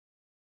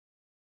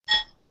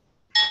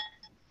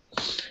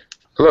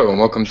Hello, and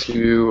welcome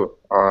to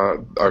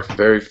our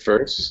very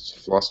first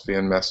philosophy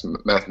and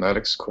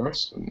mathematics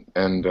course,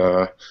 and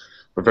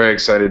we're very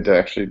excited to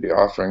actually be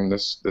offering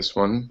this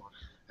one.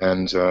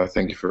 And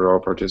thank you for all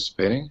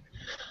participating.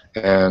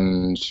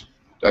 And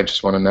I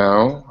just want to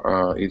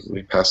now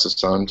easily pass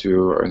this on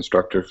to our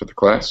instructor for the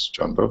class,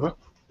 John Bova.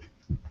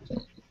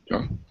 So,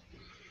 John.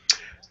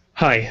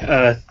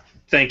 Hi,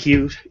 thank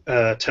you,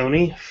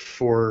 Tony,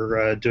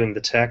 for doing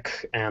the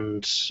tech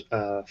and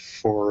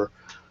for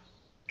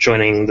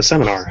joining the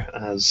seminar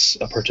as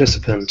a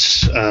participant.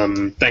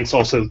 Thanks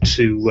also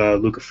to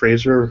Luca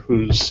Fraser,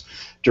 who's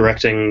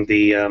directing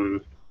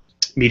the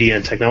Media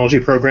and Technology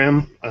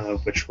program,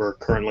 which we're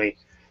currently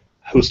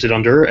hosted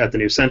under at the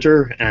new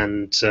center,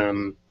 and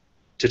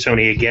to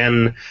Tony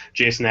again,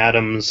 Jason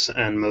Adams,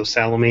 and Mo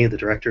Salami, the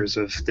directors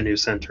of the new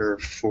center,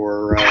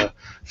 for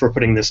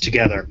putting this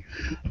together.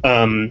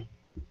 I'm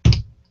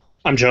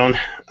John.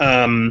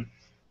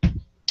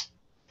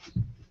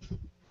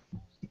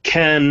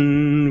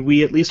 Can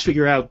we at least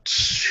figure out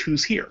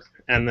who's here?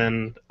 And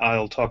then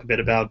I'll talk a bit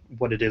about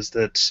what it is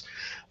that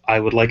I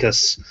would like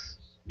us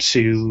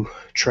to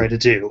try to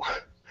do.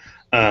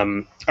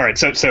 All right,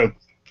 so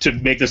to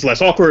make this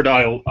less awkward,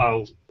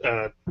 I'll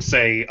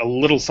say a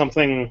little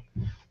something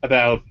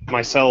about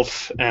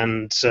myself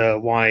and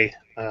why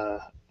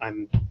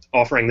I'm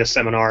offering this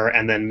seminar,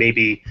 and then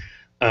maybe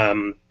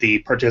the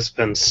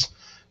participants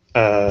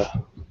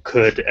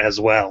could as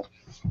well.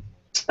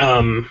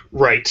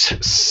 Right,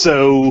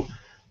 so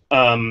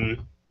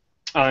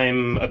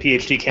I'm a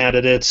PhD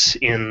candidate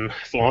in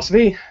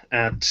philosophy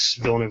at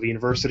Villanova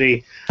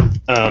University.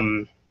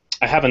 I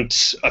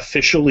haven't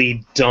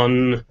officially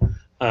done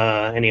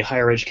any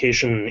higher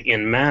education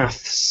in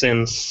math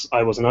since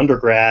I was an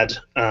undergrad,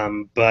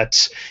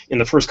 but in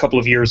the first couple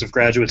of years of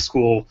graduate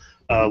school,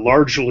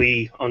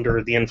 largely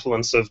under the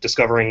influence of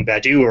discovering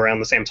Badiou around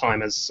the same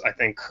time as I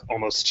think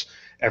almost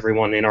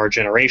everyone in our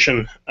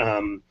generation,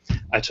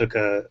 I took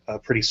a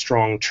pretty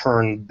strong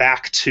turn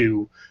back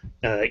to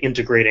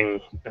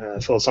integrating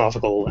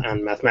philosophical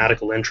and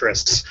mathematical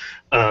interests.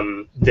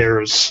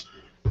 There's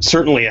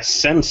certainly a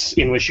sense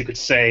in which you could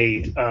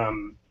say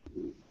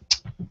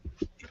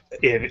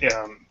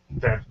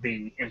that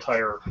the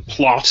entire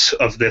plot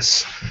of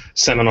this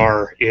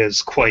seminar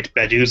is quite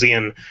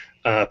Badiousian,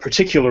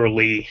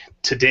 particularly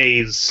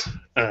today's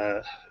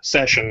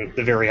session.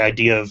 The very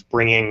idea of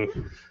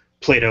bringing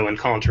Plato and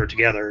Cantor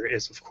together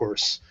is, of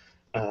course,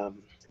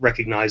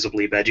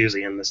 recognizably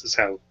Badiousian. This is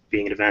how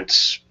Being an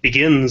Event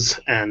begins,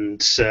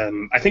 and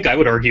I think I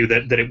would argue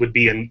that it would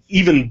be an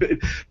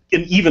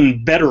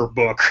even better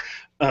book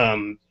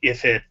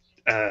if it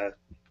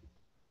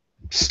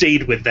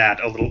stayed with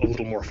that a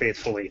little more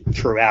faithfully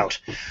throughout.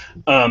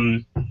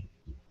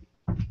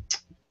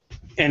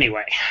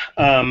 Anyway,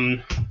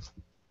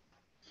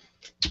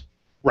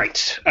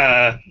 right.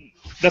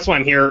 That's why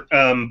I'm here.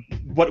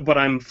 What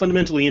I'm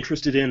fundamentally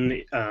interested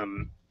in,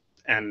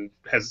 and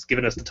has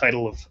given us the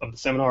title of the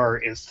seminar,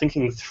 is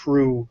thinking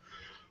through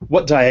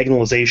what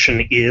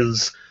diagonalization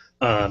is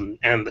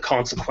and the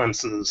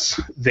consequences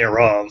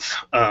thereof.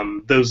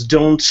 Those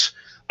don't,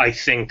 I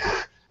think,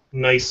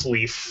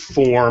 nicely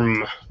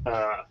form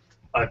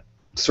a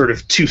sort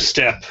of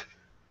two-step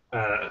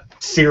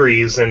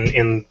series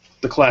in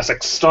the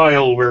classic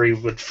style, where you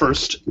would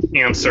first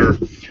answer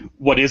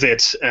what is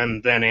it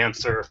and then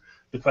answer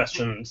the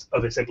questions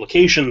of its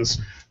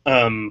implications.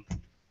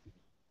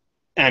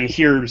 And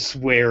here's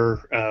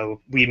where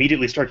we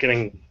immediately start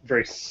getting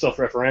very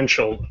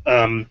self-referential.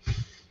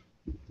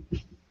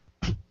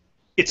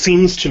 It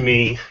seems to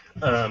me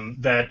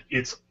that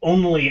it's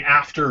only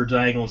after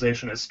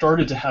diagonalization has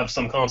started to have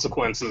some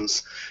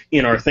consequences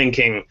in our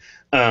thinking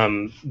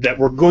that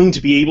we're going to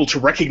be able to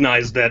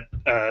recognize that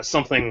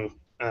something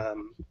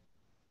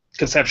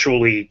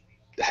conceptually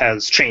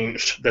has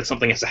changed, that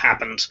something has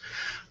happened.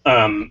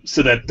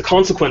 So that the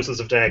consequences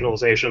of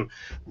diagonalization,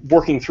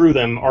 working through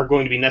them, are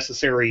going to be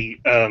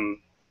necessary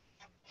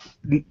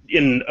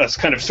in a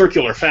kind of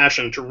circular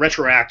fashion to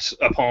retroact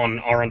upon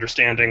our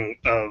understanding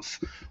of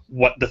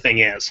what the thing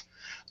is.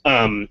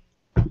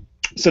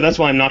 So that's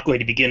why I'm not going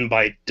to begin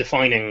by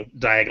defining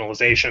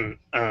diagonalization.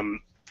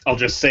 I'll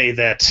just say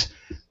that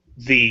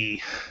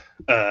the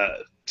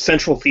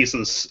central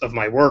thesis of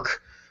my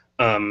work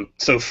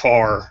so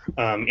far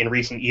in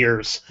recent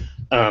years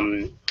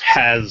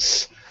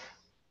has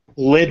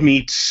led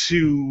me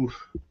to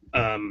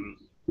a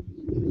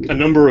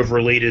number of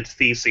related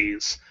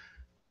theses.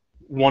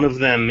 One of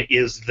them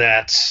is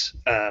that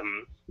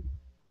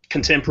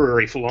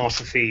contemporary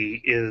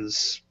philosophy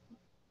is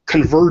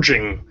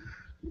converging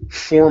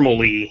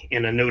formally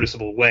in a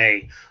noticeable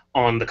way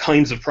on the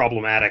kinds of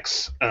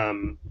problematics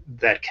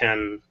that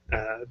can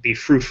be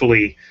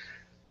fruitfully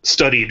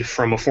studied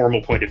from a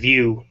formal point of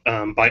view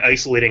by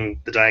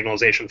isolating the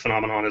diagonalization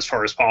phenomenon as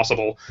far as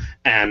possible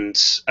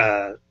and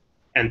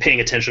paying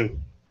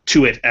attention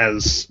to it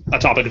as a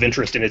topic of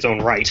interest in its own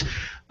right.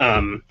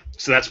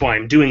 So that's why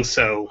I'm doing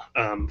so,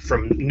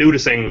 from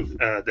noticing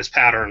this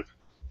pattern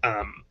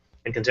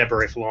in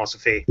contemporary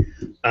philosophy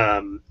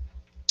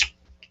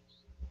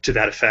to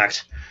that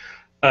effect.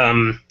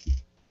 Um,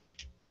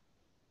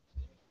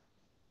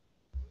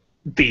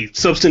 the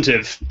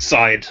substantive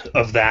side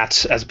of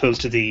that, as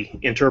opposed to the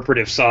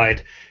interpretive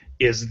side,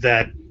 is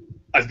that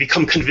I've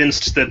become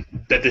convinced that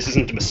this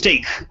isn't a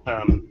mistake,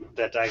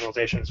 that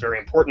diagonalization is very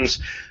important,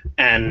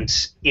 and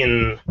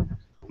in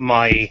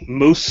my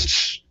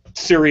most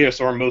serious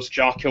or most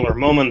jocular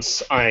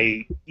moments,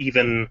 I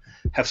even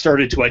have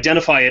started to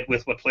identify it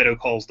with what Plato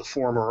calls the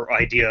former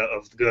idea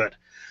of the good.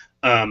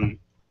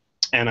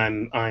 And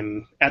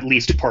I'm at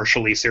least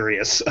partially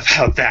serious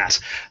about that,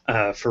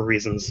 for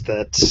reasons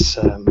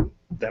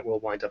that we'll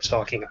wind up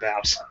talking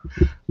about.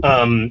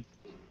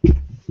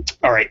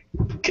 All right,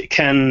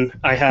 can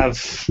I have,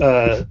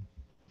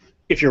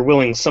 if you're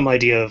willing, some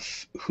idea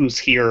of who's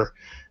here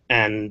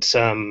and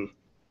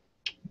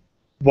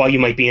why you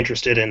might be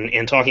interested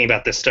in talking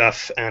about this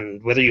stuff,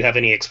 and whether you have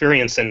any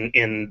experience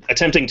in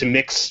attempting to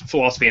mix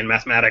philosophy and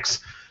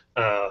mathematics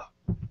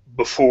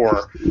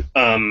before.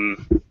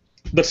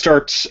 Let's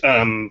start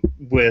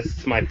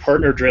with my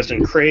partner,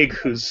 Dresden Craig,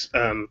 who's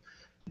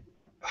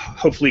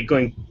hopefully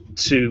going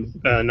to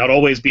not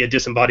always be a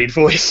disembodied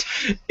voice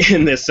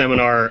in this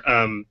seminar.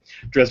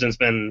 Dresden's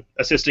been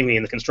assisting me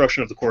in the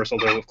construction of the course,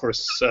 although, of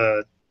course,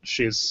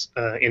 she's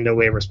in no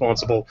way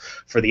responsible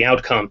for the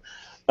outcome.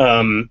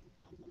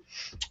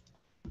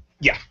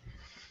 Yeah.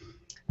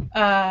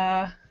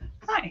 Hi.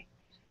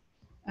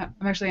 I'm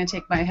actually going to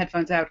take my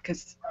headphones out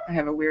because I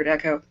have a weird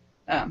echo.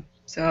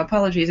 So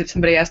apologies if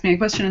somebody asks me a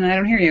question and I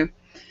don't hear you.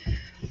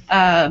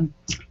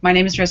 My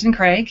name is Dresden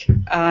Craig.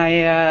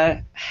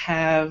 I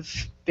have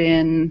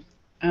been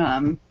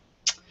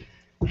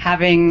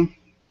having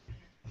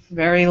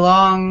very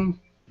long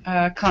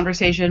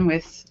conversation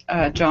with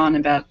John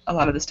about a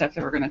lot of the stuff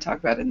that we're going to talk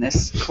about in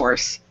this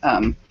course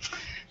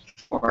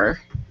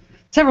for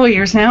several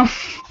years now.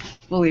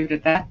 We'll leave it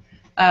at that.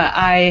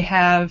 I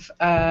have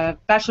a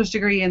bachelor's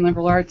degree in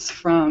liberal arts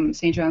from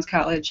St. John's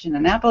College in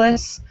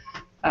Annapolis,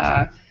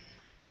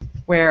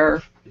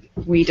 where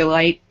we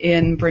delight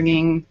in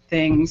bringing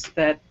things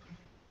that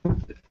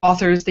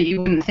authors that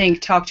you wouldn't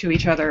think talk to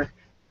each other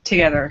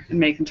together and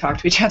make them talk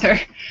to each other.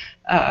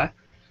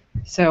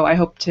 So I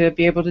hope to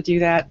be able to do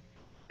that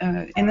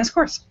in this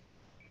course.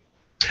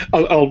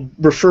 I'll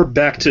refer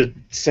back to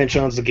St.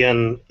 John's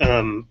again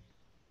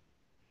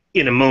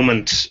in a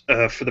moment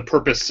for the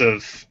purpose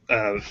of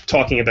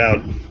talking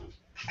about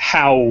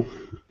how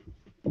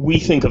we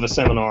think of a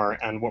seminar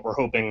and what we're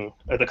hoping,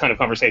 the kind of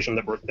conversation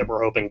that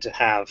we're hoping to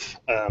have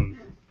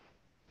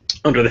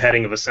under the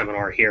heading of a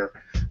seminar here.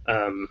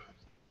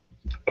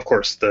 Of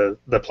course, the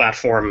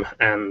platform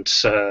and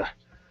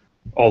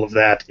all of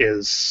that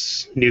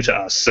is new to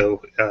us,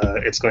 so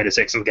it's going to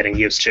take some getting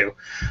used to.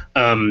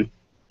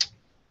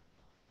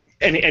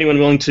 Anyone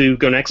willing to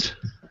go next?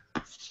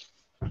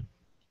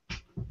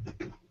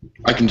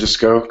 I can just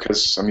go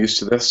because I'm used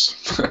to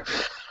this.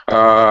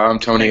 I'm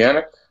Tony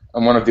Yannick.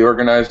 I'm one of the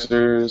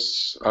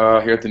organizers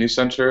here at the New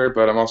Center,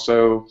 but I'm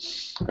also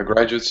a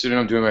graduate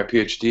student. I'm doing my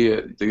PhD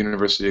at the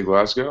University of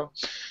Glasgow.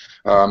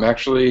 I'm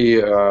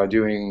actually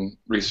doing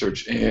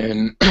research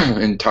in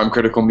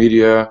time-critical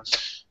media,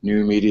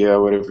 new media,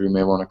 whatever you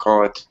may want to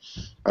call it.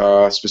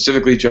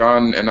 Specifically,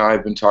 John and I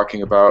have been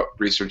talking about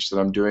research that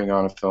I'm doing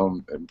on a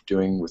film I'm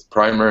doing with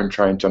Primer and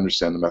trying to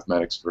understand the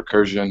mathematics of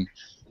recursion,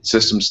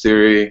 systems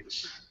theory.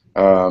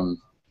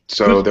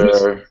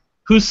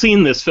 Who's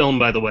seen this film,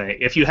 by the way?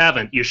 If you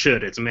haven't, you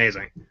should. It's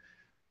amazing.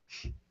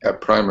 Yeah,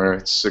 Primer.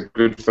 It's a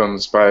good film.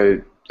 It's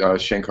by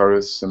Shane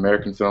Carruth's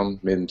American film,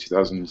 made in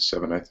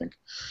 2007, I think.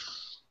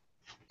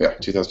 Yeah,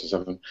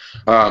 2007.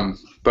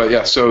 But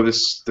yeah, so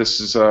this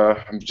is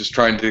I'm just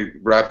trying to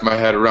wrap my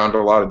head around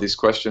a lot of these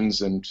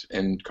questions, and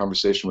in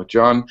conversation with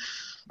John,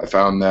 I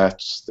found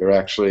that there are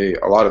actually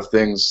a lot of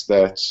things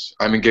that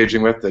I'm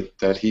engaging with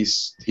that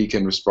he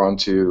can respond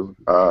to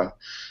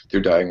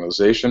through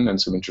diagonalization,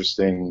 and some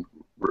interesting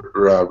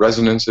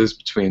resonances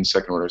between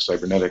second-order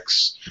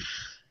cybernetics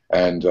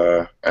and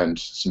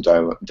some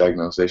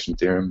diagonalization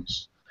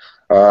theorems.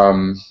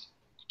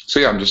 So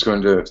yeah, I'm just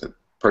going to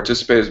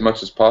participate as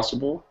much as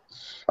possible.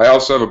 I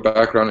also have a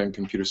background in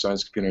computer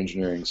science, computer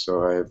engineering,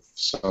 so I have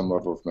some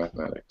level of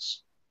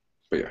mathematics.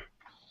 But yeah.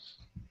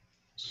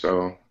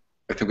 So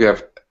I think we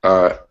have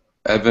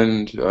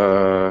Evan,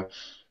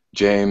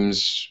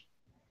 James,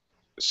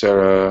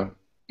 Sarah,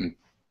 and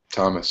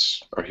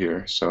Thomas are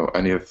here. So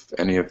any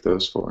of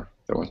those four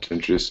that want to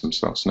introduce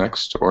themselves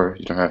next, or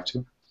you don't have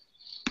to.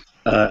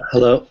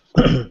 Hello,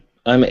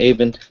 I'm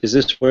Avon. Is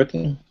this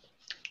working?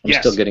 I'm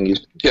still getting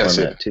used to the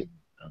format too.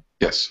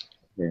 Yes.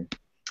 Okay.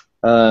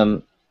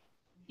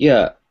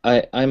 Yeah,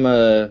 I'm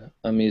a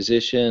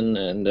musician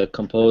and a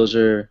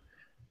composer,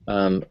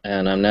 and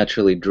I'm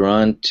naturally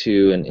drawn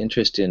to an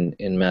interest in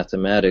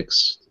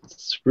mathematics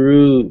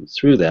through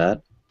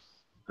that,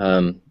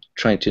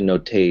 trying to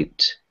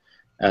notate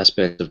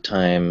aspects of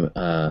time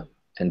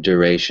and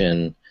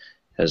duration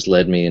has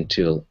led me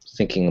into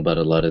thinking about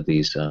a lot of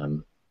these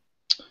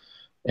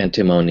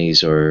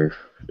antimonies or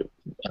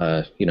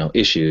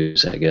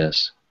issues, I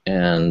guess.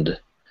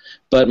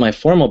 But my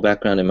formal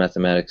background in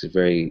mathematics is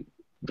very,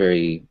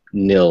 very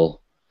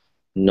nil.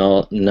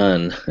 no,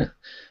 none.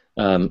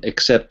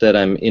 Except that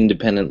I'm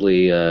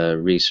independently a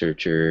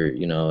researcher,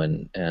 you know,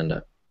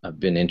 and I've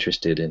been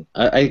interested in.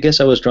 I guess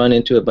I was drawn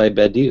into it by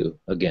Badiou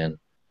again.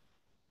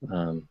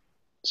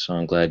 So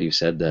I'm glad you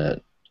said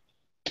that.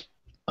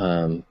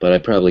 But I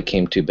probably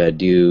came to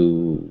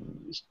Badiou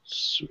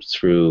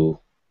through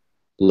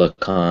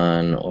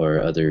Lacan or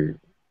other,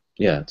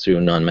 yeah, through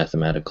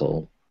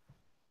non-mathematical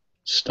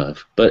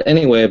stuff. But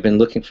anyway, I've been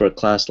looking for a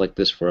class like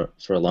this for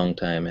a long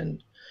time,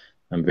 and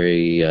I'm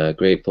very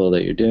grateful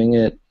that you're doing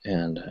it,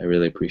 and I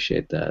really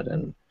appreciate that,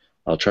 and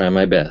I'll try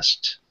my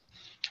best.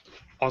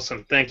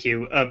 Awesome, thank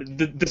you.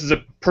 This is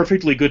a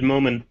perfectly good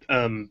moment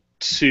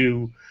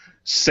to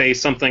say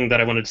something that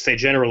I wanted to say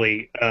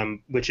generally,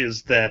 which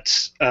is that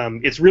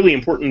it's really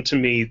important to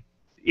me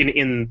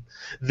in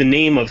the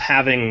name of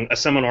having a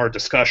seminar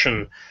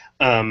discussion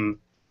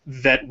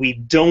that we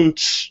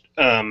don't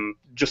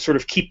just sort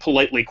of keep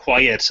politely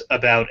quiet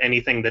about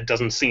anything that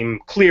doesn't seem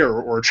clear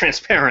or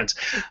transparent.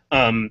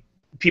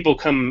 People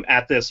come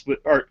at this,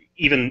 or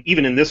even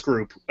in this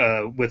group,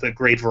 with a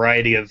great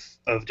variety of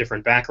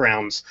different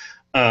backgrounds,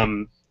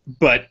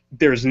 but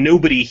there's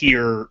nobody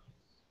here,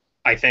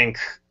 I think,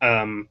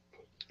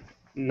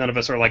 none of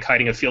us are like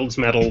hiding a Fields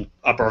Medal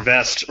up our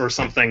vest or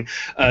something.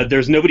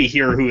 There's nobody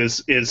here who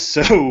is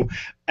so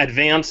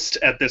advanced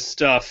at this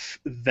stuff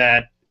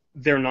that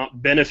they're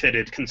not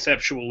benefited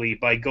conceptually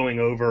by going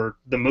over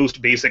the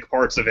most basic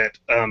parts of it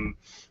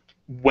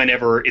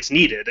whenever it's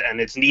needed, and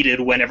it's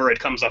needed whenever it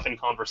comes up in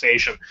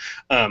conversation.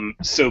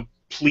 So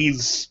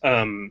please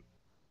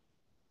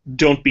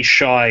don't be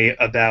shy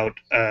about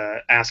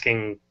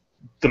asking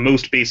the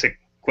most basic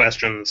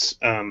questions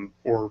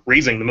or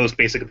raising the most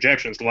basic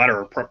objections. The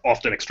latter are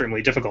often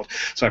extremely difficult,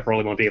 so I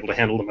probably won't be able to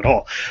handle them at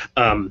all.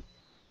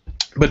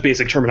 But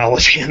basic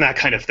terminology and that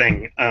kind of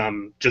thing,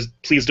 just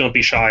please don't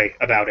be shy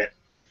about it.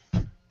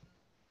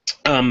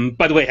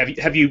 By the way,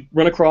 have you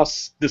run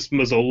across this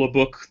Mazzola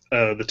book,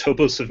 The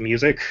Topos of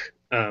Music,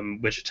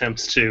 which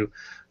attempts to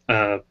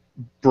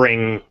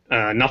bring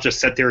not just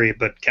set theory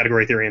but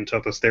category theory and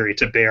topos theory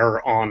to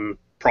bear on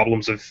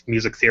problems of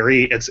music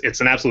theory?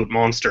 It's an absolute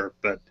monster,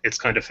 but it's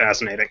kind of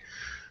fascinating.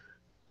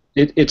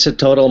 It's a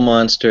total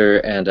monster,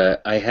 and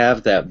I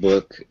have that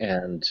book,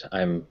 and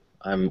I'm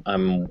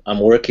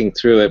working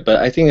through it. But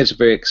I think it's a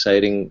very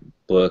exciting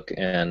book,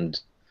 and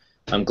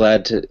I'm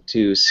glad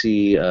to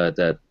see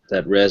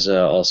that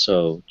Reza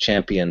also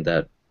championed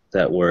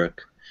that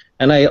work.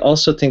 And I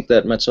also think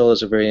that Mazzola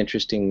is a very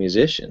interesting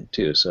musician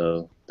too,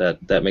 so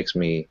that makes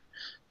me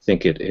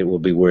think it will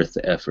be worth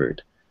the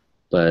effort.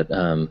 But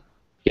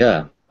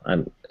yeah,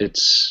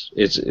 it's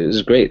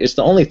great. It's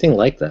the only thing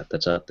like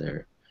that's out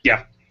there.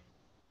 Yeah.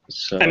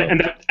 So, and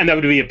that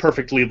would be a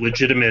perfectly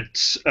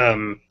legitimate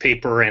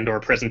paper and or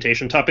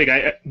presentation topic.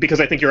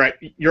 Because I think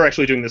you're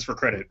actually doing this for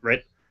credit,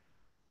 right?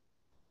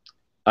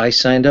 I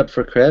signed up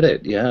for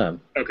credit. Yeah.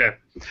 Okay.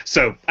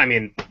 So I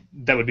mean,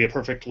 that would be a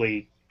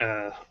perfectly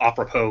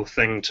apropos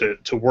thing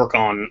to work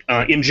on.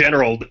 In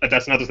general,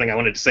 that's another thing I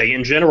wanted to say.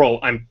 In general,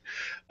 I'm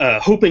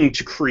hoping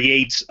to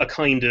create a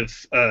kind of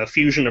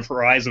fusion of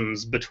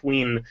horizons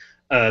between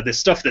this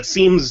stuff that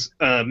seems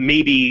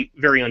maybe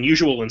very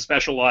unusual and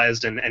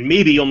specialized and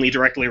maybe only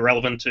directly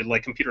relevant to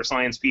like computer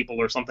science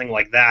people or something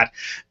like that,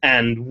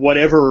 and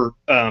whatever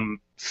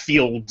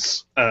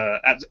fields,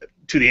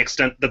 to the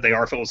extent that they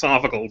are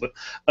philosophical,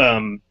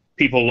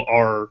 people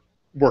are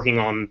working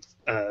on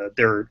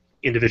their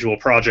individual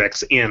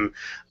projects in.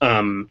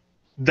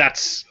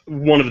 That's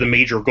one of the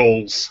major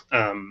goals,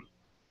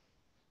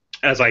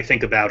 as I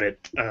think about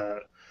it,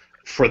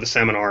 for the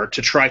seminar,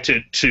 to try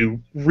to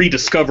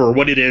rediscover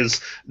what it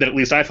is that at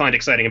least I find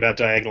exciting about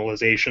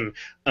diagonalization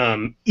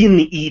in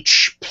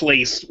each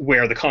place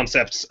where the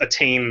concepts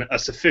attain a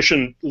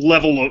sufficient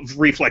level of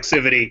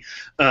reflexivity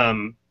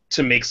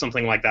to make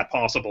something like that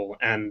possible,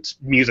 and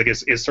music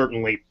is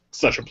certainly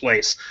such a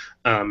place.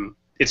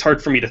 It's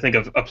hard for me to think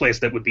of a place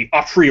that would be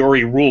a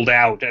priori ruled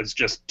out as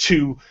just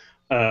too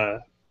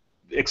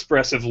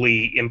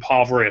expressively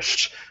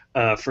impoverished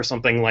for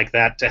something like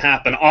that to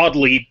happen.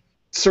 Oddly,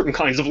 certain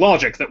kinds of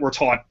logic that we're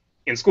taught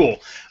in school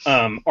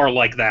are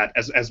like that,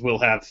 as we'll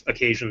have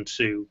occasion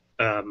to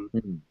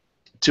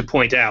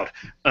point out.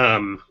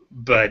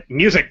 But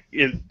music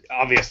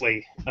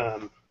obviously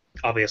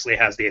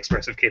has the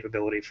expressive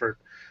capability for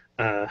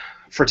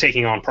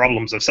taking on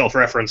problems of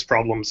self-reference,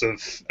 problems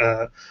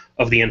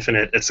of the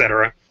infinite,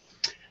 etc.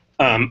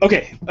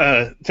 Okay,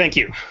 thank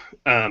you.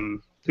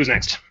 Who's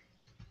next?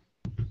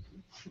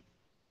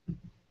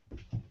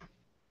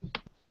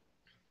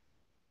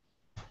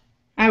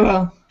 I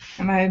will.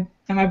 Am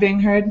I being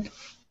heard?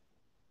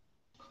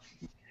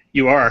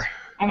 You are.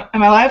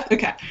 Am I live?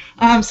 Okay.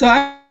 So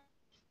I'm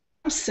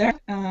Sarah.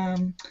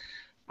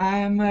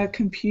 I'm a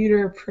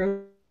computer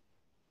programmer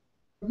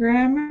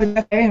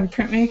in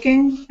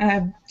printmaking.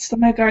 I still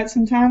make art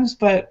sometimes,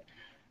 but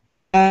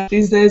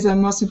these days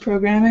I'm mostly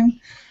programming.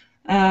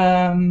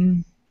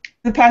 The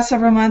past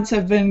several months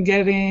I've been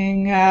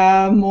getting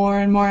more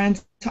and more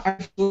into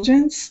artificial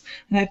intelligence,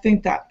 and I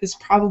think that is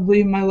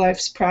probably my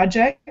life's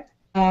project.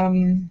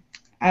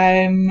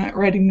 I'm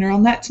writing neural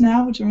nets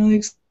now, which I'm really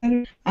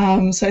excited.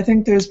 So I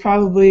think there's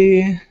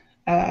probably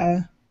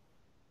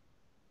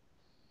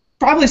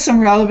some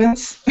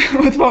relevance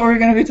with what we're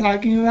going to be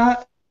talking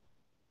about.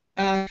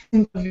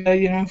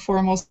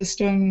 Formal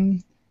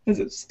system,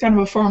 it's kind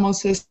of a formal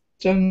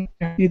system,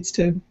 needs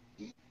to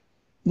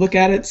look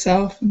at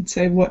itself and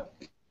say what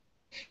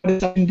it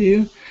can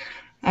do.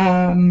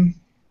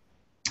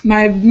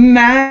 My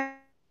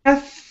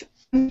math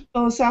and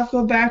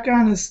philosophical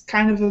background is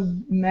kind of a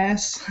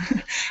mess.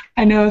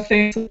 I know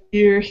things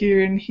here,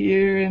 here, and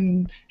here,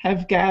 and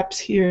have gaps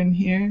here and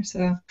here.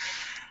 So,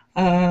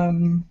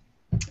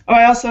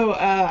 I also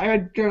I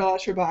read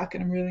Gödel Bach,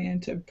 and I'm really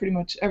into pretty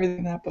much everything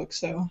in that book.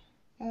 So,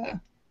 I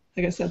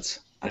guess that's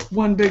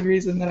one big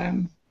reason that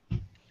I'm.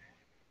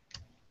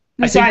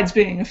 Besides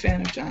being a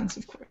fan of John's,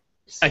 of course.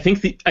 I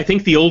think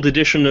the old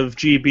edition of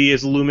GB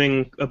is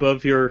looming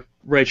above your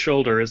right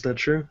shoulder. Is that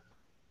true?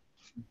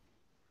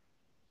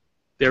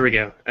 There we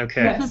go.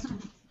 Okay. Yes.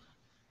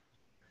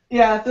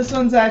 Yeah, this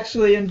one's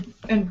actually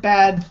in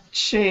bad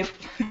shape,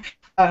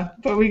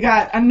 but we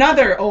got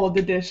another old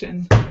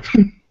edition.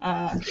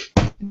 All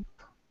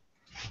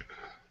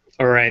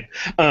right.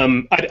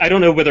 I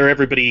don't know whether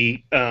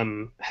everybody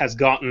has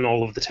gotten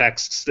all of the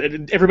texts.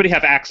 Everybody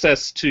have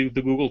access to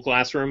the Google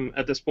Classroom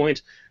at this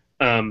point?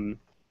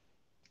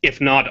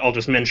 If not, I'll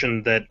just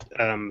mention that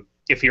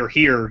if you're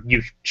here,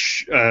 you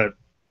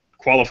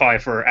qualify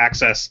for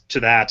access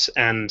to that,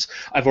 and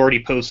I've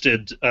already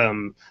posted a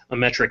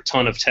metric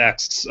ton of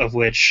texts, of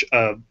which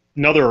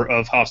another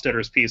of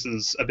Hofstadter's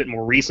pieces, a bit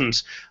more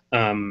recent,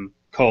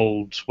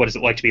 called "What Is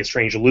It Like to Be a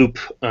Strange Loop?"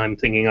 I'm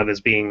thinking of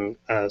as being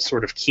a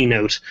sort of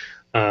keynote.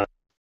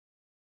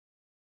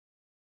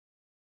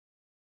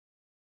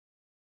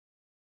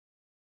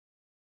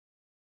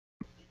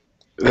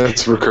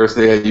 That's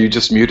recursive. Yeah, you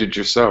just muted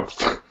yourself.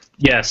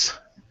 Yes.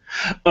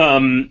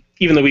 Even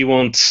though we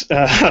won't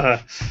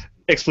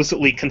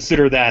explicitly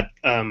consider that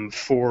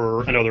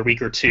for another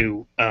week or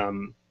two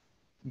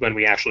when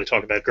we actually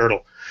talk about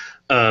Gödel.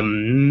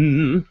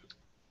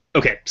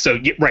 Okay, so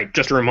right,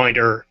 just a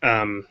reminder,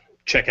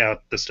 check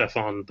out the stuff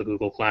on the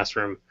Google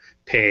Classroom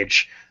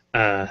page.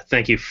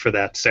 Thank you for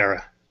that,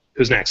 Sarah.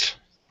 Who's next?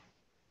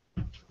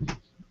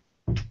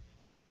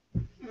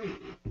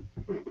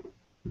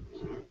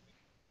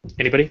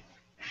 Anybody?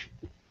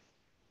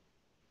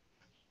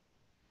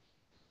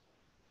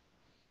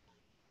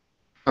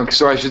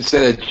 So I should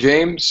say that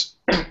James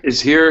is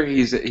here.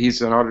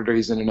 He's an auditor.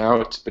 He's in and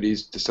out, but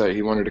he's decided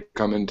he wanted to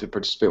come in to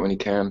participate when he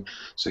can.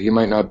 So he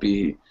might not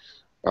be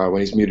when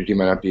he's muted. He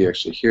might not be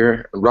actually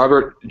here.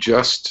 Robert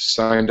just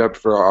signed up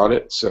for our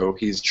audit, so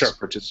he's just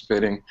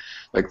participating,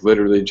 like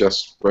literally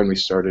just when we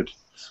started.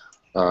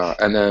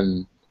 And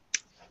then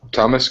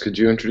Thomas, could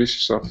you introduce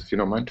yourself if you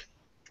don't mind?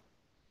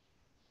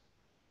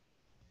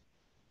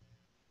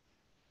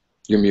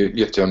 You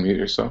have to unmute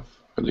yourself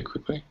really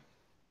quickly.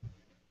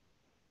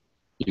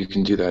 You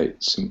can do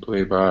that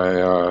simply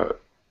by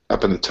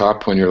up in the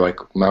top when you're like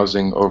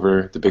mousing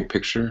over the big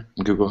picture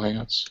in Google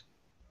Hangouts.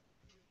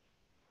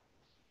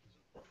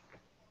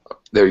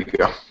 There you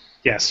go.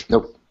 Yes.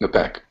 Nope, no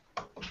back.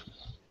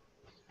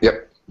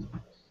 Yep.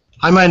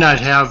 I might not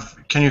have.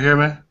 Can you hear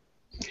me?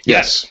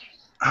 Yes.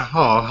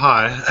 Oh,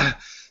 hi.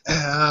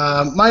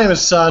 My name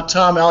is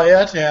Tom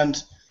Elliott,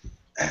 and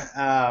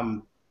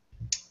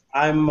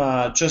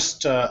I'm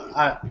just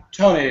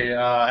Tony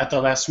at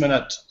the last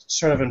minute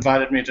sort of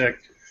invited me to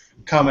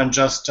come and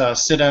just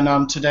sit in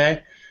on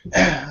today.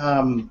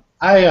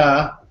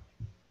 I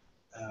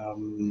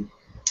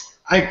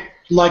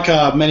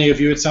like many of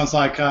you, it sounds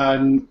like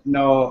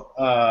know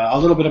a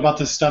little bit about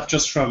this stuff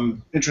just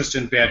from interest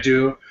in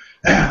Badiou.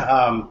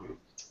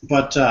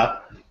 But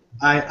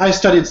I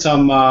studied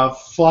some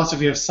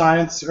philosophy of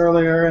science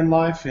earlier in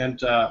life,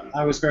 and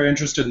I was very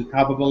interested in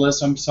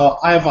probabilism. So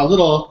I have a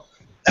little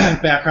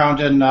background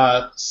in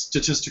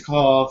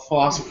statistical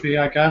philosophy,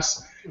 I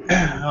guess.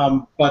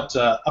 But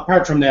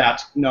apart from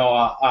that, no,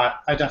 I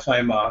definitely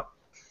am I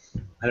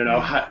don't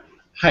know,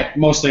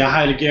 mostly a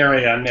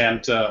Heideggerian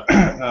and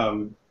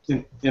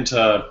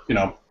into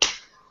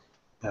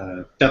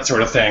that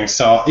sort of thing.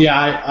 So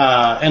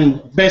yeah,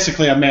 and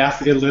basically a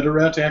math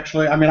illiterate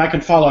actually. I mean, I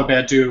can follow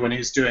Badiou when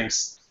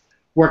he's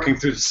working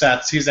through the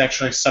sets. He's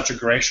actually such a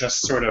gracious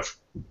sort of.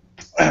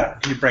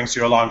 He brings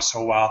you along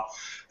so well,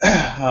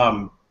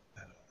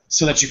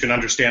 so that you can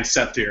understand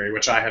set theory,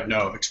 which I have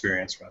no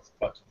experience with.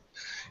 But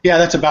yeah,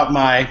 that's about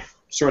my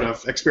sort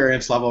of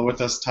experience level with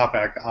this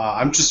topic.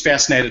 I'm just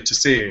fascinated to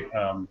see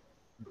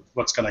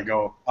what's going to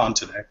go on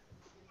today.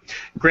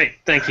 Great,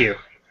 thank you.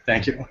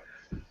 Thank you.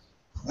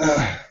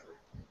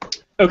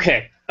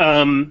 Okay.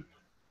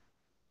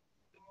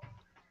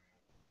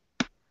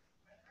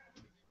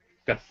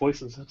 Got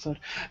voices outside.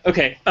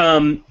 Okay.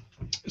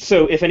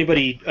 So if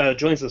anybody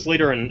joins us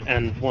later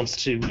and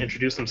wants to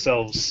introduce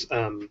themselves,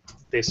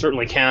 they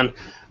certainly can.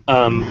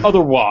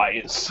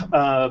 Otherwise,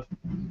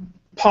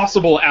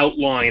 possible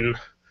outline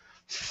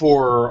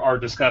for our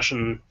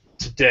discussion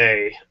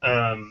today.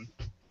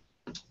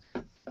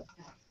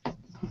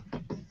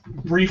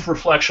 brief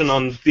reflection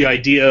on the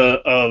idea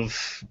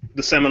of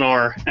the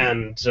seminar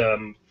and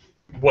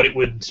what it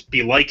would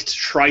be like to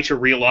try to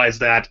realize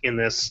that in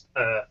this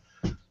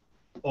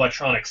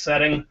electronic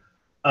setting.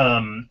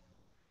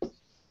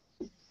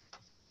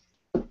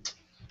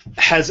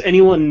 Has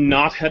anyone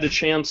not had a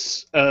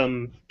chance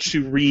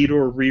to read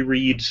or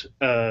reread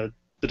the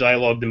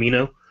dialogue, the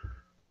Meno?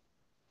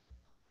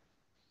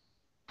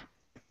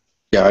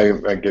 Yeah,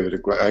 I gave it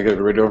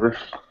a read over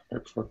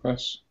right before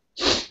class.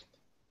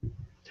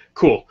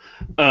 Cool.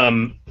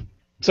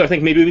 So I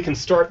think maybe we can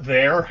start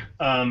there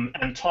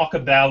and talk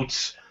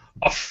about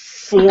a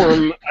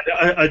form,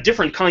 a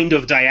different kind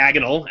of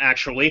diagonal,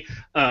 actually.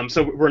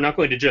 So we're not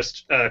going to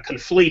just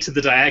conflate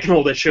the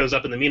diagonal that shows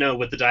up in the Meno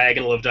with the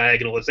diagonal of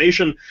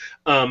diagonalization,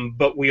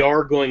 but we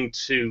are going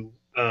to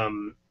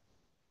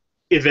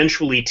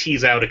eventually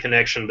tease out a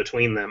connection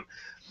between them.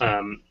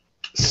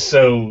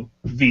 So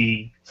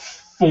the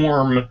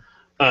form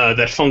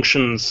that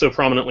functions so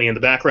prominently in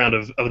the background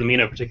of the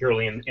Meno,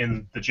 particularly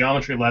in the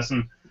geometry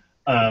lesson,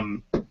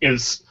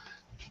 is,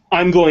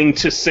 I'm going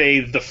to say,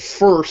 the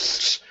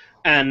first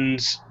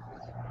and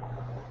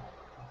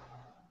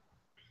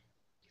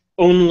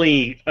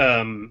only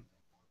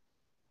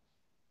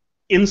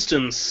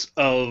instance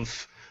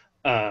of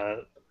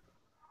a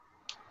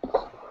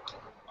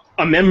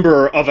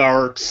member of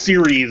our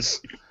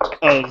series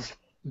of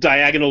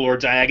diagonal or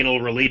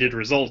diagonal-related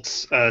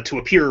results to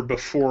appear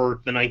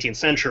before the 19th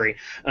century.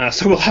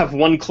 So we'll have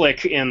one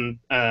click in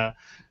the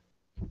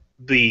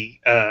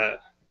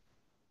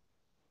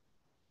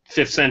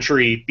 5th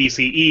century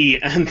BCE,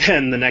 and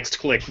then the next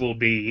click will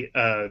be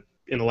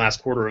in the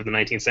last quarter of the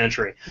 19th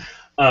century.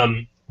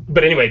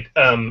 But anyway,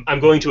 I'm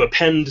going to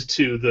append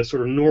to the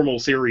sort of normal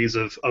series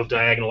of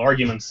diagonal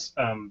arguments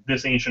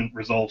this ancient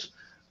result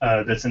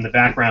that's in the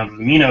background of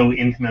the Meno,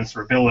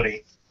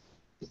 incommensurability.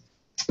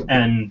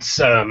 And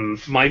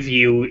my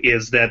view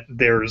is that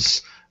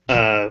there's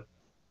a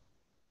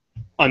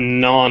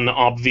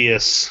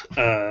non-obvious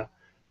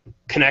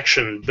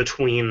connection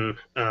between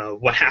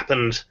what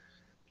happened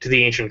to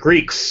the ancient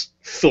Greeks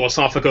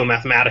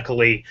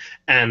philosophico-mathematically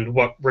and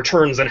what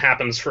returns and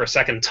happens for a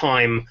second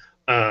time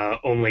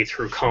only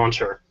through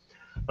Cantor.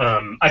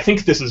 I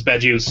think this is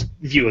Badiou's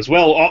view as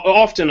well.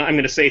 Often I'm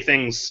going to say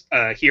things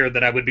here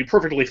that I would be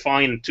perfectly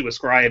fine to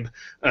ascribe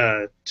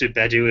to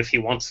Badiou if he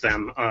wants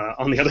them.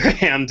 On the other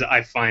hand,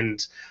 I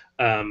find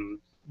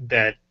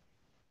that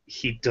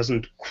he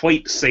doesn't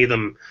quite say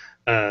them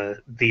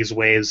these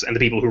ways, and the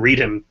people who read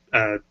him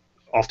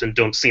often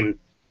don't seem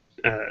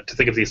to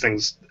think of these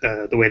things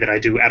the way that I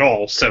do at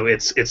all. So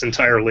it's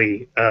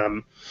entirely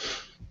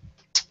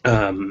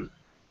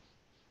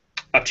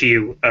up to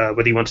you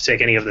whether you want to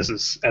take any of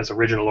this as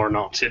original or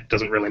not. It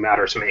doesn't really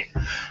matter to me.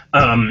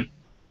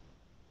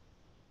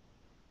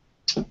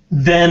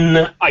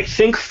 Then I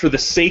think, for the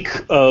sake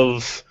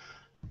of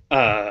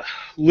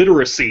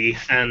literacy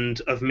and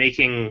of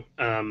making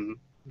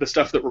the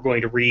stuff that we're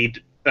going to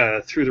read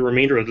through the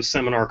remainder of the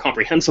seminar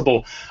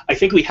comprehensible, I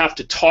think we have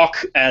to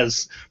talk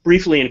as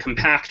briefly and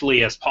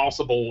compactly as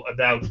possible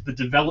about the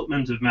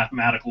development of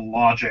mathematical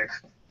logic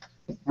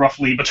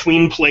roughly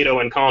between Plato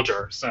and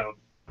Cantor, so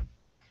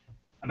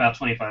about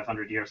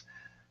 2,500 years.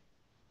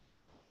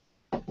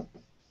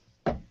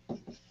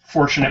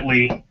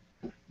 Fortunately,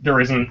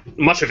 there isn't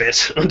much of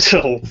it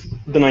until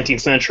the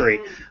 19th century,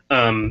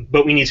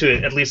 but we need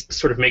to at least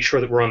sort of make sure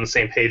that we're on the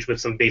same page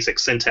with some basic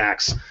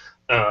syntax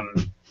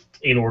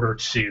in order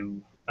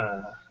to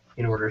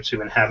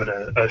inhabit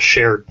a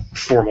shared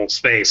formal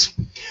space.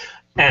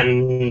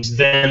 And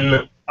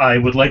then I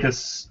would like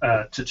us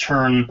to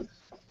turn,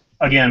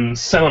 again,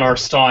 seminar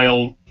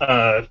style,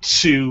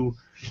 to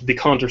the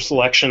Cantor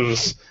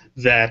selections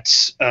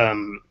that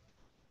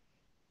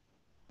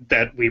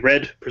that we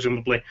read,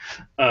 presumably,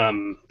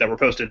 that were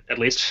posted at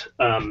least,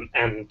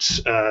 and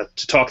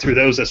to talk through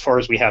those as far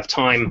as we have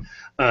time.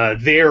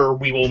 There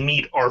we will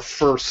meet our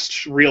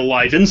first real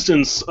live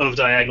instance of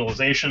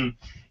diagonalization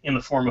in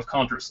the form of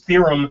Cantor's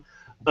theorem.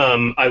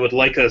 I would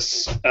like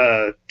us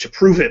to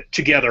prove it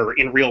together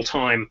in real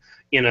time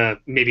in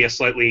maybe a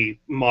slightly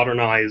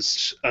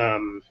modernized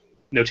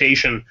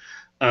notation,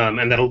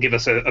 and that'll give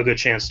us a good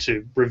chance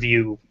to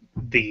review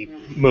the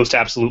most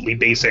absolutely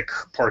basic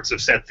parts of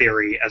set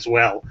theory as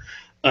well.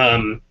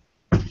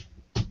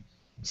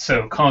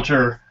 So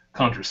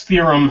Cantor's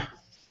theorem,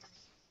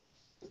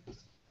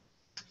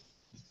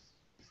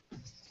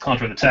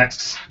 Cantor the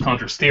texts,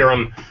 Cantor's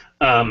theorem,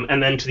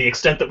 and then to the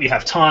extent that we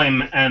have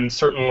time, and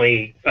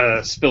certainly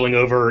spilling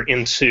over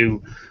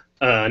into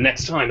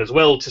next time as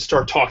well, to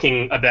start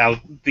talking about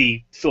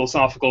the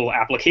philosophical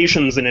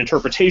applications and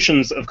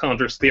interpretations of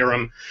Cantor's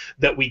theorem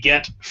that we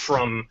get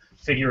from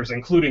figures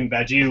including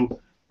Badiou,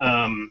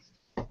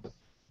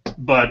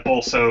 but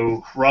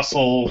also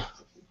Russell,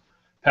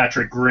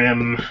 Patrick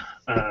Grimm,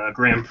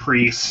 Graham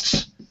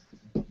Priest,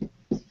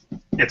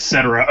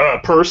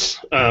 etc.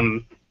 Peirce,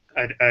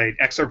 I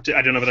excerpted.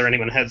 I don't know whether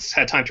anyone has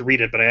had time to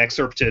read it, but I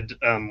excerpted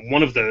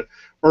one of the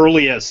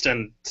earliest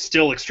and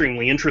still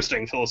extremely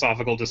interesting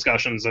philosophical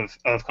discussions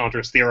of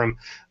Cantor's theorem,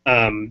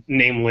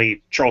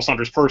 namely Charles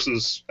Saunders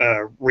Peirce's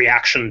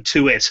reaction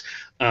to it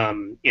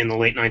in the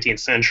late 19th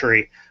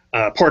century.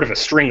 Part of a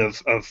string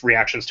of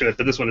reactions to it,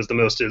 but this one is the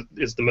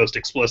most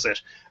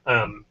explicit.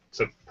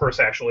 So Peirce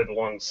actually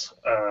belongs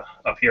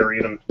up here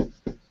even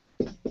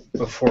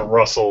before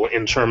Russell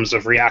in terms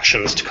of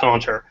reactions to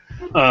Cantor.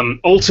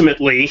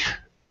 Ultimately,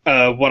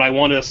 what I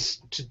want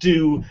us to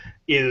do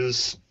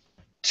is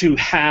to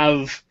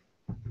have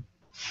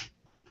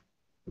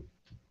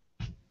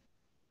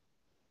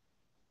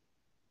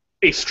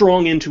a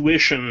strong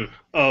intuition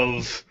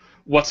of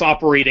what's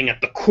operating at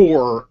the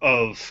core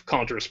of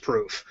Cantor's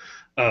proof,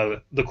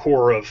 the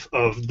core of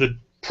the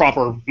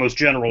proper, most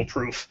general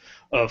proof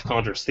of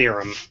Cantor's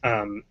theorem,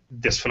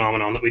 this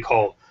phenomenon that we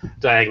call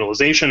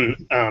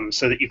diagonalization,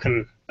 so that you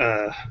can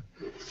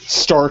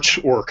start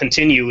or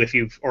continue, if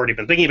you've already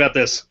been thinking about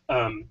this,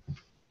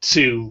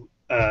 to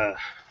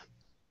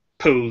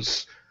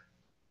pose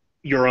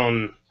your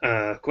own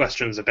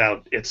questions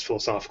about its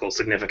philosophical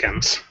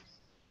significance.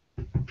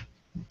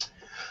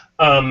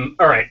 All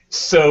right,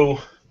 so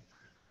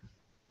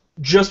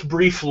just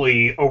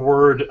briefly, a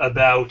word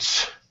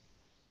about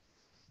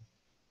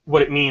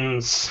what it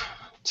means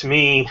to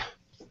me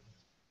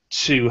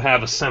to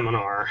have a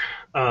seminar.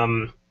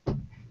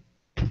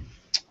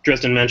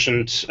 Dresden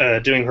mentioned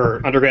doing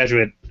her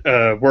undergraduate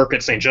work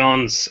at St.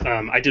 John's.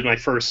 I did my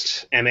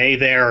first MA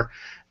there,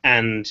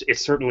 and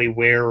it's certainly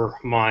where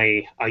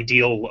my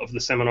ideal of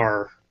the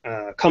seminar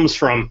comes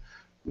from,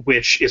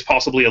 which is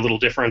possibly a little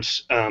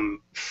different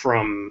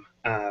from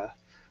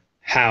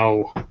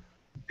how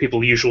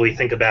people usually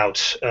think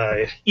about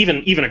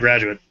even a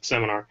graduate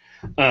seminar.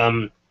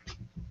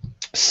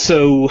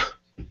 So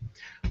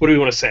what do we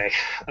want to say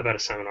about a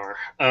seminar?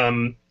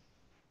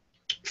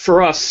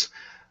 For us,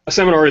 a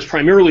seminar is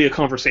primarily a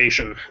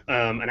conversation,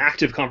 an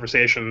active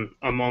conversation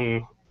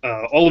among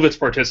all of its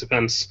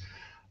participants,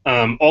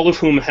 all of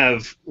whom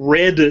have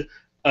read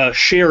a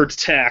shared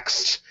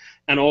text,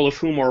 and all of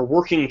whom are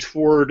working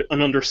toward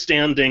an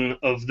understanding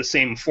of the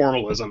same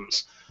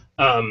formalisms.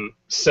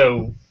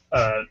 So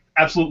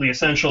absolutely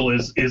essential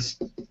is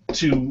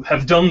to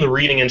have done the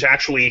reading and to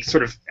actually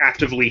sort of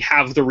actively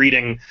have the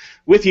reading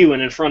with you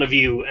and in front of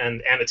you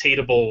and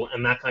annotatable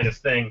and that kind of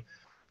thing.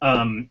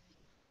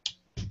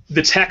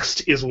 The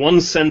text is one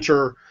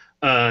center,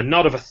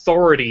 not of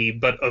authority,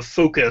 but of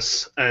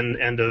focus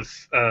and of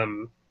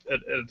a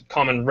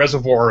common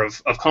reservoir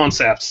of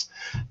concepts.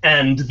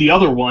 And the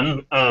other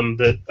one, and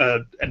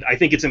I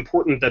think it's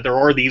important that there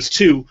are these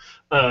two,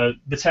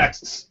 the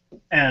texts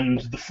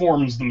and the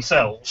forms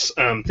themselves,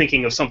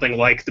 thinking of something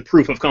like the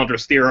proof of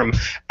Cantor's theorem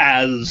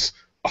as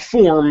a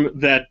form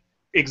that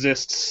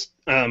exists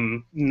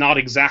not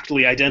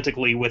exactly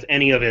identically with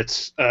any of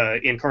its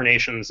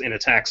incarnations in a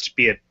text,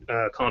 be it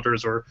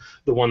Cantor's or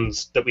the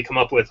ones that we come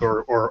up with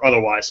or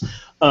otherwise.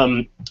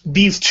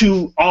 These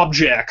two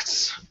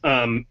objects,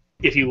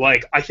 if you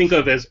like, I think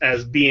of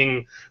as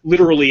being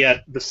literally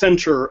at the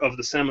center of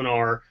the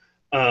seminar,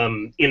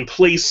 in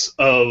place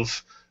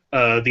of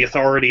the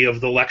authority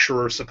of the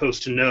lecturer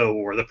supposed to know,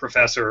 or the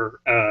professor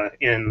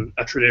in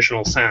a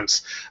traditional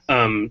sense.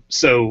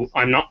 So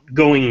I'm not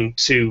going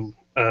to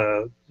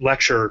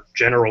lecture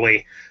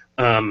generally.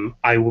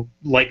 I would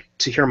like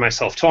to hear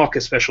myself talk,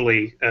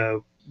 especially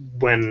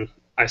when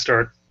I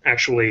start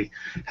actually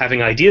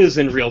having ideas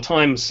in real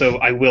time, so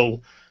I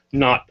will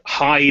not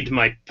hide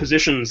my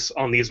positions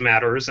on these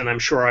matters, and I'm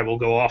sure I will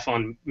go off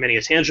on many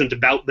a tangent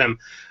about them,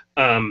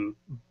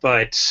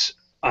 but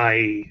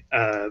I'm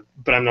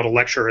not a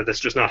lecturer. That's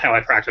just not how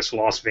I practice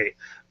philosophy.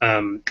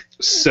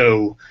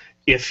 So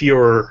if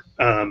you're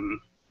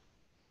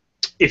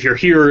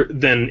here,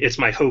 then it's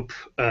my hope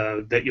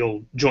that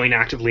you'll join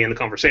actively in the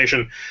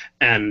conversation,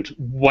 and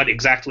what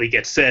exactly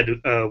gets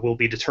said will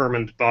be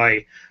determined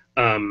by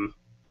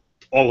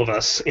all of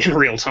us in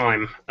real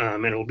time,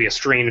 and it will be a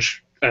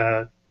strange,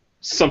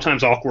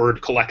 sometimes awkward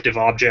collective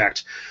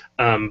object,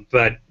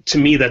 but to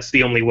me that's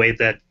the only way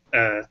that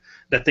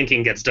that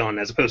thinking gets done,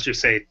 as opposed to,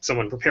 say,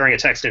 someone preparing a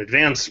text in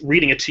advance,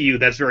 reading it to you.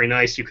 That's very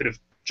nice. You could have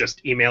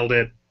just emailed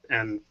it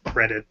and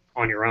read it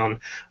on your own.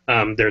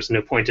 There's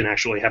no point in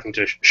actually having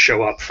to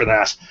show up for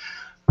that.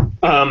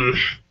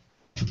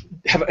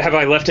 Have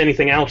I left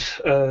anything out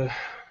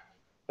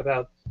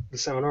about the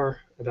seminar,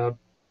 about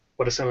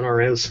what a seminar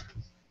is?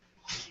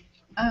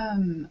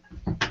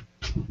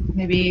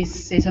 Maybe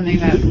say something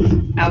about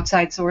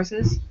outside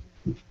sources?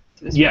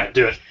 Yeah,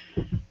 do it.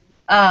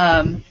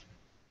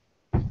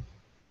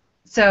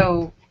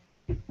 So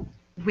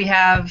we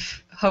have,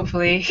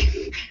 hopefully,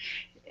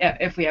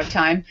 if we have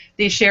time,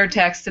 these shared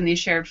texts and these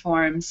shared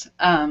forms.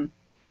 But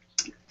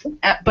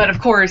of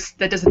course,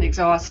 that doesn't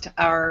exhaust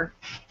our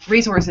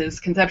resources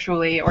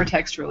conceptually or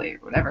textually or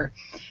whatever.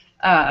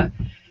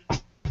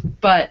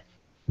 But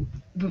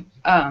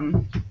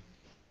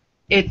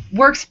it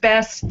works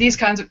best, these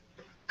kinds of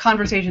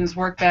conversations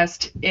work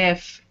best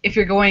if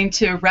you're going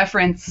to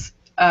reference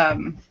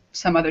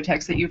some other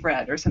text that you've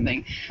read or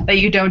something, that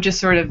you don't just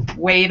sort of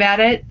wave at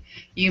it.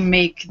 You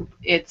make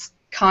its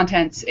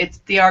contents, it's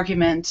the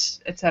argument,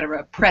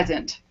 etc.,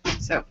 present.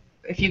 So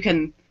if you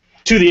can...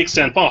 To the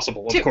extent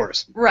possible, of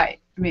course. Right.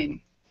 I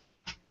mean,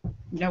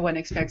 no one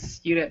expects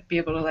you to be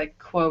able to, like,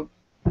 quote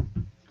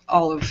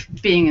all of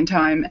Being in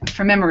Time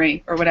from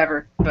memory or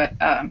whatever, but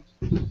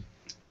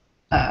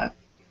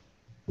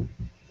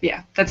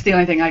yeah, that's the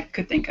only thing I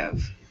could think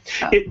of.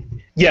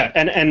 Yeah,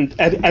 and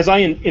as I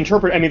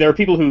interpret, I mean, there are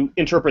people who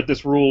interpret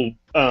this rule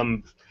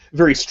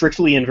very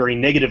strictly and very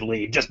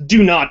negatively. Just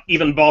do not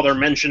even bother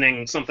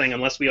mentioning something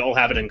unless we all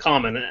have it in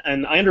common.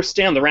 And I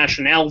understand the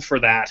rationale for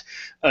that.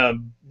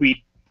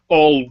 We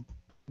all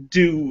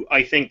do,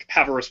 I think,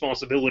 have a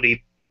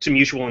responsibility to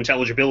mutual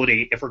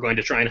intelligibility if we're going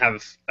to try and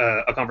have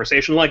a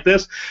conversation like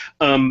this.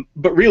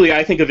 But really,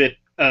 I think of it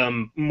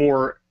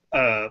more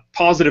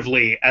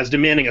positively as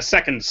demanding a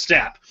second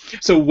step.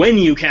 So when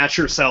you catch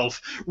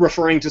yourself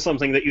referring to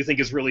something that you think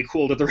is really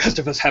cool that the rest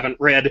of us haven't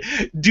read,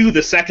 do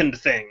the second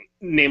thing,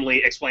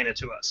 namely explain it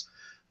to us.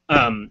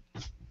 And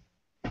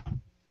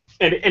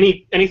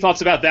any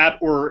thoughts about that,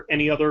 or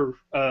any other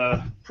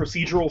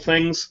procedural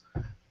things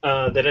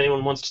that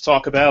anyone wants to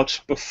talk about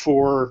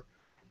before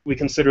we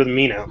consider the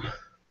Meno?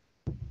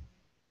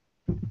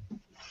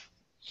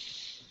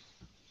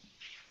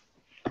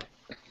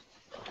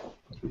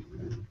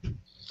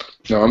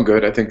 No, I'm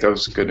good. I think that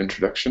was a good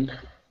introduction.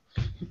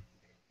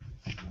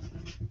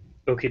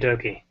 Okie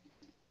dokie.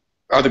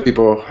 Other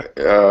people,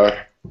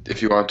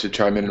 if you want to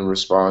chime in and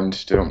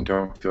respond,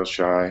 don't feel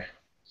shy.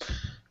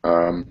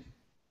 I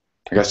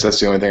guess that's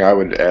the only thing I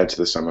would add to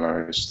the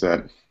seminar, is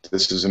that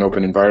this is an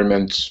open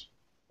environment.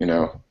 You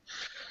know,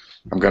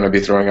 I'm going to be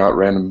throwing out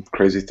random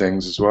crazy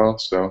things as well,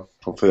 so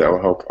hopefully that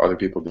will help other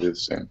people to do the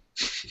same.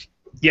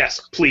 Yes,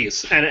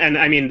 please. And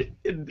I mean,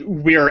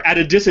 we are at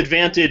a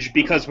disadvantage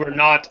because we're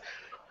not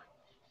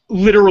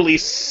literally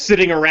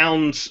sitting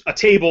around a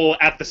table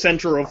at the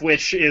center of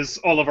which is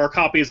all of our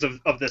copies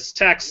of this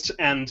text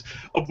and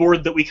a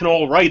board that we can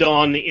all write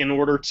on in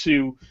order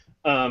to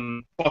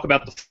talk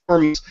about the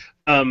forms.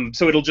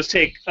 So it'll just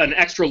take an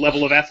extra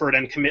level of effort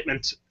and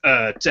commitment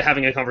to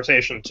having a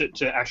conversation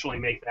to actually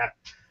make that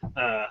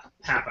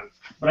happen.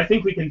 But I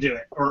think we can do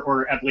it,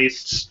 or at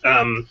least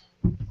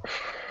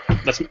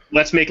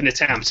let's make an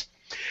attempt.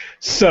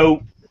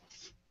 So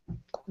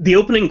the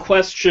opening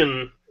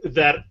question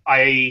that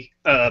I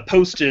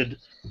posted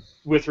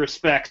with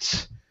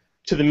respect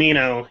to the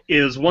Meno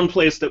is one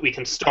place that we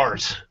can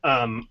start.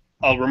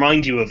 I'll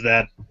remind you of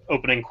that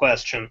opening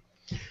question.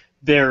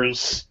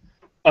 There's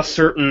a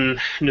certain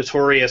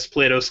notorious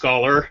Plato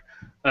scholar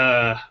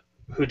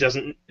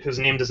whose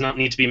name does not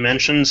need to be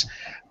mentioned,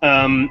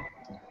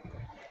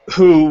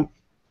 who,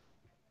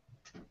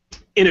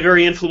 in a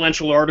very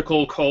influential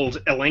article called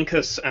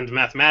Elenchus and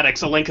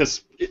Mathematics,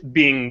 Elenchus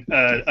being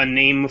a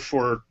name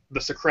for the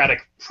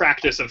Socratic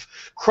practice of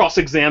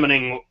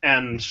cross-examining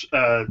and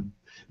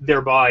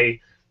thereby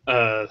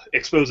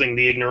exposing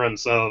the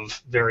ignorance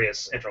of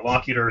various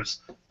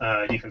interlocutors.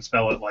 You can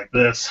spell it like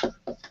this.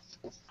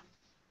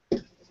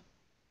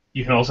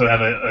 You can also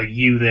have a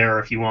U there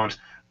if you want.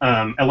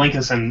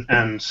 Elenchus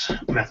and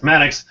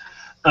Mathematics.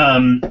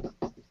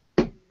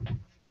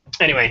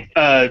 Anyway,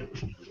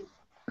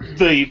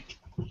 the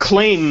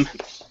claim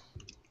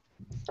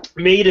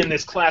made in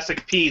this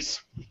classic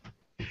piece,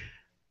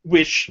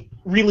 which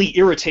really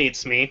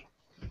irritates me,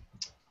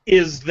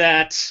 is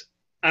that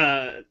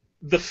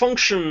the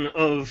function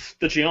of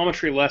the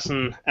geometry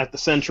lesson at the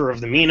center of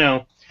the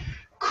Meno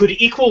could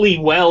equally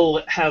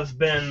well have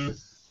been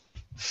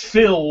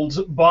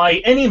filled by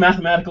any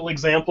mathematical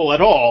example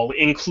at all,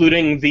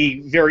 including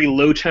the very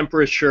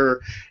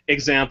low-temperature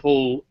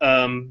example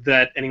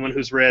that anyone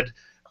who's read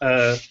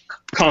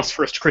Kant's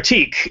First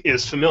Critique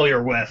is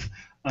familiar with.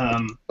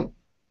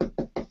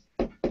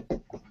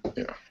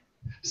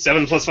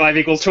 7 plus 5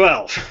 equals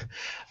 12.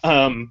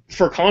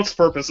 For Kant's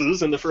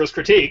purposes, in the First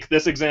Critique,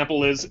 this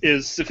example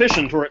is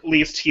sufficient, or at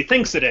least he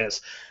thinks it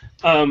is.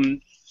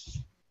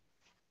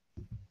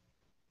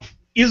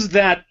 Is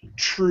that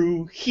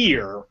true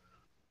here?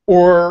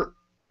 Or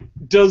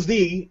does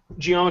the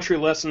geometry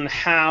lesson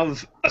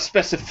have a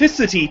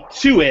specificity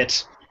to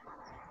it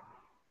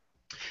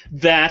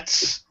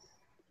that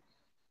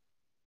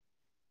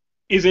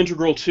is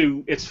integral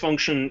to its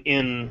function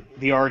in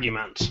the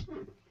argument?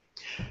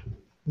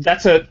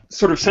 That's a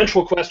sort of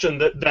central question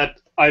that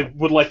I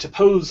would like to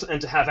pose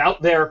and to have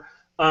out there.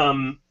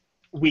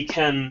 We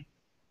can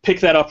pick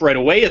that up right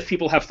away if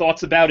people have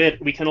thoughts about it.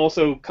 We can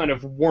also kind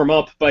of warm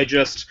up by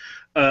just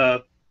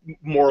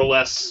more or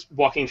less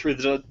walking through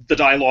the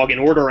dialogue in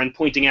order and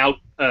pointing out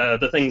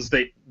the things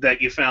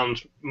that you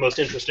found most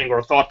interesting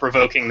or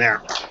thought-provoking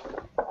there.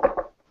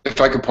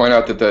 If I could point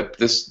out that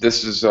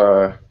this is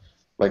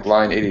like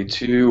line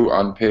 82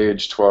 on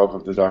page 12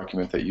 of the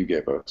document that you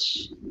gave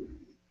us.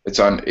 It's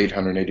on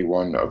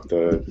 881 of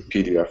the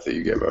PDF that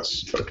you gave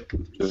us, but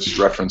just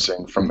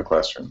referencing from the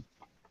classroom.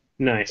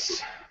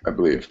 Nice. I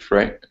believe,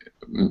 right?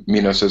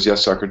 Meno says,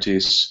 yes,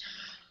 Socrates.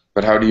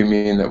 But how do you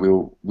mean that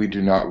we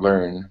do not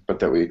learn, but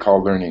that we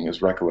call learning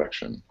is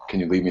recollection? Can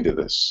you lead me to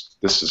this?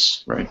 This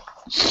is right.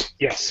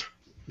 Yes.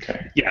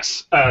 Okay.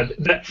 Yes.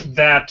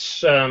 That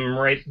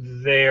right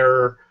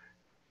there,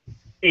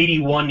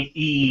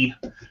 81E.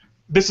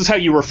 This is how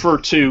you refer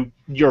to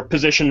your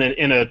position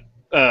in a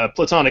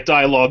Platonic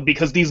dialogue,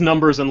 because these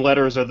numbers and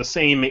letters are the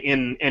same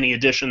in any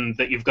edition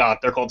that you've got.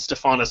 They're called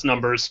Stephanus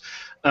numbers,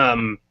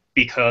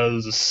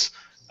 because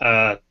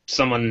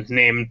someone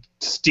named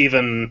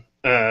Stephen,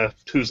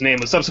 whose name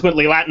was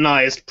subsequently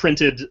Latinized,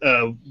 printed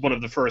one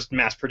of the first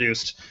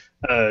mass-produced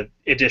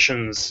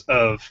editions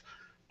of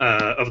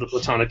the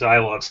Platonic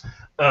dialogues.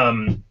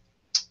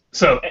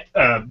 So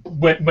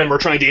when we're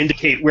trying to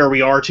indicate where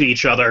we are to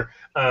each other,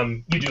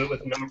 you do it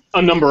with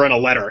a number and a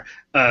letter.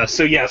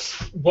 So yes,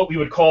 what we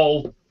would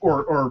call,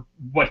 or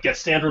what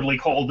gets standardly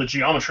called the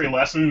geometry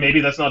lesson,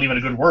 maybe that's not even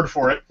a good word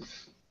for it,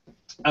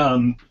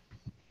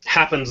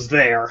 happens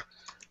there.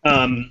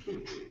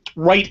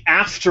 Right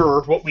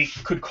after what we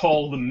could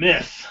call the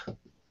myth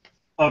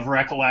of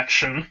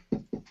recollection,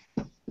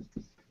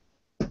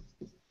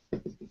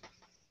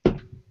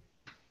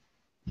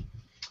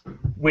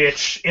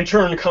 which in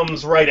turn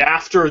comes right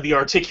after the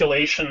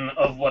articulation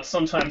of what's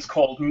sometimes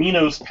called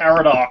Meno's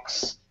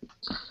paradox,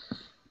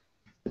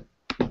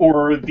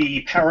 or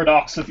the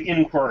paradox of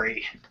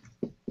inquiry.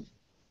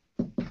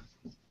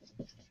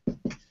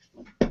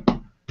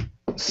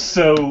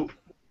 So,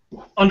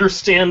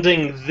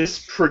 understanding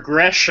this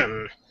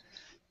progression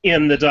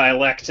in the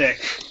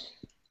dialectic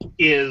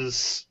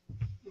is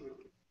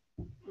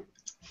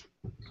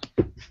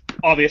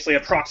obviously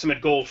a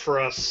proximate goal for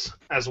us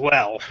as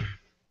well.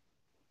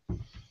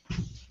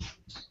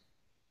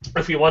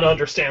 If we want to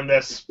understand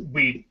this,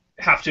 we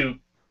have to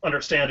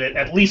understand it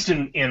at least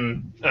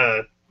in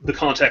the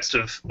context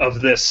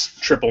of this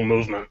triple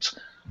movement.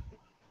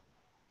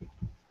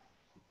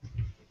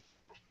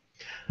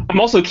 I'm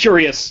also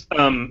curious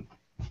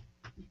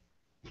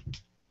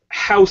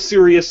how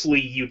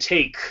seriously you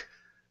take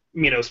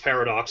Meno's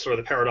paradox, or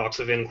the paradox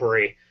of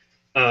inquiry.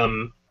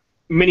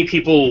 Many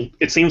people,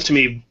 it seems to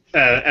me,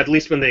 at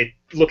least when they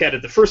look at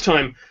it the first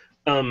time,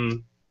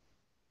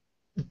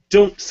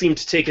 don't seem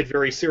to take it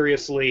very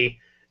seriously,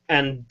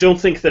 and don't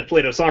think that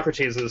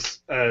Plato-Socrates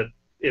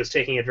is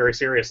taking it very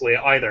seriously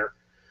either.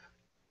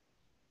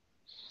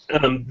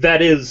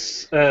 That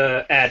is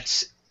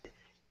at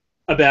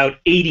about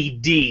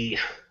 80D.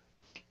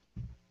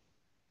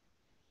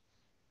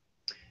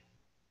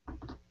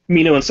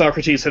 Meno and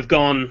Socrates have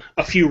gone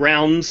a few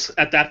rounds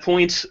at that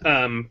point.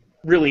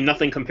 Really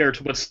nothing compared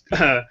to what's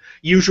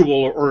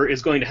usual or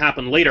is going to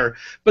happen later.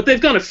 But they've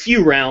gone a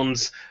few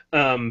rounds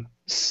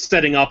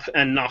setting up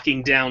and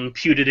knocking down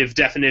putative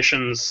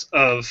definitions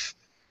of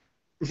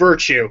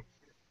virtue.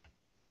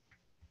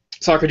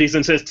 Socrates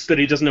insists that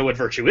he doesn't know what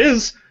virtue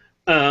is,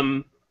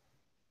 and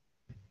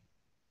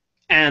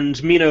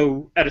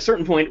Meno, at a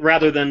certain point,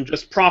 rather than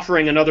just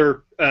proffering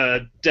another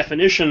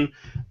definition,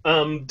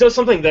 does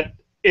something that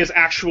is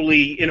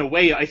actually, in a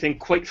way, I think,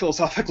 quite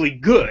philosophically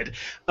good.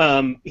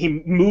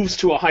 He moves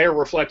to a higher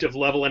reflective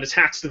level and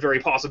attacks the very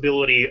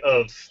possibility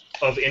of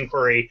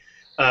inquiry,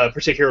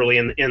 particularly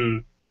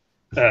in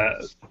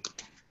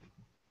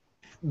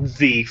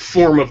the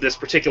form of this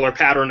particular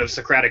pattern of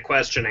Socratic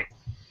questioning.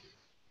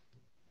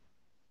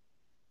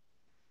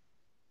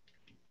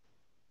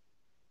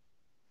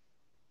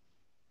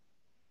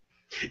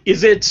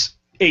 Is it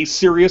a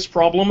serious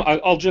problem?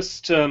 I'll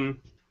just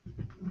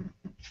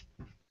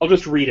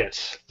read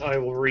it. I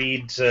will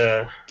read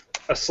a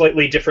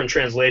slightly different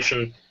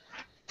translation,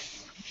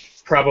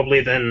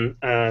 probably than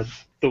the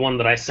one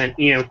that I sent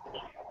you.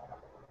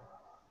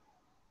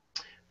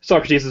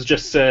 Socrates has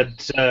just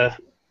said,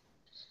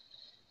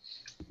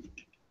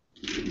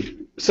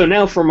 so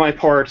now for my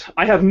part,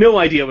 I have no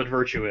idea what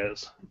virtue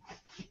is,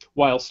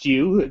 whilst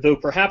you, though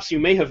perhaps you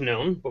may have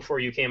known before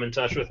you came in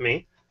touch with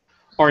me,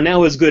 are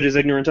now as good as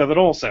ignorant of it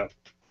also.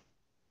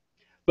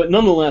 But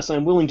nonetheless,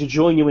 I'm willing to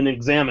join you in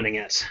examining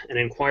it and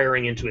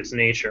inquiring into its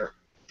nature.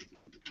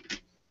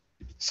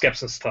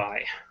 Skepsis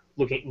thigh,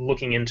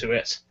 looking into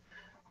it.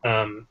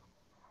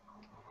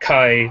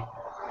 Kai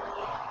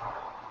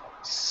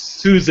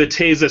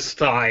Suzatesis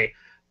thigh,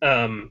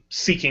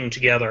 seeking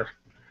together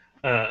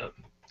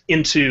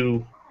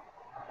into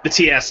the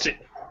tiestin,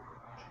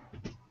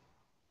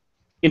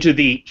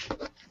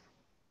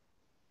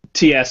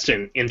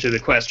 into the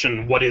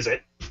question, what is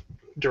it,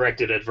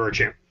 directed at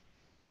virtue.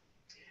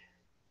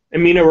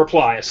 And Meno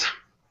replies,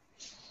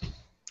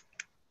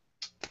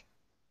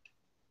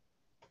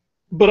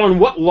 but on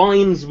what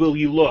lines will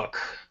you look?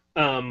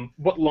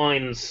 What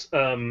lines?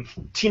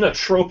 Tina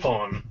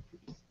tropon,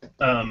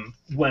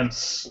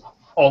 whence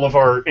all of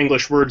our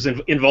English words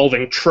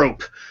involving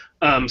trope.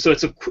 So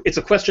it's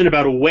a question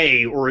about a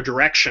way or a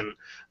direction.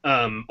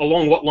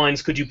 Along what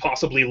lines could you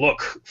possibly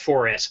look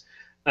for it,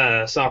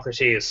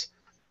 Socrates?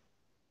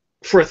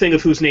 For a thing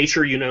of whose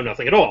nature you know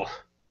nothing at all.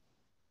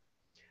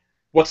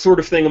 What sort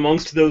of thing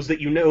amongst those that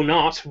you know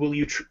not will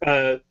you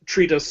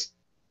treat us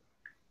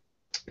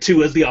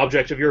to as the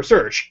object of your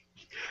search?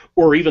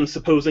 or even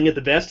supposing at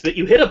the best that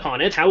you hit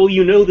upon it, how will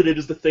you know that it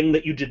is the thing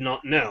that you did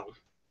not know?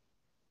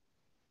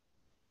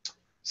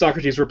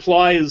 Socrates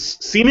replies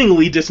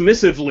seemingly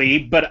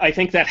dismissively, but I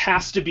think that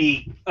has to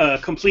be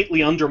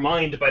completely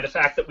undermined by the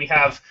fact that we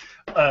have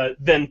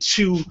then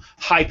two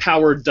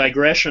high-powered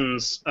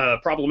digressions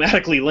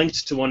problematically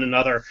linked to one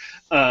another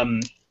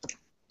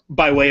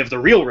by way of the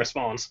real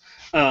response.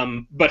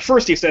 But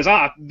first he says,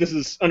 this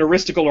is an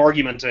aristical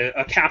argument,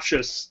 a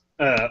captious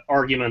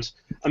argument,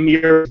 a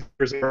mere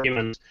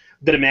argument,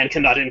 that a man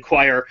cannot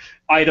inquire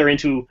either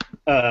into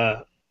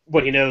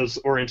what he knows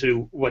or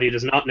into what he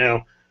does not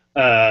know.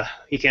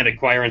 He can't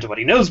inquire into what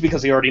he knows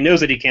because he already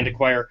knows it. He can't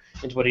inquire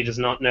into what he does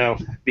not know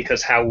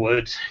because how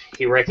would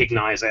he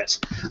recognize it?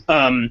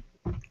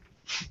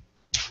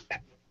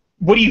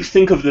 What do you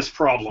think of this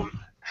problem?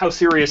 How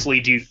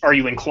seriously are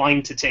you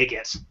inclined to take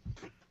it?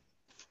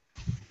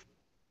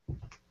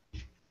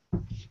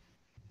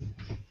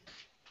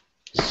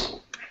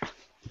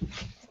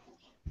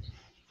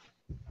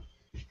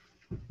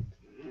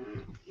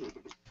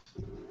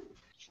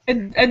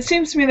 It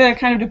seems to me that it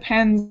kind of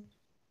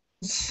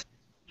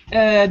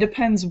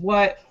depends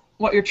what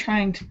you're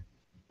trying to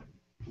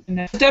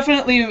know.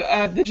 Definitely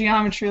the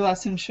geometry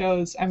lesson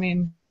shows, I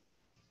mean,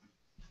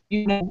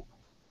 you know,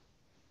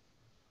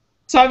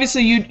 so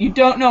obviously you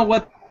don't know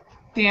what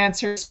the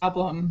answer is to the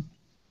problem,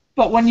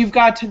 but when you've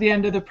got to the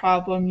end of the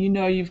problem, you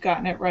know you've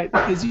gotten it right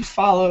because you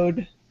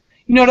followed,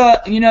 you know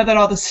that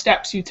all the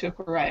steps you took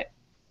were right.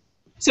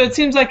 So it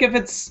seems like if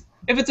it's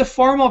a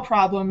formal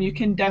problem, you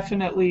can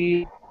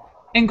definitely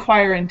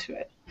inquire into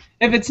it.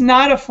 If it's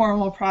not a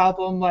formal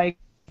problem, like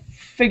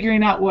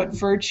figuring out what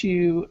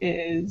virtue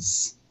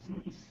is,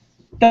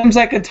 that seems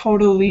like a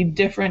totally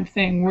different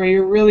thing where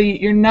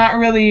you're not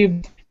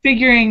really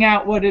figuring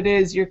out what it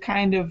is. You're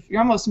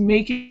almost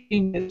making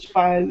it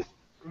by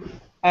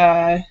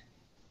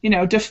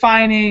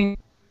defining.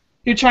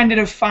 You're trying to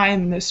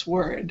define this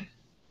word.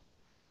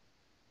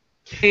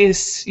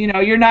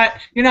 You're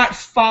not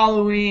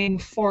following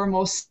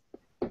formal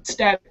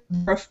steps,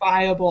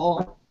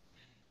 verifiable.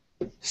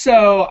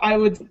 So I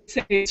would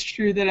say it's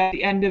true that at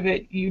the end of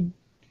it, you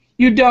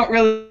don't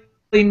really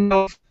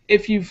know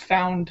if you've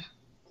found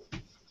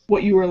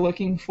what you were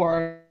looking for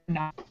or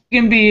not.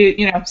 You can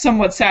be,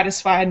 somewhat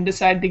satisfied and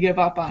decide to give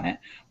up on it.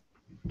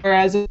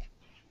 Whereas a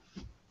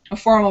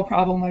formal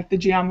problem like the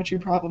geometry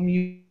problem,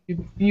 you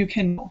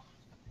can know.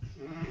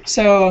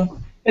 So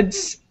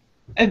it's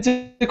a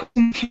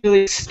question to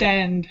really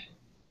extend.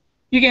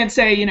 You can't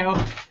say, in our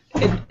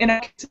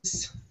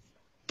cases,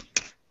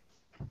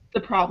 the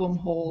problem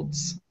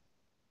holds.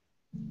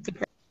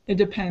 It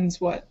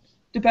depends what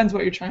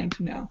you're trying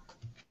to know.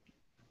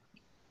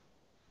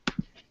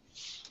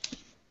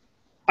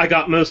 I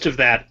got most of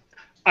that.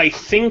 I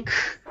think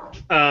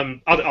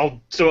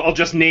I'll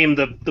just name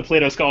the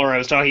Plato scholar I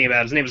was talking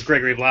about. His name is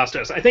Gregory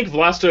Vlastos. I think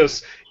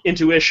Vlastos'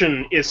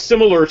 intuition is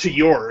similar to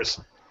yours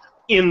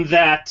in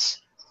that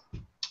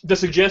the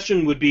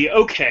suggestion would be,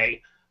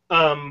 okay,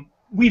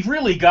 we've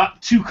really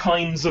got two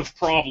kinds of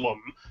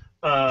problem.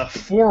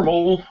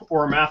 Formal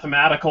or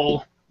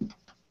mathematical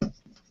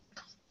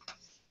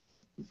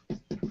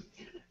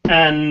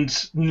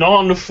and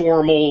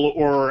non-formal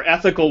or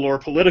ethical or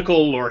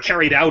political or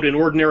carried out in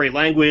ordinary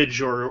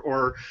language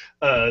or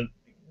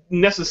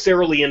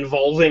necessarily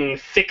involving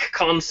thick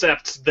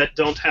concepts that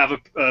don't have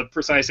a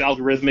precise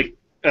algorithmic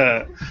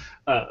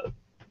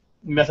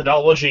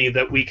methodology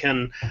that we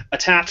can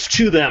attach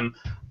to them.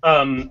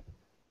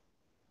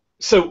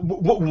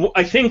 So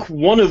I think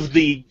one of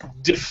the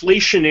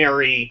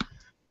deflationary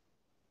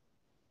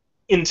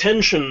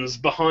intentions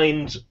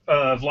behind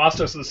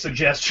Vlastos'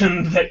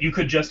 suggestion that you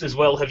could just as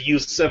well have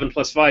used 7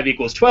 + 5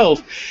 =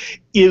 12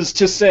 is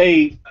to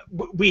say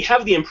we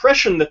have the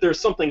impression that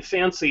there's something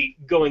fancy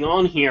going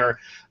on here,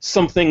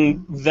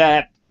 something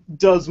that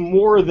does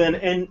more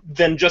than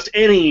just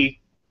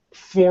any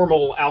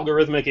formal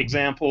algorithmic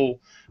example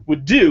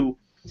would do,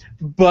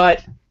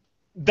 but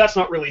that's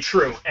not really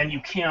true, and you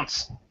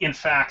can't, in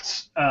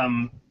fact,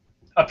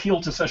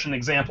 appeal to such an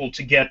example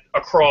to get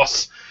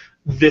across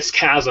this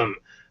chasm.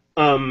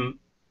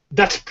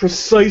 That's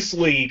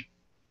precisely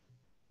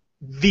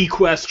the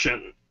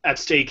question at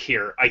stake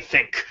here, I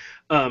think.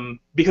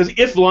 Because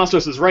if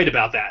Vlastos is right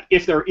about that,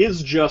 if there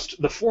is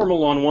just the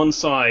formal on one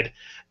side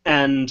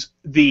and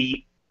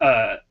the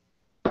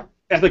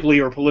ethically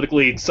or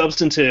politically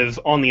substantive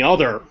on the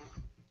other,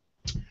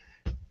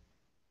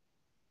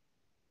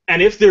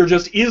 and if there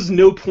just is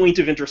no point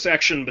of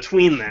intersection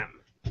between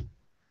them,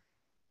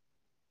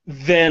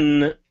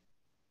 then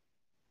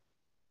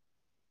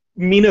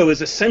Meno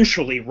is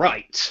essentially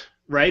right?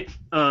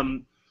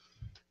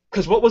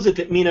 Because what was it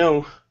that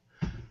Meno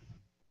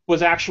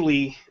was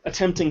actually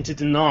attempting to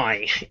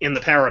deny in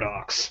the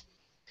paradox?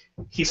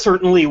 He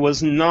certainly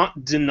was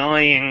not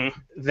denying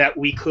that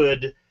we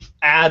could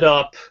add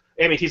up.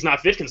 I mean, he's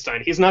not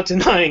Wittgenstein. He's not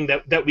denying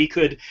that we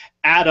could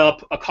add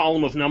up a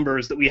column of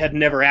numbers that we had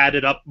never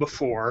added up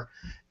before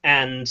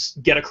and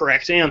get a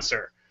correct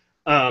answer.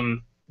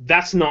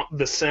 That's not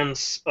the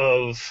sense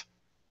of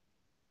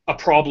a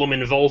problem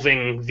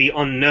involving the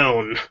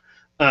unknown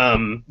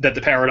that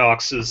the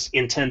paradox is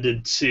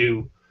intended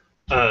to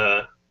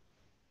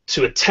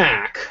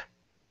attack.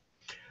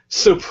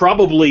 So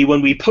probably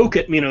when we poke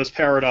at Meno's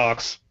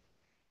paradox,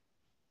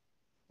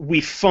 we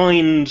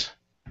find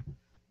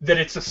that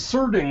it's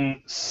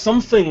asserting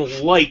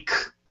something like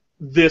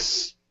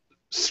this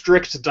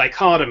strict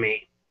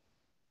dichotomy.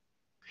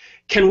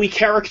 Can we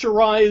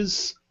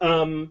characterize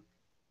the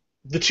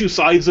two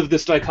sides of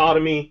this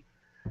dichotomy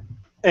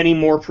any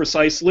more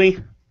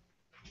precisely?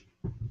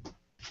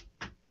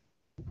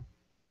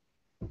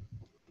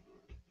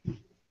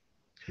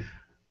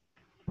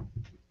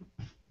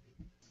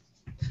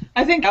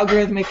 I think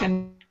algorithmic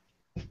and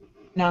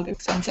not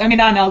makes sense. I mean,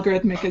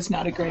 non-algorithmic is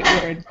not a great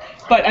word,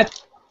 but I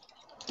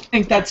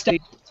think that's,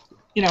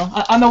 you know,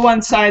 on the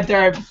one side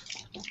there are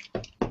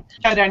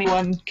that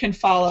anyone can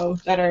follow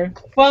that are,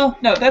 well,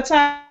 no, that's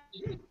not,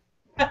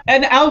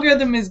 an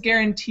algorithm is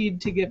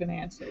guaranteed to give an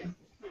answer.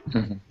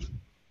 Mm-hmm.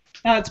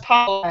 Now it's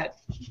possible that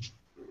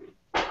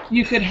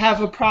you could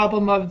have a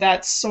problem of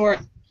that sort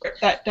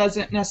that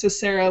doesn't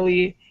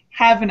necessarily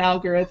have an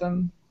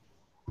algorithm.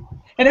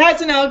 It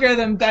has an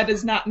algorithm that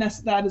is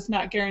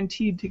not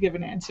guaranteed to give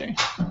an answer.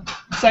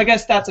 So I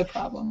guess that's a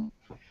problem.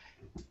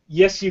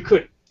 Yes, you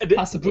could.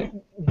 Possibly.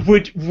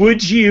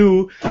 Would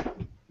you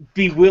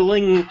be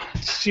willing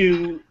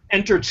to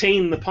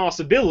entertain the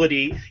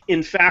possibility,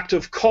 in fact,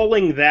 of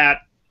calling that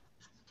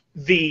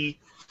the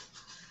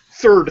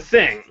third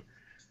thing?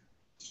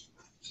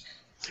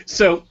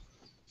 So,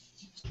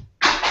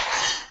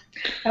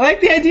 I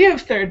like the idea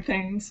of third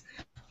things.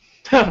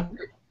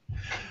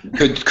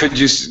 Could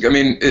you? I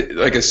mean,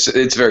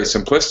 it's very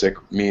simplistic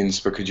means,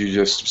 but could you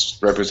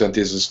just represent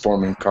these as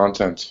form and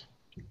content?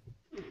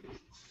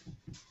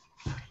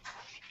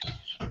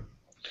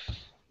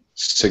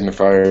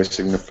 Signifier,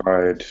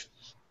 signified.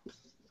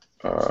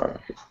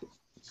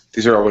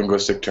 These are all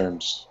linguistic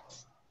terms.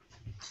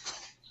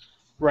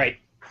 Right,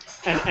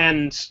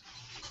 and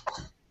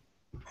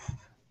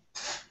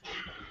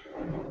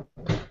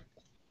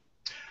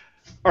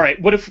all right.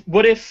 What if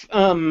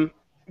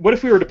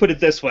we were to put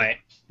it this way?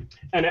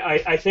 And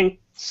I think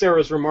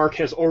Sarah's remark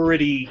has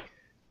already,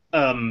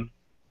 where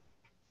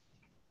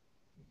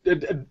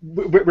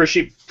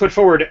she put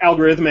forward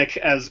algorithmic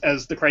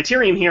as the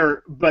criterion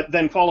here, but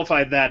then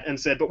qualified that and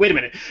said, but wait a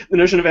minute, the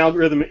notion of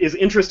algorithm is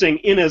interesting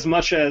in as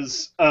much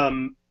as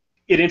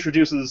it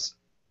introduces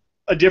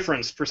a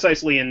difference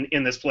precisely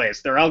in this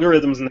place. There are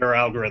algorithms and there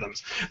are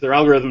algorithms. There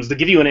are algorithms that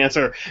give you an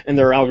answer, and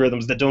there are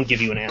algorithms that don't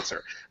give you an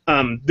answer.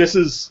 This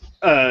is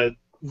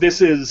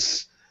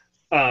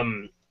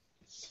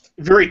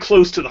very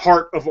close to the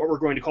heart of what we're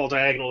going to call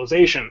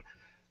diagonalization.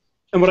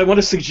 And what I want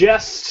to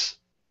suggest,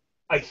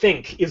 I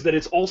think, is that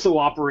it's also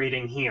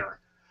operating here.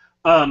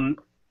 So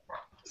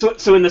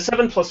in the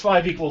 7 plus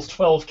 5 equals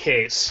 12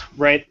 case,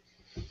 right,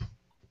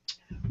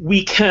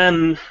 we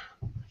can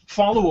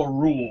follow a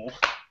rule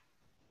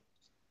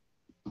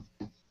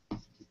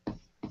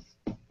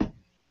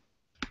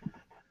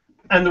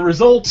and the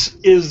result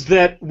is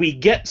that we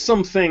get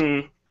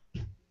something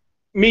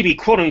maybe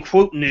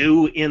quote-unquote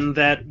new in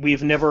that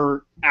we've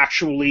never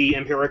actually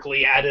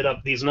empirically added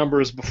up these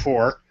numbers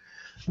before.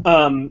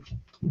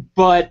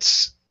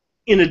 But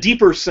in a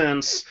deeper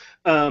sense,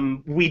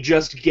 we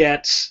just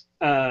get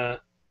a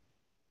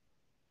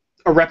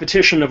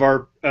repetition of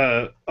our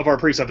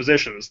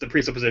presuppositions, the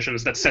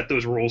presuppositions that set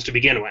those rules to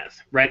begin with,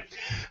 right?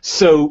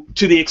 So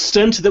to the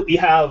extent that we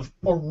have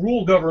a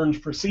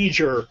rule-governed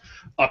procedure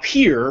up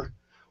here,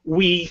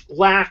 we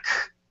lack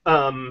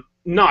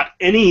not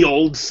any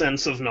old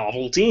sense of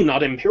novelty,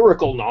 not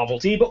empirical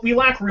novelty, but we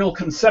lack real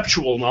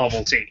conceptual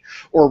novelty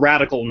or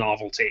radical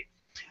novelty.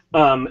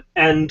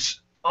 And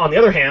on the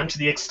other hand, to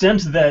the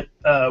extent that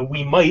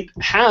we might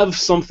have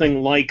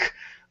something like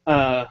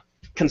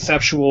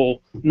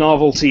conceptual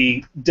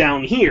novelty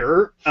down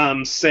here,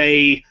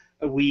 say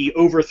we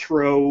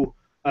overthrow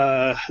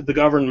the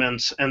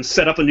government and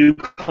set up a new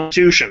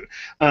constitution.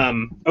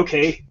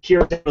 Okay,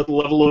 here down at the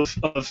level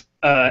of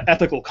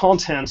ethical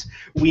content,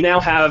 we now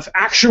have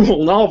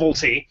actual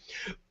novelty,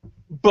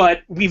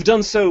 but we've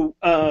done so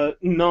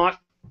not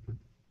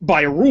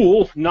by a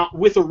rule, not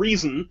with a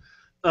reason,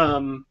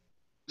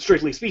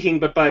 strictly speaking,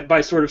 but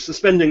by sort of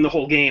suspending the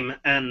whole game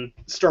and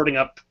starting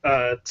up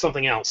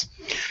something else.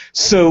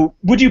 So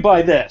would you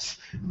buy this?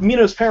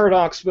 Meno's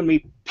paradox, when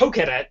we poke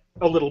at it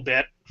a little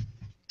bit,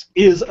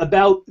 is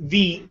about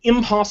the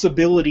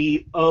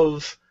impossibility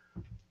of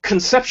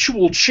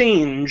conceptual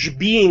change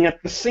being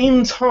at the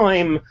same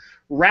time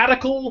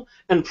radical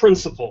and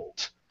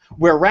principled,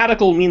 where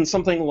radical means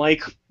something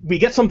like we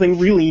get something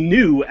really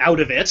new out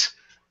of it,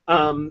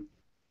 and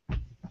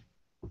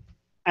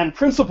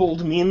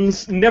principled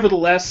means,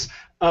 nevertheless,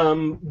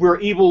 we're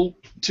able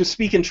to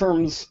speak in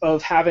terms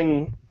of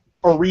having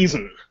a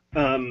reason,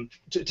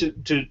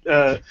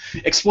 to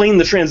explain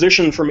the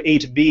transition from A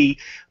to B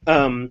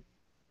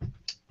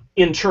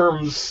in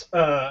terms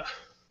that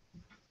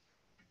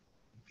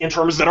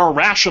are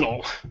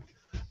rational,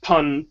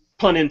 pun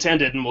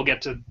intended, and we'll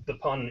get to the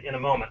pun in a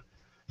moment.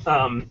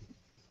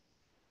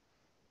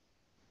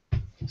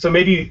 So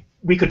maybe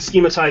we could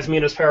schematize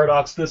Meno's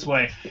paradox this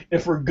way.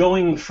 If we're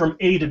going from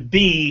A to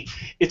B,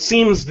 it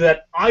seems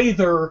that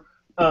either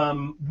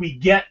we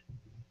get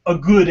a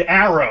good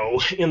arrow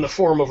in the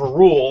form of a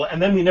rule,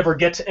 and then we never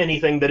get to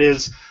anything that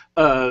is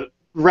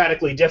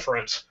radically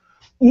different,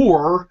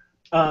 or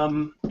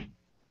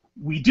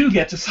we do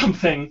get to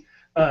something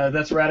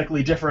that's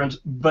radically different,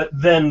 but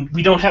then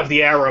we don't have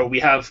the arrow, we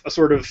have a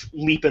sort of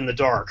leap in the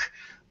dark.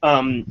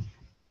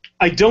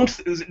 I don't...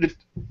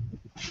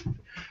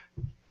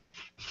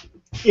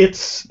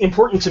 It's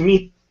important to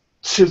me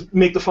to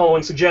make the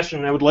following suggestion,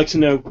 and I would like to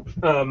know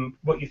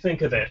what you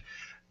think of it.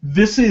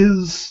 This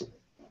is...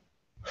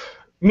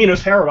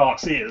 Meno's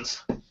paradox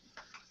is,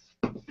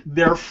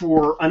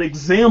 therefore, an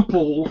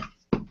example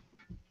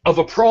of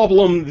a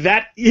problem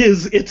that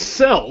is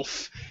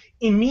itself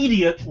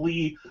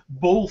immediately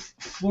both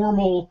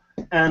formal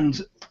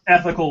and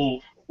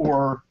ethical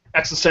or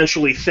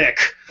existentially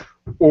thick,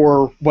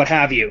 or what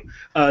have you.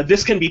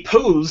 This can be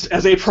posed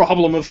as a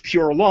problem of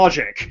pure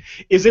logic.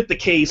 Is it the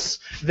case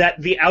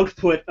that the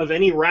output of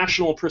any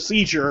rational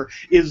procedure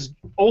is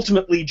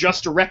ultimately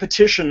just a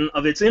repetition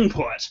of its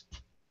input?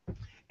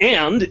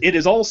 And it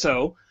is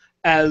also,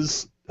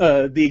 as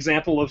the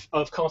example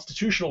of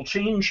constitutional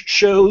change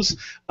shows,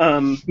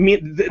 and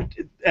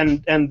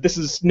this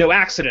is no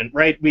accident,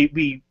 right?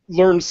 We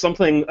learned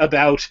something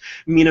about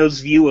Meno's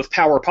view of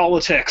power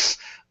politics,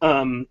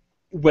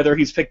 whether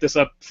he's picked this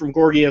up from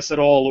Gorgias at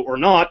all or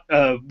not.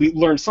 We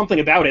learned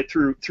something about it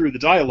through the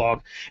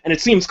dialogue, and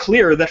it seems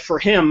clear that for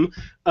him,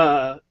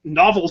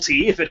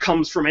 novelty, if it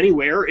comes from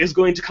anywhere, is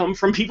going to come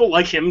from people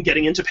like him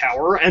getting into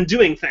power and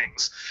doing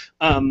things.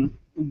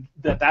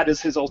 That is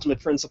his ultimate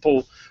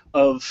principle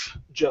of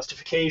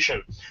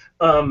justification.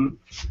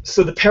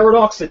 So the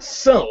paradox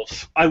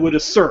itself, I would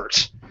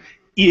assert,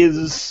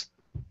 is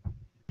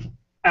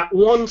at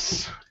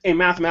once a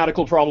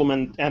mathematical problem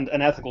and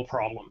an ethical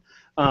problem.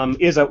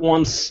 Is at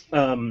once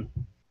a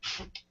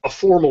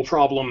formal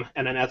problem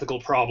and an ethical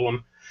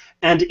problem.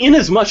 And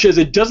inasmuch as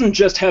it doesn't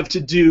just have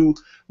to do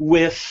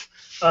with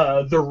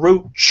the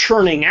rote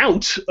churning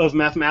out of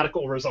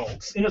mathematical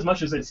results,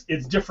 inasmuch as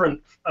it's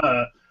different,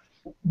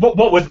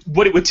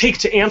 what it would take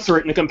to answer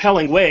it in a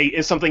compelling way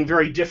is something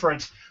very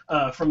different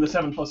from the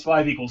 7 +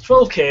 5 =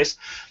 12 case.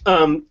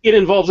 It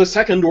involves a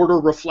second-order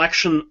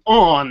reflection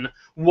on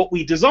what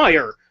we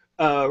desire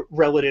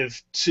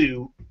relative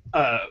to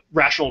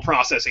rational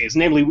processes.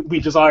 Namely,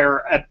 we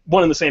desire at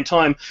one and the same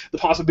time the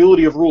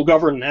possibility of rule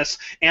governedness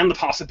and the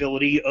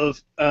possibility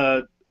of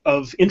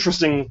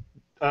interesting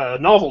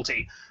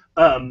novelty.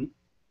 To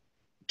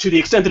the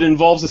extent that it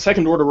involves a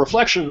second-order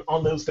reflection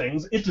on those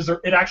things,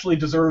 it actually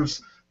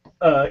deserves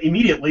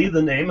immediately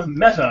the name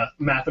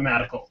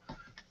meta-mathematical.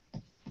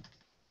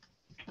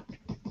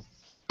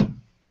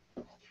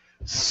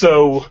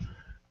 So,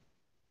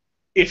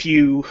 if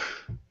you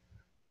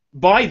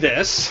buy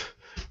this,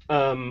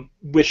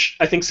 which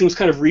I think seems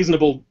kind of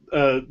reasonable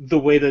the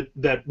way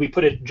that we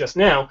put it just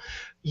now,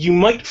 you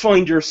might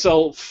find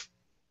yourself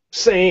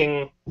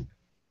saying,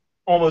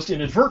 almost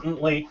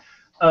inadvertently,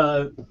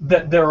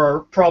 that there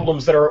are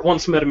problems that are at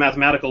once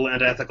meta-mathematical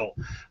and ethical,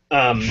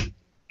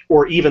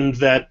 or even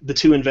that the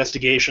two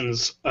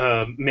investigations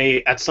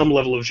may, at some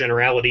level of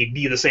generality,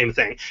 be the same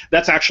thing.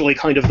 That's actually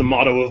kind of the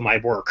motto of my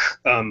work,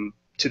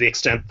 to the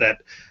extent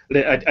that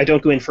I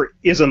don't go in for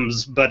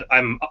isms, but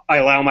I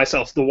allow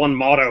myself the one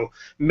motto: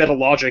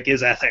 metalogic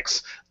is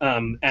ethics,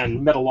 and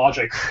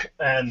metalogic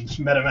and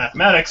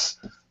metamathematics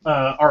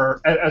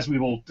are, as we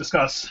will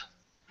discuss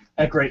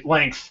at great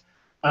length,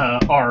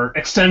 are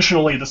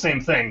extensionally the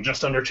same thing,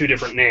 just under two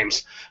different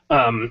names.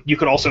 You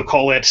could also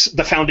call it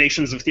the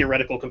foundations of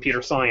theoretical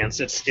computer science.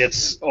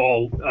 It's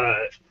all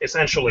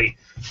essentially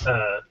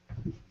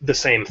the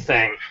same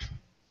thing.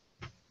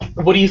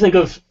 What do you think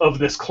of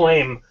this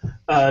claim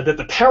that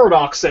the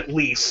paradox, at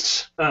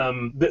least,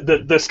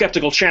 the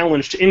skeptical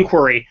challenge to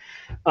inquiry,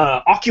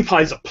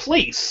 occupies a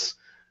place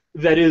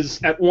that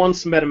is at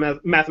once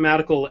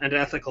mathematical and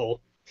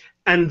ethical,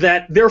 and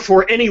that,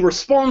 therefore, any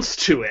response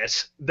to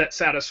it that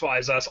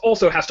satisfies us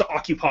also has to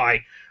occupy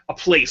a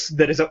place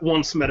that is at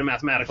once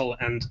metamathematical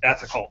and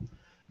ethical?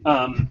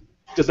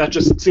 Does that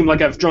just seem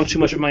like I've drunk too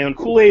much of my own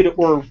Kool-Aid,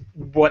 or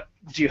what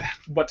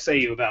say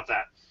you about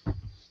that?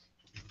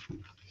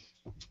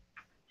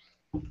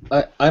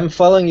 I'm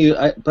following you,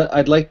 but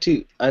I'd like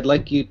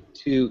you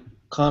to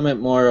comment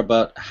more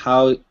about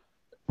how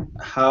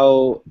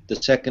the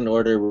second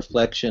order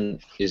reflection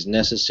is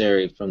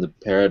necessary from the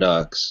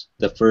paradox,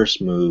 the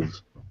first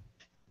move.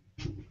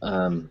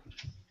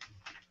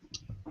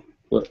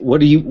 What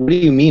do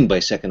you mean by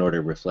second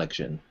order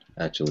reflection,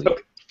 actually?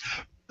 Okay.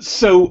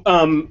 So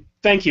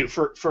thank you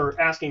for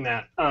asking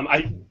that.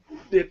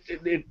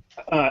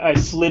 I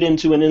slid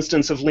into an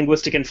instance of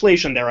linguistic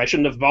inflation there. I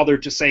shouldn't have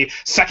bothered to say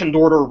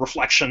second-order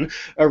reflection.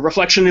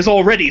 Reflection is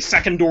already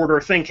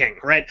second-order thinking,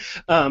 right?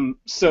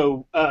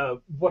 So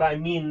what I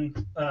mean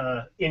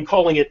in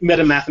calling it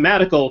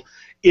metamathematical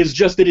is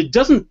just that it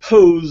doesn't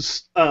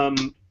pose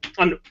an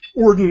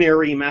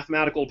ordinary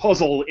mathematical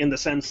puzzle in the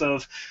sense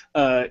of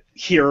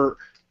here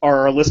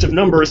are a list of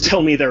numbers,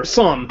 tell me their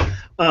sum.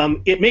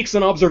 It makes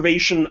an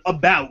observation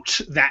about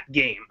that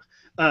game,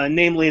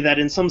 namely that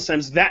in some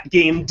sense that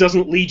game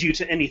doesn't lead you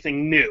to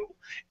anything new.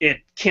 It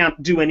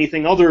can't do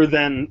anything other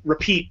than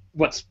repeat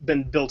what's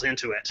been built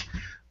into it.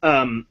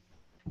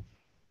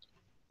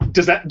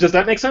 Does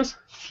that make sense?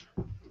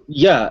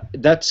 Yeah,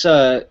 that's.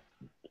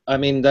 I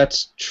mean,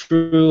 that's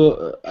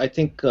true. I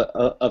think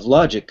of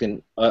logic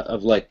and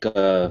of like,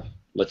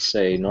 let's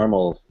say,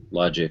 normal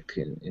logic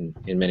in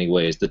many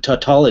ways. The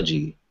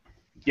tautology.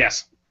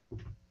 Yes.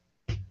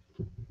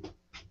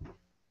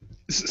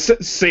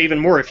 Say even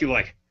more if you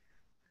like.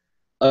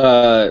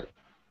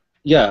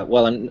 Yeah.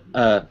 Well,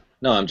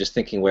 no, I'm just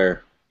thinking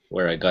where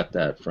I got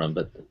that from.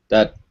 But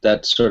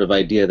that sort of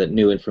idea that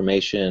new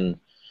information,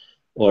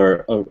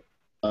 or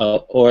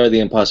the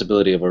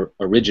impossibility of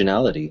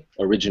originality,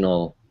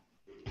 original.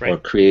 Right. Or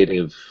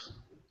creative,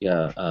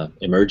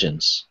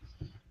 emergence,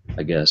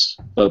 I guess.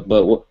 But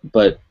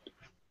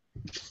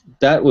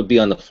that would be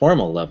on the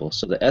formal level.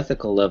 So the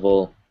ethical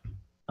level,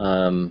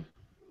 I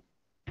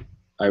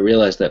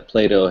realize that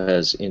Plato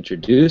has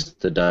introduced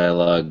the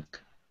dialogue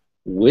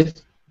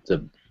with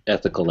the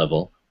ethical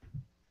level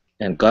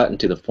and gotten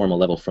to the formal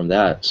level from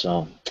that.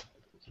 So,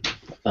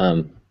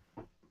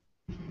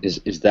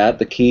 is that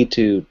the key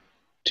to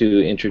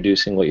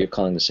introducing what you're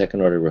calling the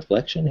second order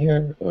reflection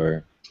here,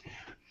 or?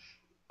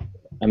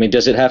 I mean,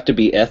 does it have to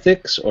be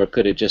ethics, or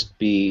could it just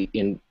be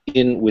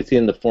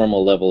within the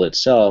formal level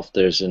itself?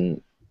 There's an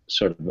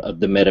sort of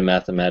the meta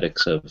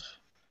mathematics of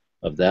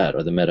that,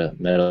 or the meta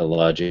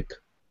logic.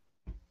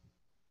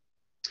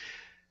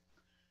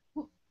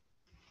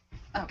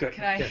 Oh,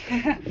 can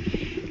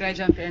I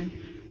jump in?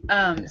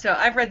 So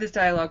I've read this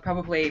dialogue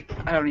probably,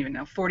 I don't even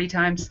know, 40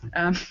 times.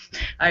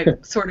 I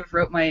sort of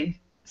wrote my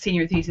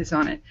senior thesis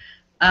on it.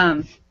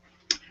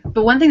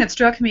 But one thing that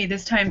struck me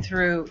this time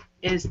through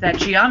is that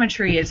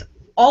geometry is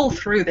all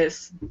through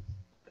this,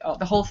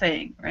 the whole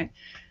thing, right?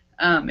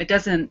 It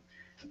doesn't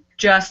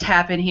just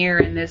happen here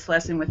in this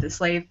lesson with the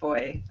slave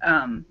boy.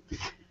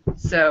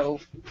 So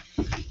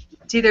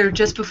it's either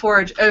just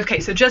before,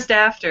 okay, so just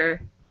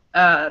after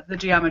the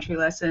geometry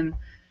lesson,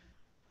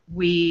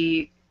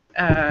 Mina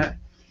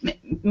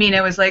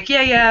was like,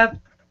 it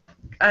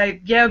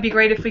would be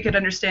great if we could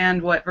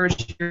understand what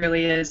virtue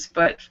really is,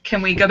 but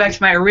can we go back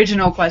to my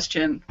original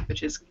question,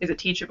 which is it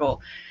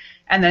teachable?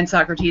 And then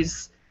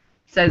Socrates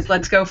says,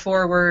 let's go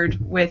forward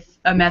with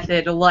a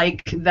method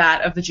like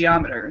that of the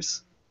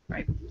geometers,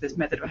 right? This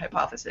method of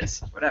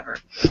hypothesis, whatever.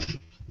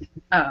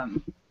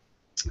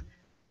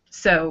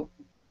 So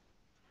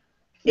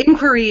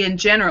inquiry in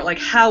general, like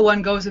how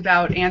one goes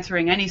about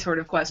answering any sort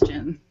of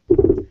question,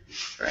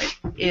 right,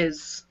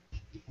 is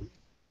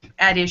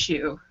at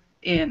issue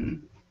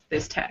in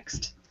this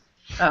text.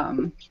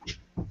 And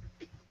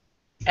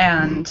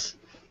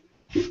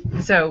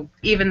so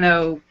even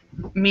though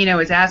Mino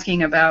is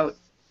asking about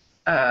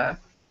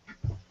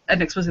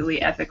an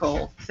explicitly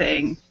ethical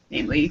thing,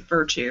 namely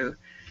virtue,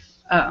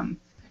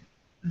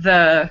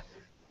 the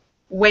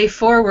way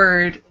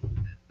forward,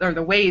 or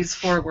the ways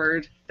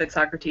forward that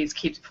Socrates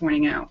keeps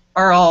pointing out,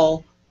 are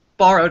all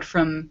borrowed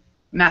from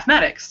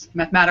mathematics,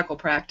 mathematical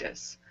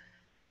practice.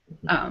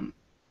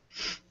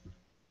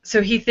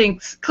 So he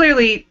thinks,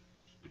 clearly,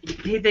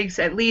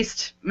 at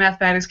least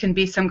mathematics can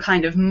be some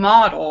kind of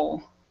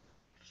model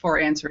for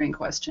answering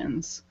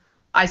questions.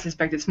 I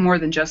suspect it's more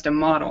than just a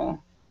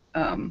model.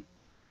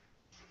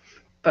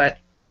 But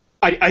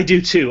I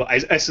do too.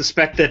 I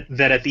suspect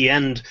that at the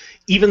end,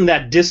 even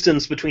that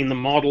distance between the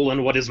model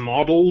and what is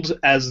modeled,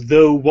 as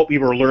though what we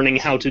were learning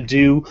how to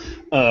do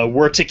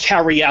were to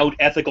carry out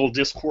ethical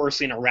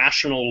discourse in a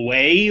rational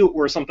way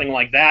or something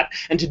like that,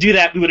 and to do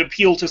that we would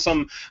appeal to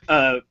some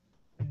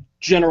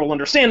general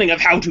understanding of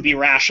how to be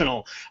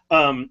rational.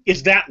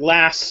 It's that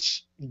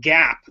last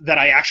gap that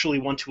I actually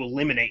want to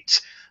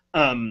eliminate.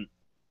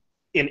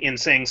 In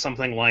saying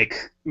something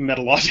like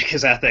metalogic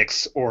is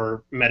ethics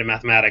or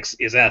metamathematics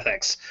is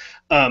ethics.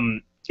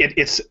 I'm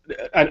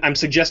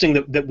suggesting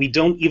that we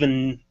don't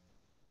even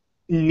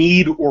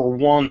need or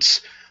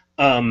want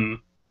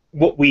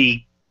what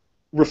we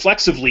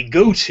reflexively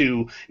go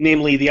to,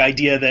 namely the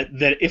idea that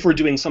if we're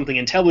doing something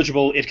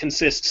intelligible, it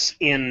consists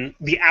in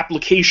the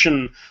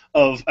application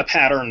of a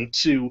pattern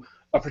to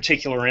a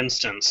particular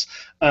instance.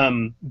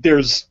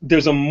 There's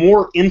a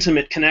more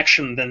intimate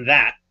connection than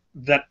that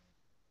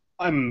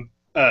I'm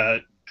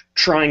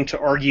trying to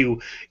argue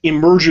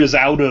emerges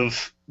out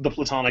of the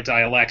Platonic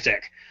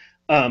dialectic.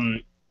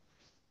 And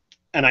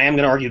I am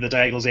going to argue that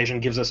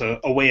diagonalization gives us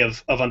a way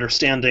of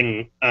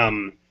understanding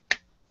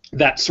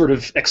that sort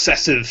of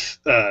excessive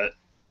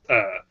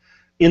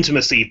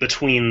intimacy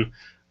between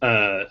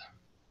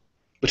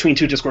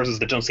two discourses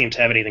that don't seem to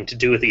have anything to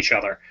do with each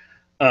other.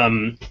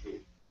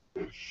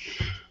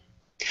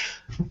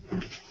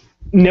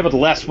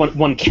 Nevertheless,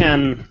 one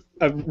can,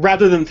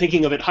 rather than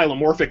thinking of it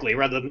hylomorphically,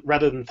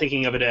 rather than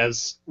thinking of it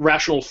as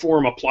rational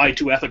form applied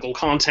to ethical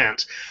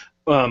content,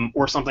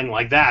 or something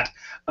like that,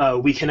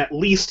 we can at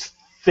least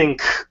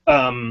think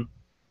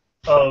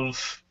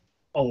of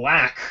a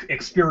lack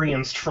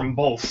experienced from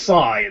both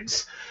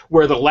sides,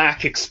 where the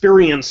lack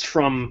experienced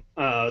from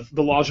the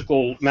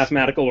logical,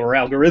 mathematical, or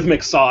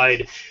algorithmic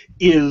side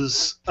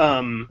is,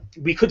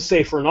 we could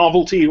say, for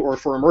novelty or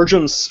for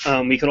emergence.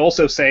 We could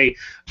also say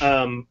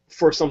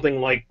for something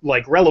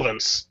like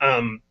relevance,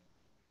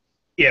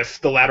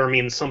 if the latter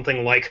means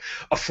something like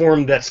a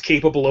form that's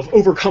capable of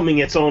overcoming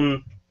its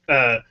own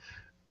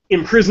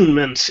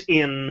imprisonment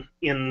in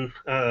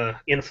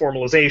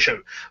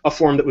formalization, a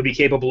form that would be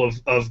capable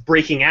of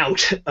breaking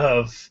out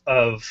of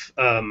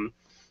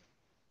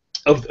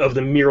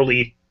the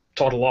merely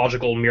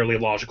tautological, merely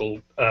logical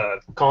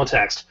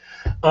context.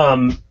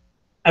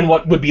 And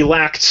what would be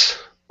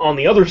lacked on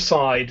the other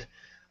side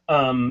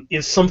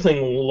is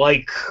something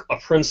like a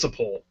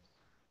principle.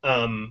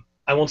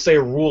 I won't say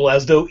a rule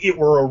as though it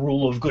were a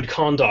rule of good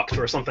conduct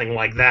or something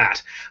like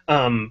that,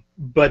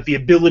 but the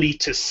ability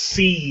to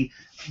see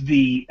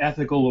the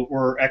ethical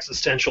or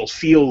existential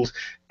field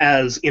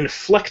as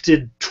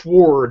inflected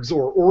towards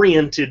or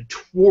oriented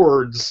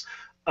towards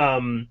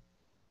a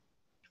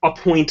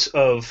point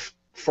of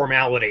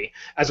formality,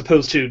 as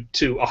opposed to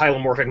a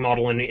hylomorphic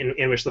model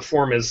in which the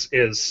form is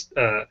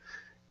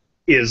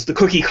the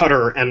cookie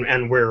cutter,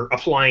 and we're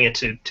applying it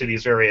to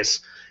these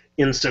various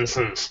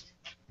instances.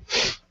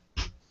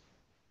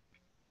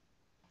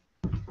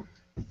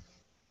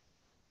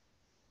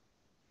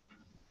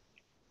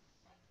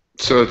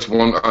 So it's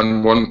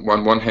on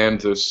one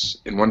hand,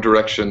 there's in one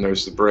direction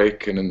there's the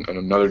break, and in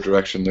another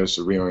direction there's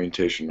the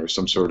reorientation or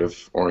some sort of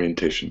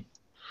orientation.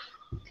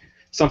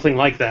 Something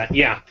like that,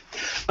 yeah.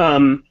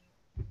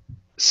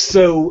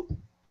 So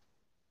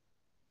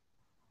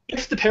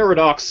if the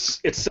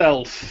paradox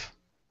itself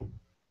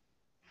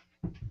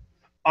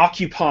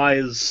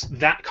occupies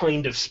that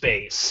kind of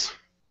space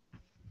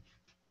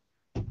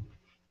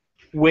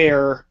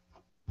where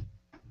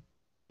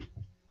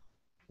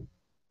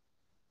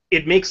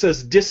it makes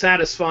us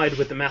dissatisfied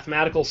with the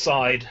mathematical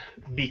side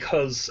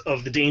because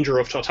of the danger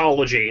of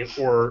tautology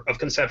or of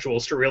conceptual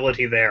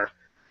sterility there,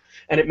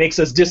 and it makes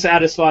us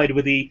dissatisfied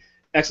with the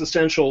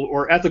existential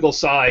or ethical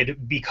side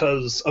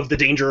because of the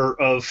danger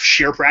of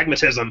sheer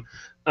pragmatism,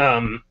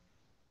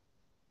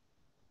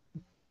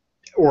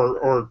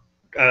 or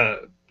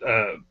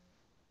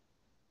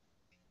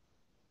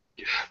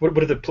what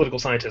do the political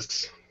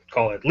scientists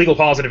call it? Legal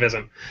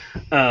positivism.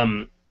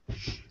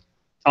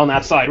 On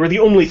that side, where the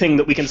only thing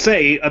that we can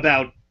say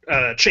about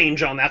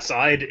change on that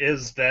side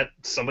is that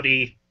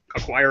somebody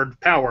acquired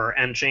power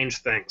and changed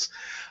things.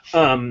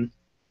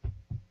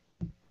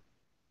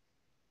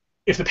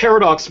 If the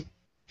paradox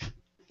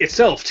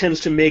itself tends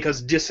to make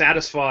us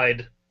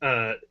dissatisfied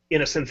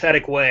in a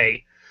synthetic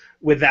way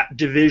with that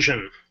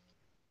division,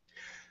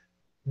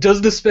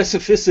 does the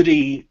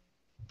specificity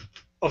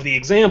of the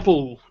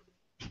example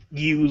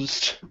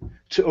used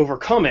to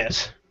overcome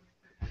it,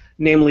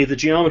 namely the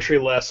geometry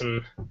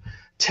lesson,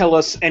 tell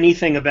us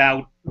anything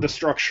about the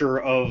structure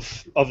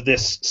of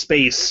this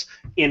space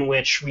in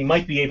which we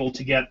might be able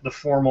to get the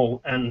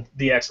formal and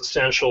the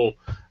existential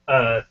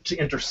to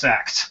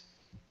intersect,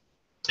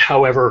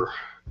 however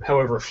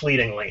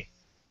fleetingly?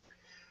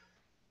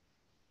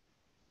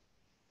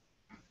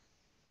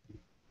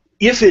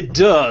 If it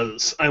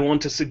does, I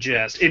want to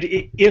suggest,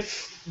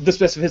 if the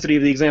specificity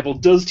of the example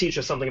does teach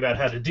us something about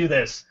how to do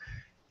this,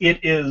 it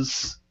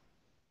is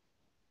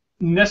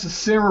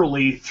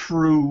necessarily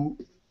through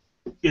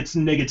its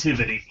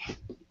negativity,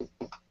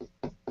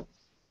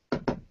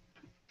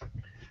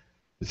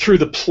 through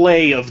the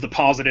play of the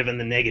positive and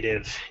the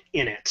negative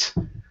in it.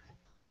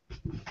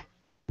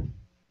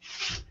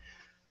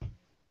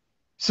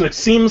 So it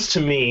seems to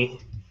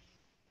me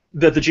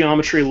that the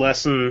geometry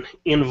lesson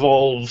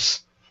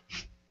involves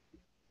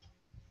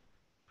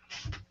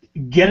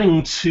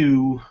getting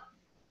to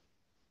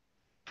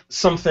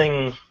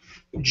something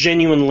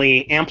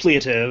genuinely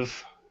ampliative,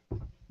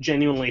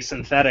 genuinely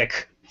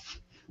synthetic,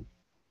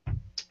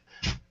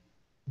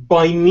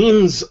 by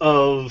means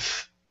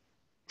of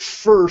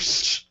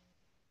first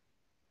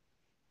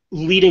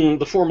leading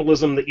the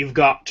formalism that you've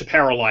got to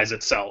paralyze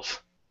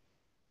itself.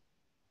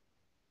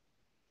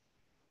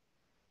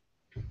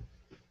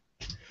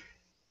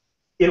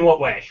 In what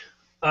way?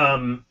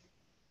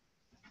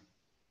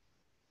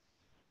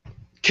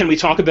 Can we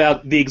talk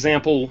about the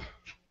example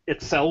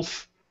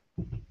itself?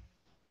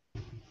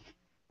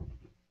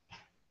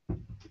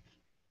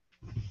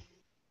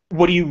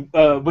 What do you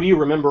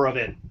remember of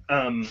it?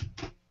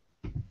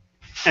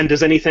 And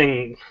does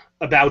anything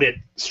about it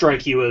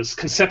strike you as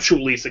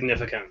conceptually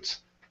significant?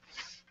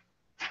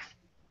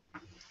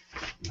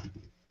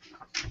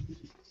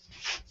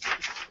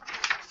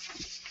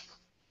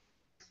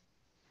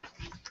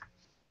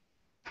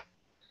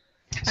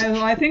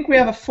 I think we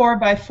have a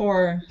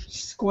 4x4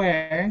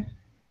 square,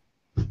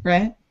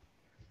 right?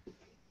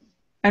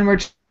 And we're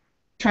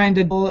trying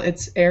to double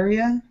its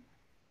area.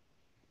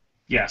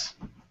 Yes.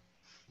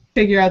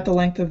 Figure out the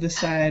length of the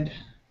side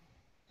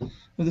of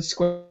the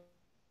square.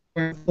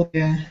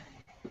 Yeah.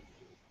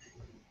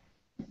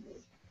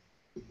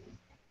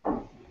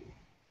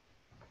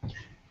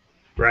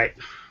 Right.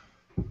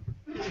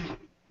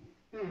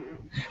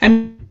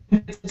 And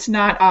it's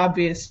not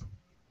obvious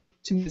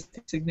to me what's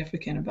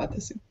significant about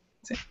this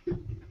example.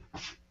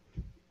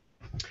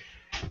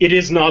 It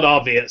is not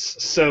obvious.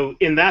 So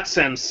in that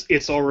sense,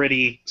 it's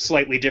already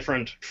slightly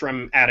different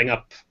from adding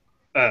up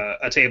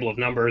a table of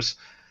numbers.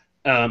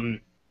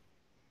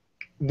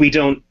 We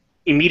don't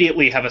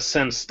immediately have a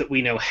sense that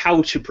we know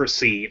how to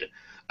proceed.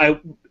 I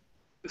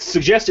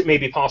suggest it may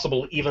be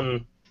possible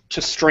even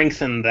to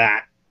strengthen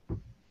that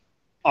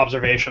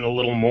observation a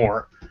little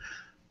more.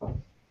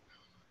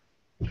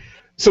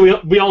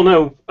 So we all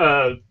know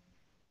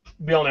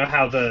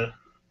how the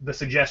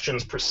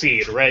suggestions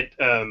proceed, right?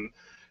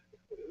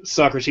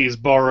 Socrates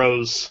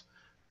borrows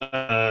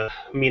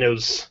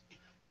Meno's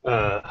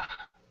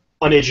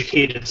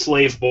uneducated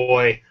slave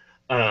boy,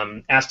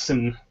 asks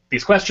him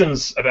these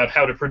questions about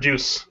how to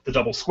produce the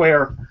double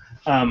square.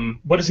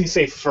 What does he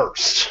say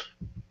first?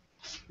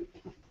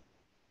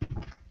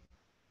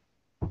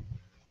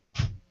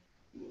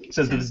 He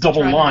says that this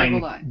double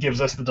line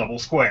gives us the double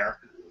square,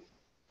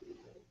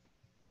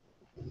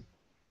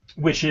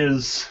 which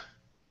is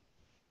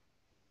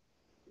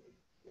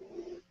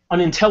an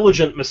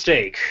intelligent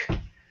mistake,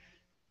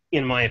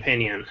 in my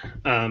opinion.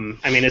 I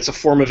mean, it's a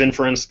form of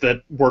inference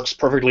that works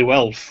perfectly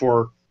well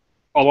for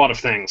a lot of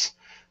things.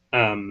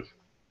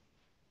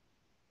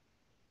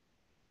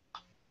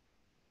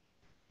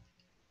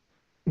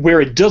 Where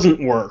it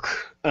doesn't work,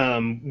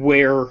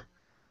 where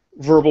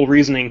verbal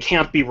reasoning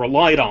can't be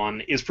relied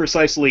on, is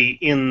precisely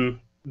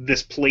in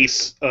this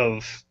place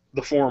of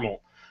the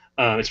formal.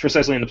 It's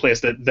precisely in the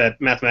place that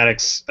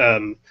mathematics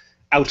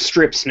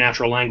outstrips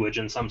natural language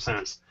in some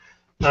sense.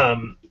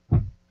 But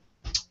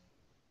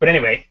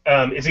anyway,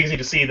 it's easy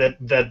to see that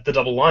the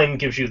double line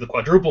gives you the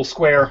quadruple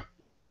square.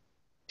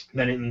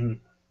 Then it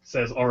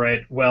says, all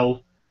right,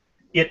 well,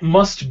 it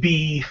must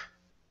be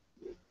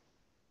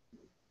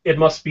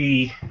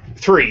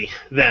 3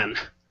 then.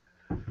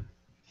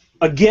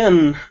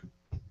 Again,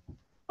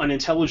 an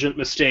intelligent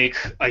mistake,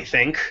 I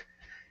think,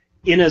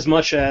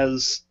 inasmuch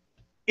as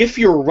if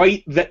you're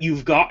right that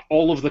you've got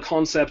all of the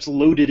concepts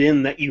loaded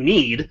in that you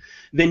need,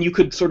 then you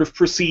could sort of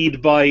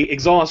proceed by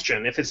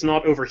exhaustion. If it's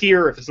not over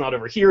here, if it's not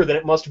over here, then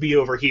it must be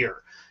over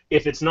here.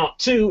 If it's not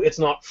 2, it's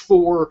not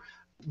 4,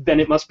 then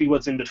it must be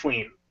what's in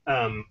between,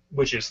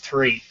 which is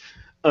 3.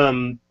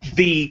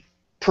 The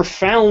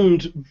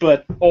profound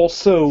but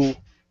also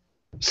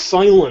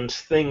silent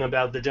thing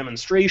about the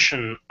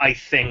demonstration, I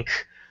think,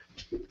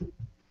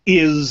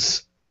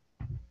 is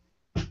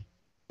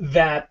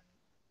that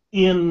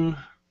in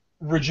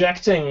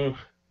rejecting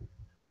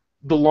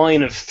the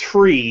line of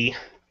 3,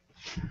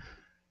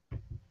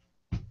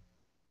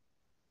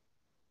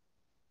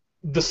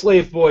 the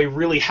slave boy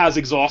really has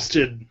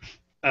exhausted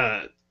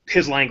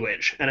his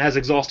language and has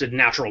exhausted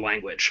natural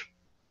language.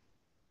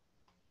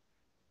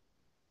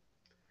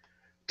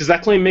 Does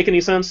that claim make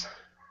any sense?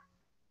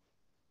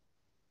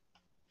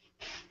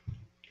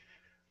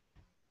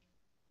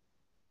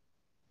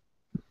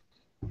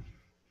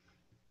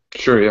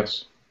 Sure,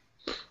 yes.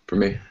 For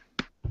me.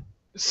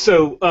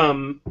 So,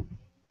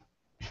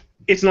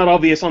 it's not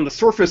obvious on the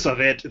surface of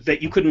it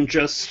that you couldn't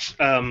just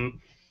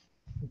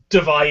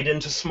divide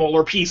into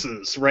smaller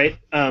pieces, right?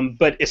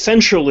 But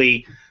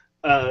essentially,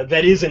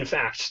 that is in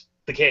fact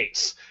the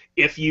case.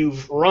 If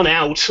you've run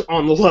out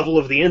on the level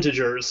of the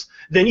integers,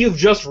 then you've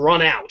just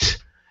run out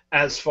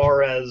as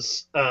far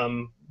as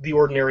the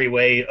ordinary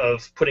way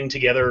of putting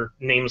together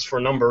names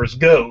for numbers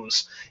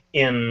goes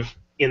in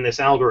this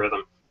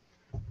algorithm.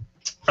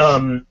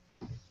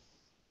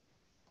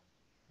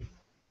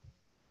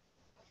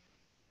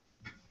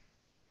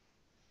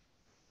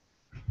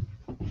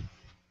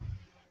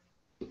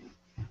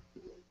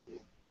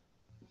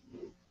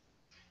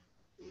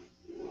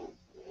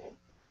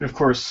 Of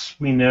course,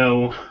 we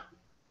know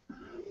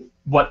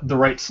what the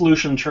right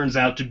solution turns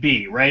out to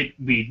be, right?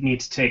 We need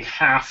to take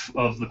half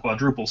of the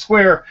quadruple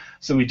square,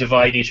 so we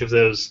divide each of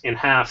those in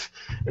half,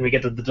 and we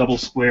get that the double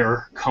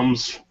square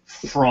comes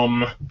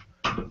from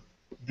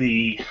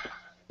the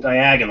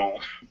diagonal.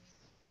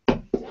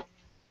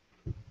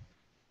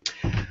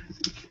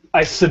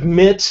 I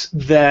submit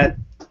that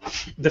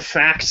the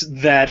fact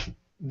that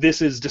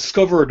this is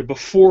discovered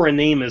before a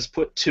name is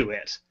put to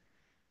it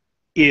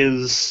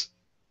is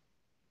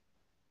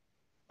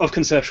of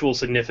conceptual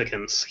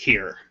significance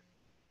here.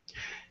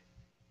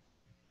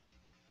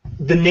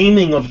 The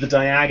naming of the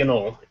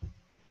diagonal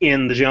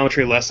in the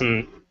geometry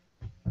lesson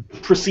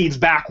proceeds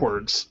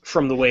backwards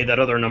from the way that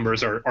other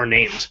numbers are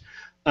named.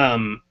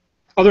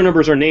 Other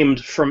numbers are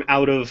named from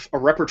out of a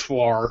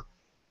repertoire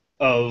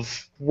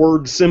of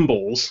word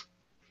symbols,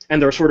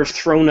 and they're sort of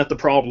thrown at the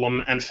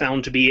problem and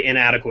found to be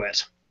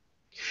inadequate.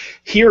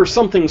 Here,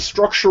 something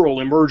structural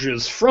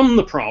emerges from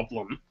the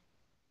problem,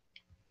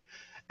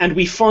 and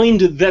we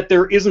find that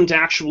there isn't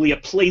actually a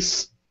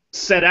place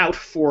set out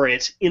for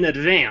it in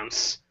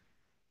advance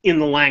in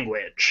the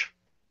language.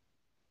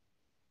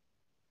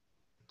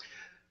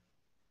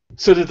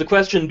 So that the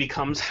question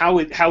becomes, how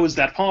is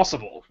that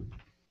possible?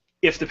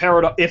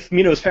 If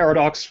Meno's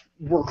paradox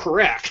were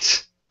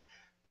correct,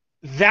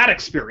 that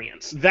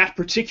experience, that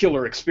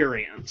particular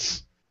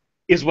experience,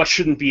 is what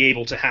shouldn't be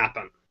able to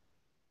happen.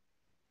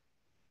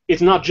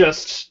 it's not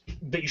just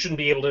that you shouldn't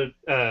be able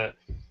to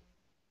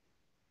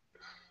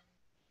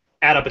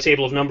add up a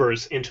table of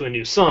numbers into a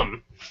new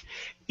sum.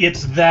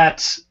 It's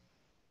that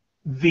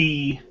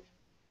the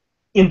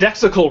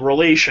indexical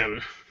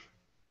relation,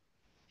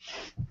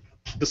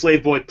 the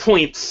slave boy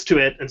points to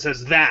it and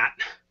says that,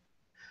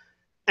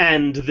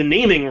 and the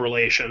naming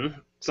relation,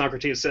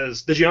 Socrates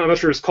says, the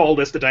geometers call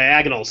this the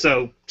diagonal,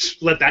 so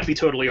let that be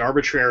totally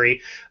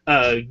arbitrary.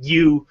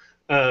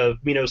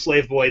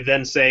 Slave boy,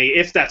 then say,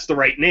 if that's the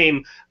right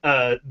name,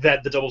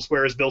 that the double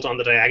square is built on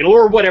the diagonal,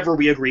 or whatever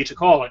we agree to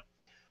call it.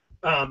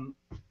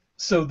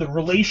 So the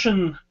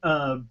relation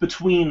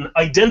between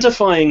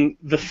identifying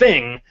the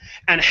thing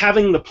and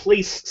having the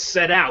place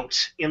set out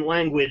in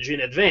language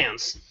in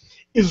advance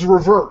is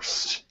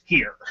reversed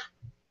here.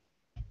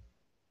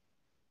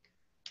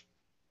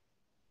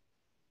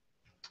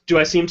 Do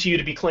I seem to you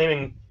to be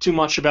claiming too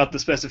much about the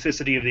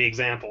specificity of the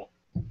example?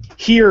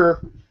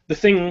 Here, the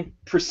thing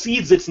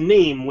precedes its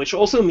name, which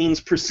also means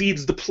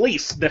precedes the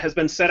place that has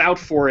been set out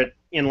for it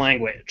in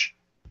language.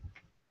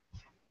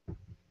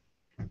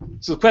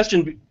 So the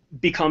question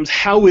becomes,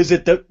 how is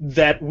it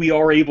that we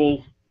are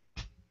able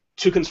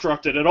to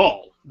construct it at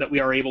all, that we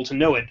are able to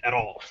know it at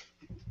all?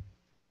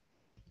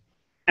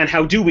 And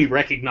how do we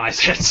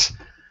recognize it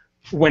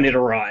when it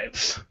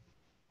arrives?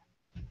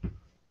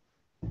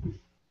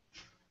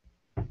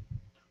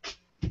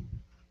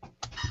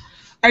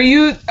 Are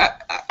you?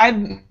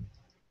 I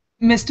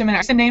missed a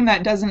minute. The name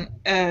that doesn't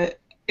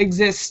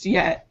exist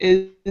yet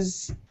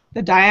is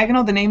the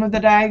diagonal. The name of the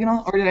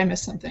diagonal, or did I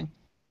miss something?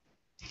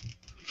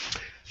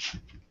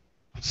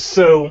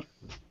 So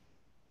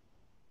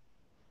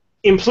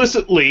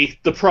implicitly,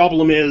 the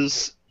problem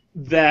is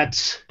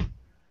that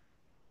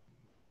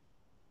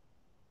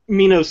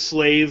Meno's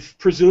slave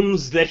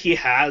presumes that he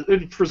has,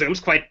 presumes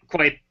quite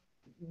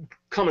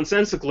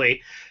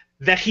commonsensically,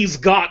 that he's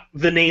got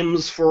the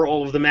names for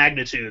all of the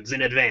magnitudes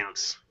in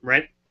advance,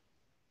 right?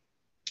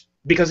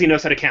 Because he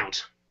knows how to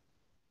count.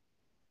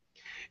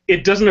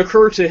 It doesn't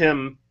occur to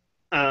him,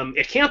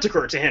 it can't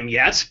occur to him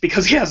yet,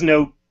 because he has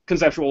no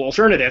conceptual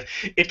alternative.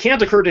 It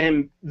can't occur to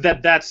him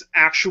that that's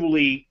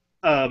actually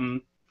a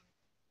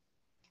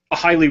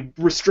highly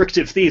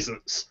restrictive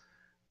thesis,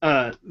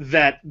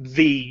 that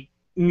the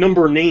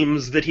number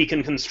names that he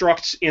can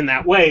construct in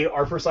that way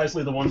are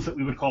precisely the ones that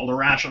we would call the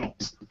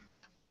rationals.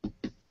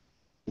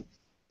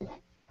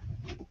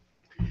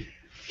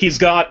 He's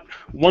got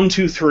 1,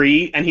 2,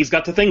 3, and he's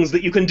got the things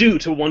that you can do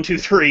to 1, 2,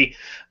 3,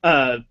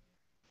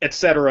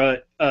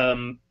 etc.,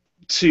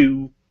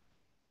 to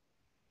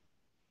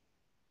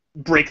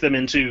break them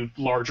into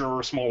larger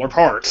or smaller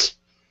parts.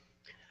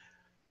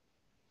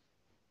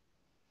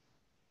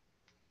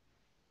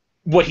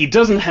 What he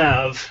doesn't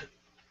have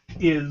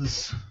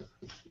is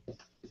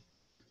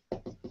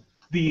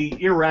the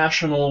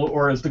irrational,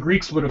 or as the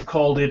Greeks would have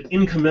called it,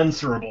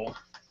 incommensurable.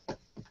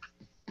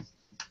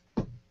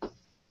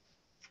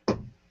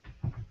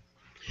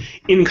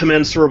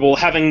 Incommensurable,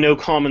 having no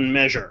common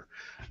measure.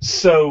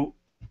 So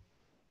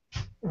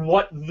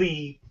what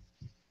the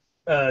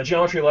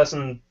geometry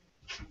lesson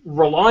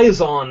relies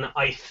on,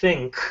 I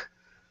think,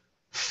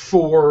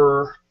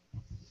 for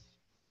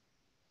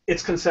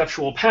its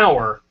conceptual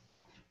power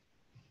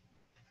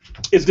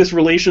is this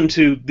relation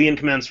to the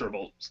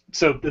incommensurable.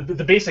 So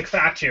the basic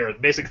fact here, the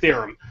basic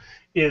theorem,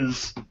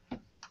 is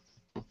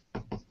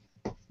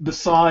the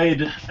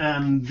side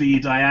and the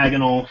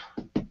diagonal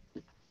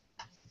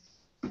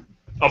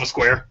of a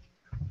square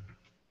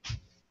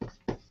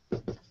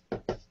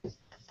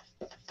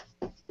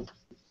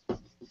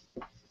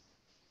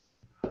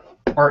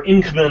are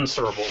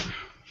incommensurable,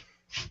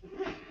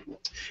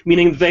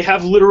 meaning they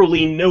have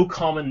literally no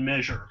common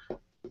measure.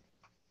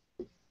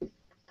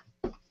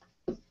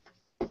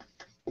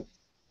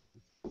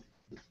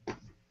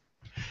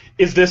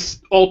 Is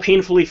this all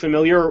painfully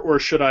familiar, or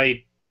should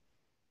I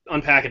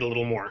unpack it a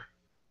little more?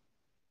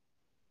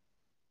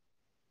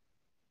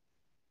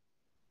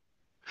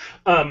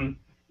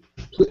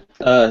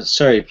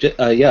 Sorry.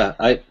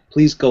 Yeah.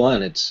 Please go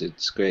on.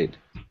 It's great.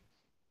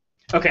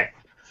 Okay.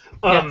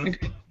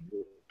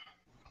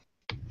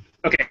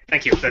 Okay.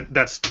 Thank you.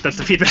 That's the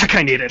feedback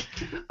I needed.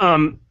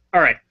 All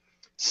right.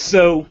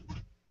 So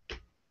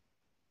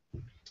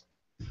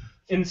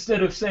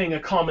instead of saying a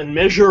common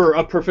measure,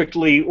 a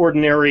perfectly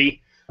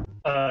ordinary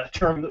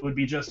term that would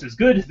be just as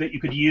good that you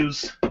could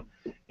use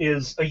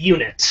is a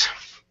unit.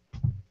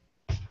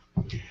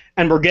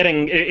 And we're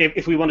getting,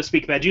 if we want to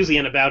speak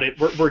Badgesian about it,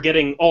 we're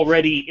getting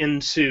already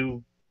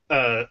into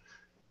the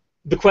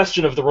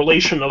question of the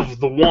relation of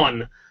the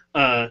one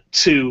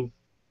to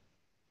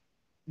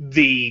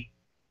the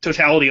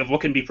totality of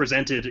what can be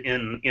presented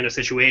in a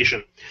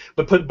situation.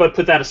 But put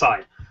that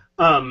aside.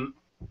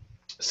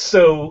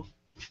 So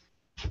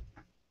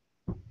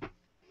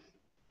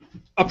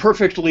a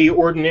perfectly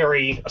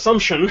ordinary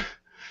assumption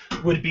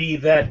would be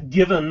that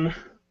given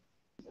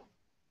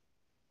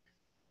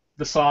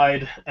the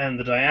side and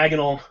the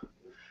diagonal,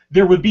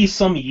 there would be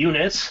some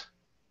unit,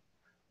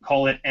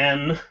 call it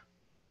n,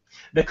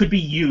 that could be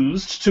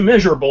used to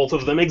measure both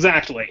of them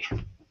exactly.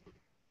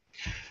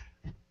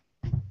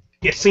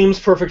 it seems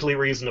perfectly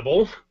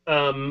reasonable,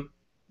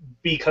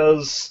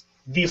 because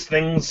these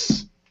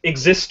things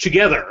exist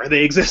together.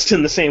 They exist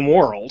in the same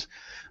world.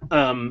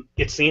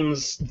 It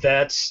seems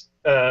that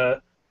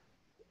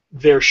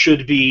there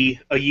should be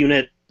a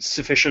unit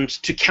sufficient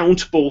to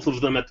count both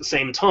of them at the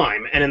same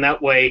time, and in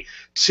that way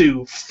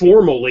to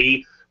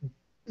formally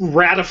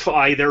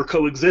ratify their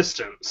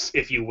coexistence,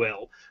 if you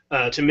will,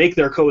 to make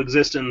their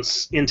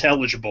coexistence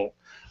intelligible.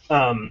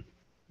 You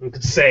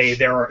could say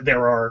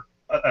there are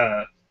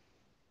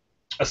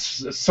a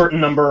certain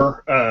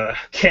number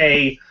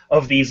k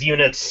of these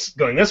units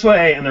going this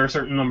way, and there are a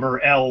certain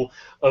number L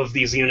of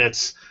these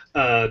units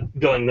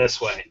going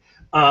this way.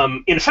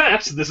 In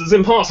fact, this is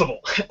impossible,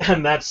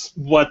 and that's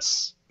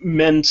what's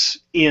meant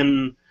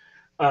in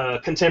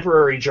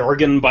contemporary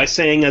jargon by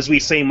saying, as we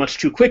say much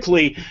too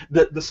quickly,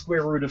 that the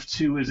square root of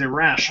 2 is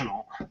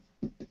irrational.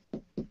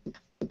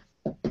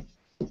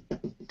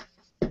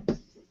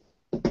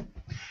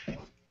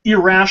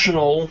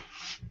 Irrational,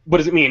 what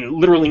does it mean? It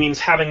literally means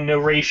having no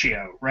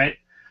ratio, right?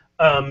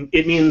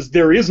 It means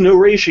there is no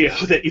ratio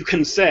that you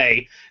can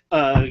say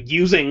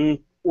using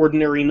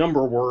ordinary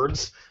number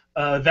words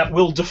that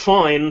will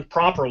define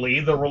properly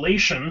the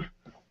relation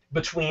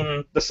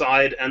between the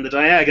side and the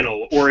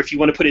diagonal. Or if you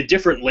want to put it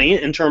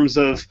differently, in terms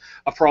of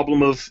a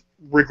problem of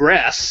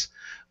regress,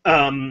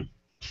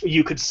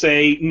 you could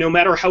say no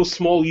matter how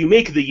small you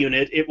make the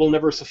unit, it will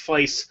never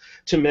suffice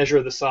to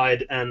measure the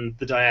side and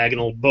the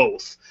diagonal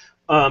both.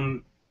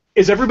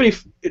 Is everybody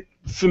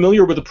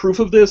familiar with the proof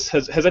of this?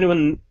 Has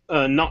anyone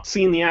not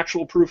seen the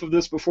actual proof of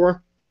this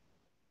before?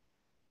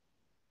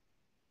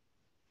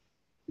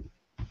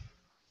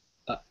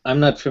 I'm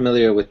not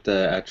familiar with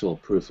the actual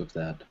proof of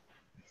that.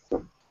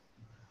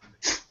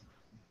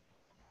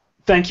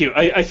 Thank you.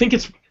 I think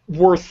it's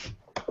worth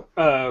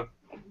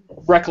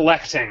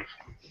recollecting.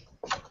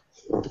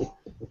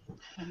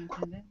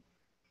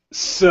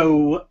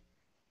 So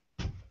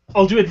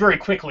I'll do it very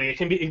quickly. It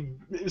can be,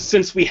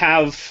 since we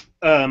have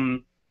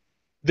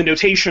the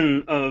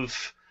notation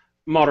of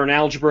modern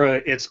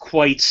algebra, it's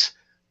quite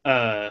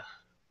a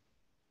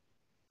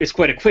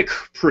quick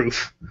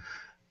proof.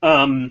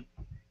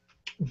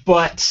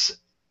 But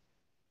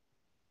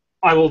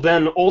I will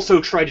then also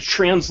try to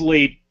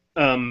translate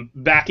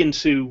back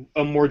into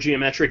a more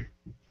geometric,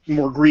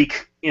 more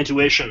Greek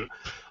intuition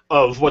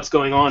of what's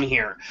going on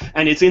here.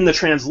 And it's in the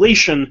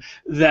translation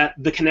that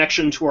the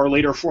connection to our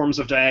later forms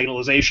of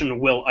diagonalization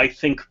will, I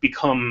think,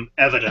 become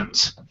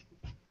evident.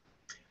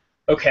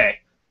 Okay,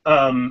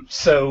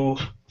 so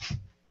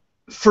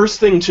first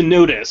thing to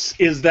notice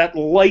is that,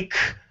 like,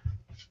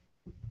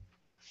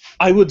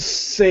 I would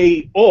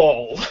say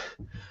all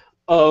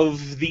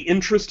of the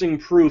interesting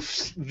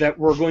proofs that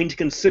we're going to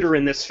consider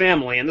in this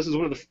family, and this is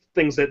one of the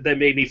things that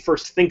made me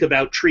first think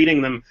about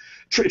treating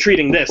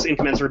this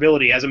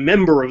incommensurability as a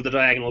member of the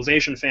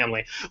diagonalization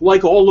family.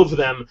 Like all of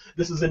them,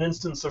 this is an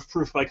instance of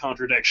proof by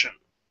contradiction.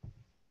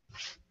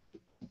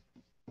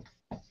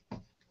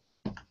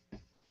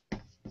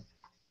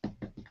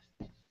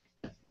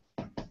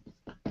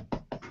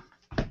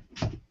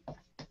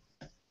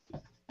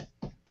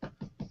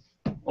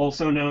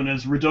 Also known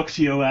as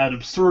reductio ad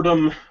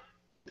absurdum.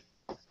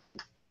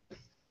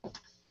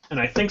 And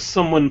I think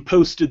someone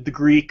posted the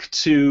Greek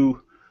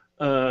to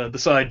the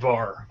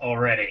sidebar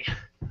already.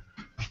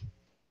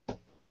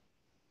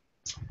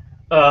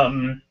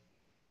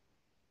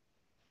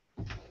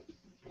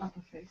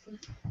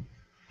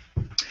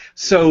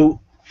 So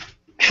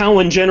how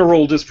in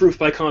general does proof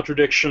by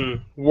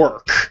contradiction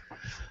work?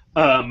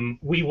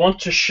 We want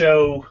to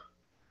show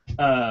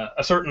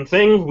a certain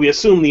thing. We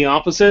assume the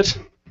opposite.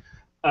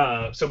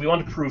 So we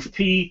want to prove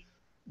P.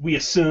 We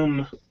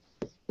assume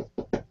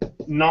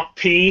not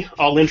P.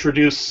 I'll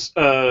introduce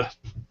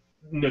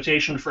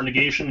notation for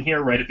negation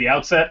here right at the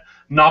outset.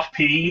 Not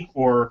P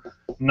or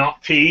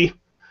not P.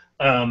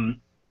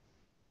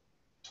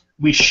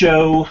 We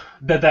show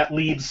that that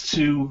leads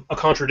to a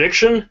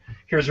contradiction.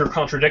 Here's your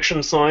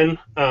contradiction sign,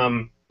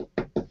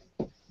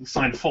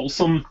 sign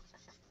fulsome.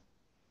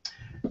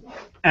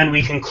 And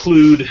we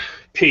conclude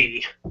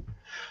P.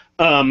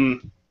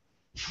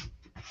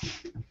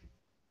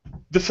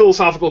 The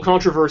philosophical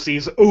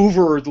controversies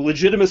over the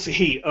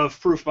legitimacy of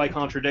proof by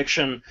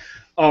contradiction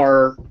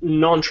are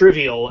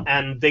non-trivial,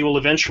 and they will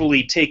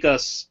eventually take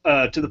us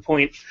to the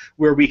point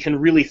where we can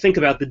really think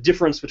about the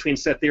difference between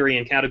set theory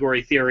and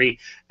category theory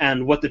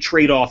and what the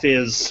trade-off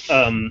is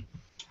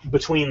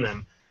between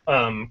them.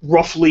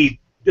 Roughly,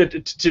 to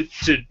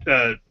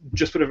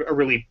just put a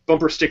really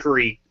bumper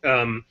stickery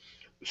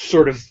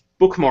sort of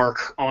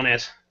bookmark on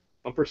it.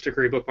 Bumper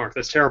stickery bookmark,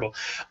 that's terrible.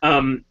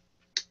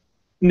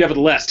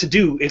 Nevertheless, to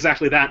do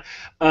exactly that,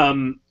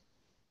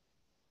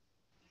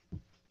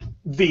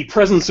 the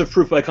presence of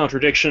proof by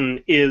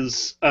contradiction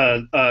is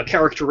a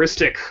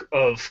characteristic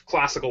of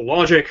classical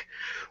logic,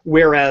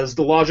 whereas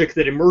the logic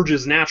that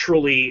emerges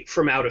naturally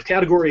from out of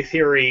category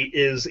theory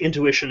is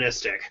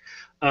intuitionistic.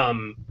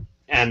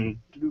 And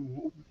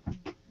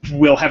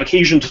we'll have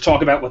occasion to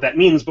talk about what that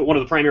means, but one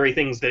of the primary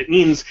things that it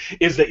means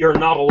is that you're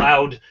not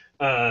allowed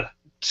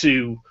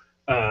to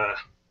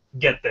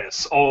get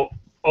this.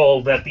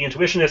 all that the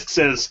intuitionist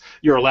says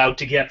you're allowed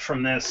to get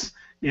from this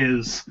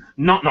is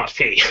not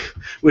P,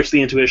 which the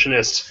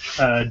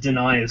intuitionist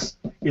denies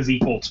is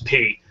equal to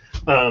P.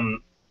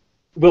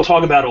 We'll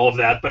talk about all of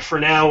that, but for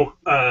now,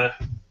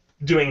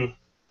 doing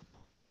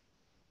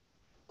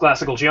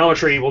classical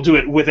geometry, we'll do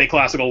it with a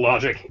classical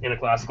logic in a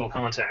classical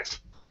context.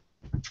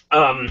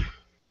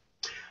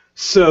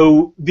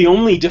 So the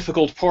only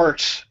difficult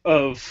part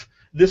of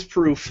this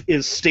proof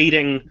is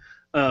stating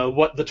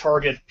what the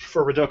target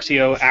for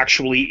reductio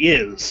actually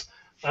is.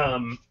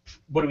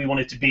 What do we want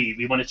it to be?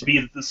 We want it to be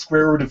that the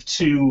square root of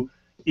 2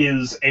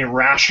 is a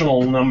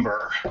rational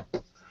number.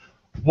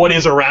 What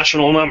is a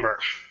rational number?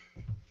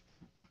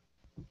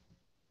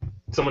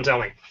 Someone tell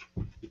me.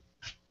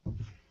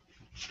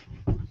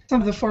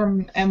 Some of the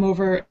form m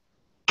over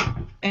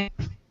n.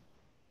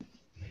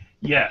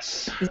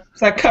 Yes. Does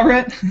that cover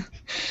it?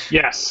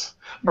 Yes.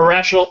 A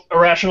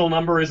rational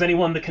number is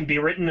anyone that can be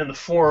written in the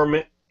form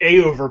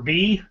a over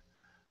b,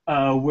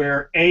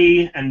 where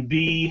a and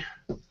b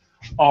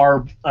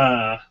are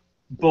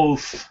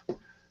both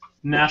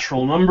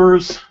natural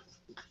numbers.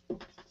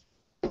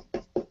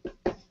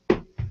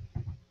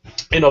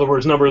 In other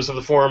words, numbers of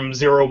the form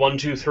 0, 1,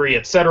 2, 3,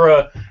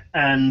 etc.,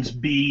 and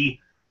b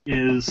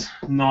is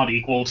not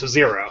equal to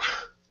 0.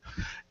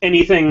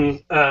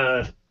 Anything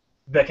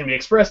that can be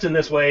expressed in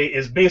this way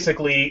is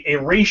basically a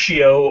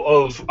ratio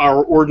of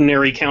our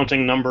ordinary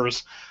counting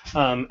numbers,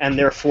 and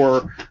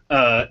therefore,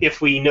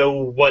 if we know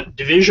what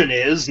division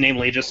is,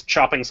 namely just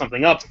chopping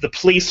something up, the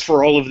place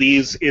for all of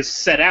these is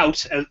set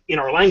out in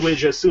our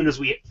language as soon as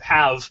we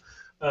have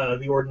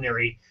the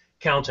ordinary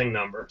counting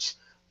numbers.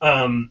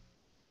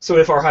 So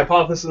if our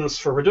hypothesis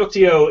for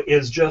reductio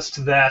is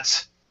just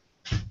that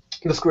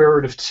the square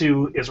root of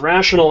 2 is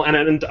rational,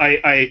 and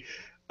I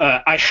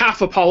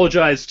half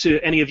apologize to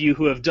any of you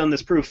who have done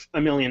this proof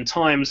a million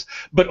times,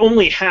 but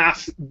only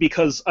half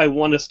because I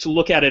want us to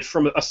look at it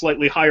from a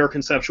slightly higher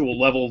conceptual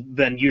level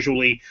than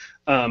usually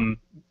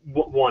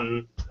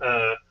one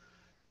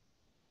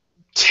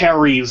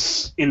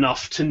tarries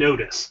enough to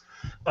notice.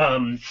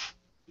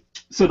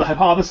 So the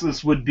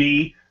hypothesis would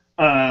be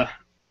that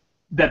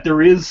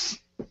there is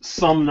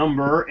some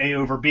number, a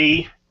over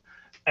b,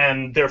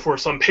 and therefore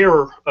some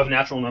pair of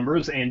natural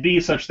numbers, a and b,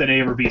 such that a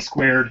over b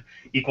squared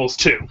equals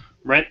 2.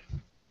 Right?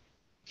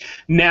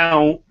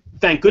 Now,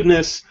 thank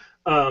goodness,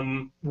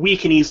 we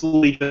can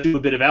easily do a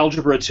bit of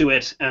algebra to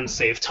it and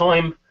save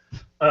time.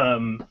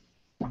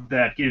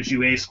 That gives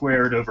you a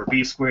squared over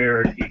b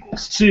squared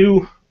equals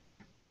 2.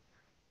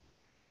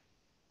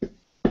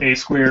 A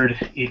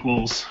squared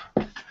equals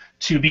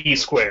 2b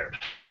squared.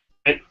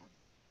 Right?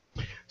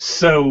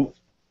 So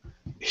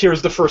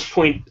here's the first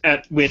point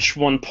at which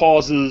one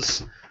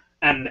pauses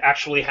and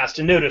actually has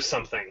to notice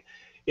something.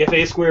 If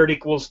a squared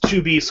equals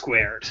 2b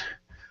squared,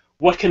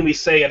 what can we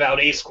say about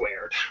a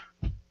squared?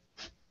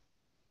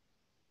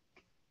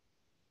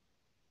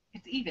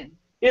 It's even.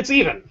 It's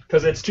even,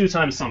 because it's 2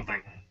 times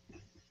something.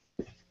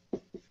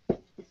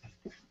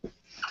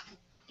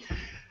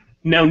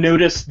 Now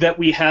notice that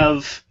we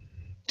have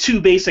 2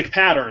 basic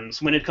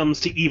patterns when it comes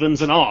to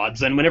evens and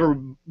odds,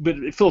 and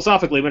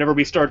philosophically, whenever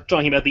we start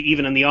talking about the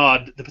even and the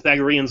odd, the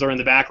Pythagoreans are in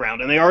the background,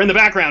 and they are in the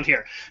background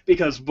here,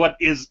 because what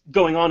is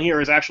going on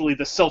here is actually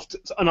the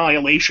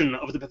self-annihilation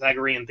of the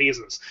Pythagorean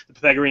thesis. The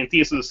Pythagorean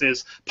thesis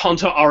is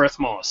panta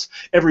arithmos,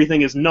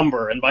 everything is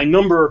number, and by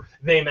number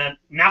they meant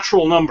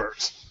natural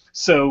numbers.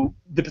 So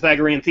the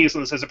Pythagorean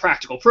thesis as a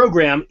practical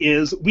program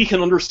is we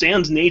can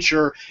understand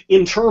nature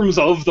in terms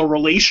of the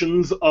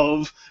relations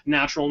of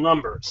natural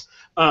numbers.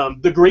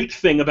 The great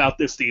thing about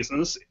this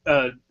thesis,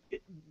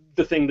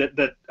 the thing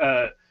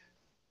that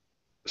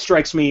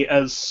strikes me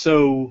as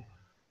so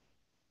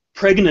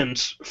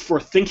pregnant for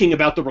thinking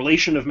about the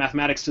relation of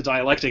mathematics to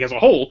dialectic as a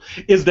whole,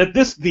 is that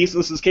this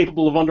thesis is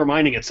capable of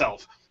undermining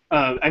itself.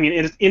 I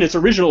mean, in its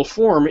original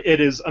form, it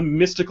is a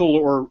mystical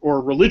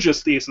or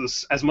religious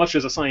thesis as much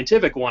as a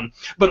scientific one.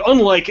 But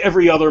unlike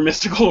every other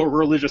mystical or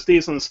religious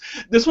thesis,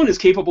 this one is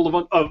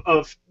capable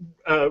of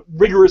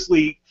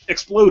rigorously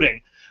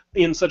exploding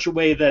in such a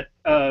way that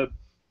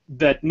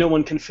that no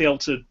one can fail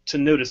to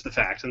notice the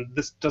fact. And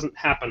this doesn't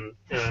happen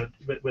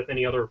with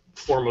any other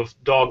form of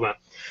dogma.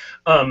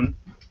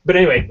 But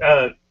anyway,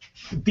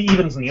 the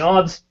evens and the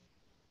odds.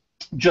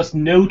 Just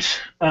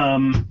note.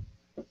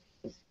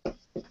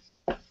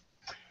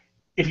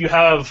 If you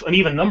have an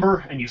even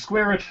number and you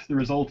square it, the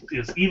result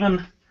is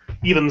even.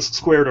 Evens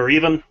squared are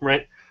even,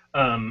 right?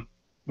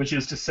 Which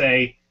is to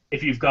say,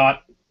 if you've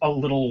got a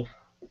little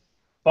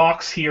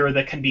box here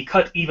that can be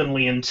cut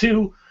evenly in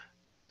 2,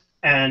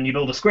 and you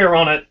build a square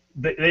on it,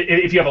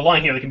 if you have a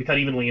line here that can be cut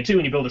evenly in 2,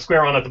 and you build a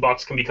square on it, the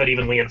box can be cut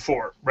evenly in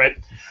 4, right?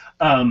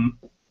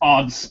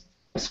 Odds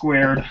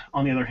squared,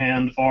 on the other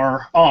hand,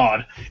 are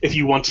odd. If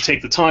you want to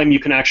take the time, you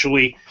can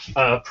actually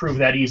prove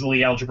that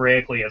easily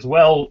algebraically as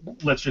well.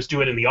 Let's just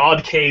do it in the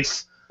odd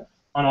case.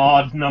 An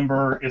odd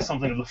number is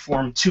something of the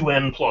form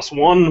 2n plus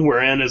 1, where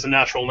n is a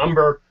natural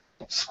number.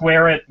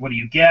 Square it, what do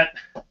you get?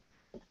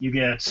 You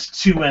get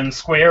 2n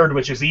squared,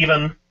 which is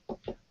even,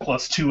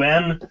 plus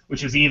 2n,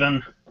 which is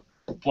even,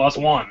 plus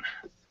 1.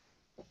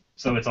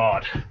 so it's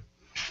odd.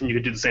 And you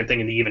could do the same thing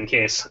in the even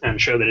case and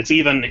show that it's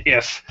even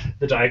if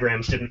the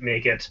diagrams didn't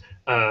make it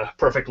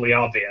perfectly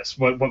obvious.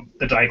 What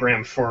the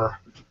diagram for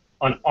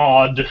an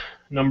odd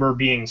number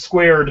being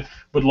squared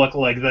would look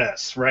like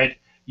this, right?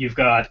 You've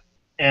got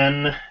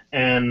n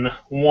and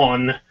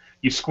 1,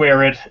 you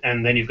square it,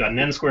 and then you've got an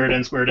n squared,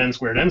 n squared, n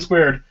squared, n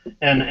squared,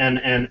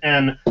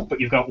 n, but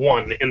you've got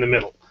 1 in the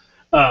middle.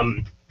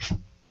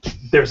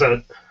 There's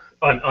an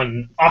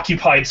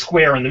occupied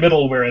square in the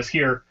middle, whereas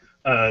here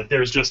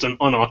there's just an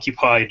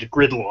unoccupied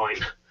grid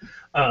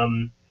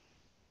line.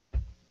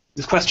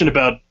 This question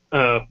about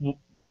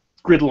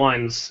grid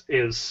lines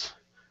is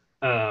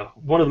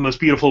one of the most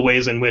beautiful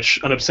ways in which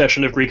an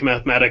obsession of Greek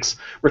mathematics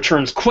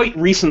returns quite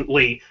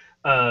recently,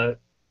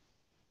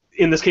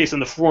 in this case in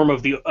the form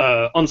of the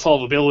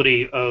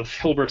unsolvability of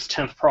Hilbert's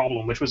 10th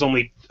problem, which was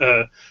only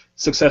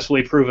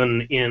successfully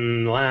proven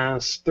in the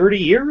last 30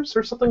 years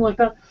or something like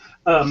that.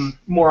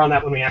 More on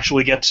that when we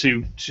actually get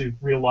to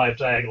real live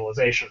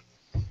diagonalization.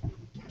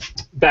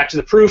 Back to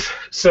the proof.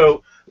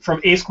 So from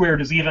a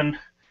squared is even,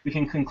 we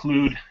can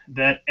conclude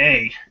that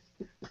a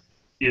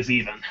is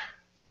even.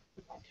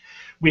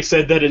 We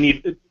said that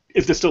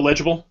is this still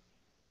legible?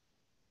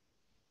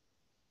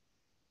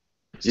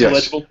 Still yes.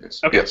 legible?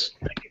 Yes. Okay. Yes.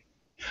 Thank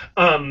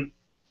you.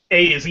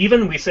 A is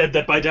even. We said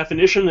that by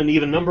definition an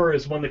even number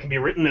is one that can be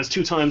written as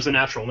 2 times the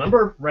natural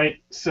number,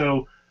 right?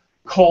 So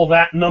call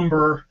that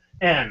number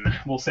n.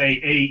 We'll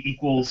say a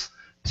equals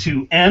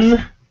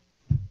 2n,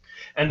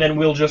 and then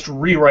we'll just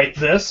rewrite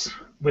this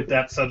with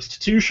that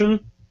substitution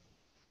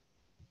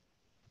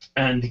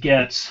and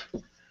get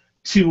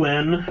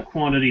 2n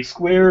quantity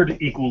squared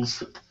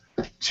equals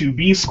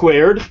 2b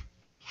squared.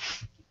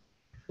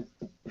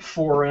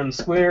 4n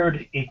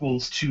squared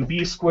equals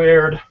 2b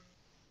squared.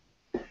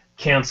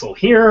 Cancel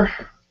here.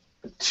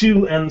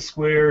 2n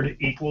squared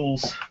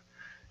equals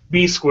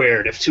b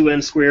squared. If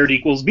 2n squared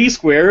equals b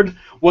squared,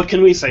 what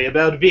can we say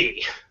about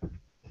b?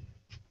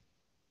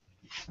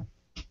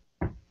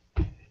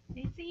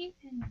 It's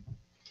even.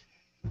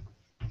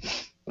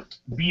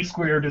 B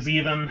squared is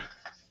even,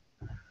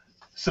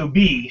 so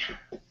b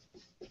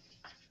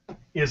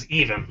is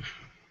even.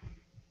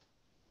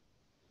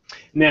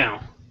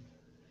 Now,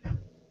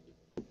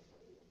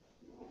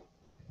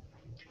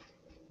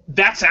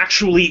 that's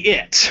actually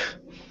it.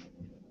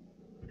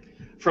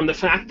 From the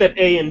fact that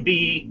a and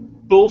b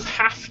both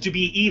have to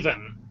be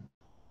even,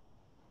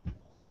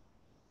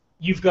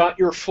 you've got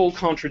your full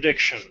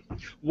contradiction.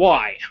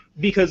 Why?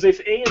 Because if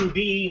a and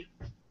b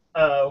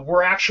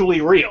were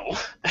actually real,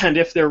 and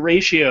if their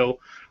ratio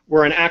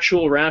were an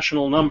actual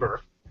rational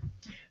number,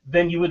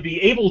 then you would be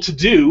able to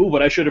do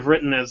what I should have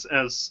written as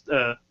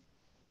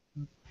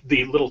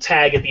the little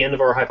tag at the end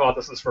of our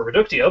hypothesis for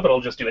reductio, but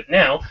I'll just do it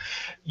now.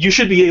 You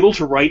should be able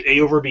to write a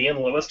over b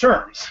in Lewis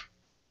terms.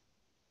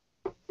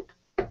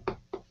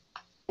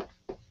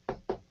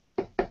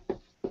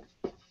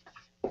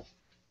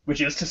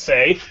 Which is to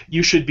say,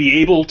 you should be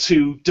able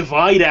to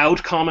divide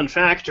out common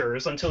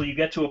factors until you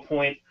get to a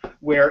point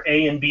where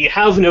a and b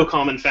have no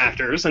common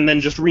factors, and then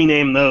just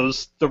rename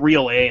those the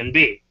real a and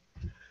b.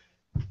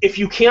 If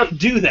you can't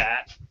do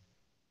that,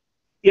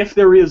 if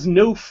there is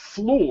no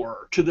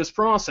floor to this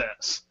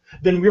process,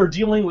 then we're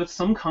dealing with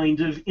some kind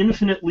of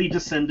infinitely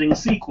descending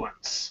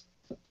sequence.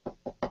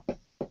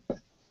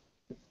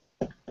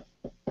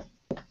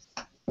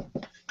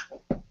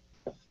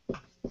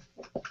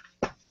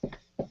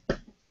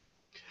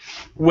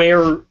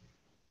 Where,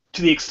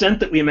 to the extent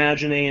that we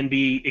imagine a and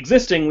b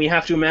existing, we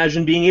have to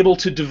imagine being able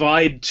to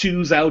divide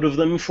 2's out of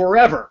them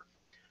forever,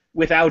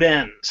 without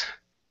end.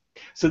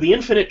 So the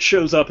infinite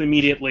shows up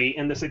immediately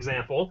in this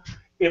example.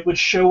 It would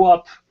show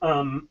up,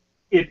 I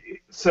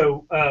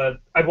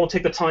won't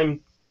take the time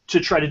to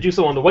try to do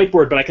so on the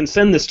whiteboard, but I can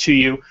send this to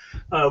you.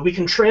 We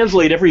can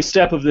translate every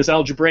step of this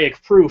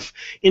algebraic proof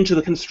into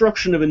the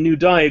construction of a new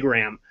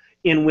diagram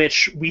in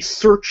which we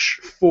search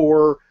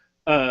for,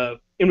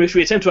 in which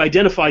we attempt to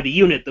identify the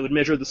unit that would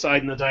measure the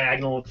side and the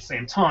diagonal at the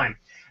same time.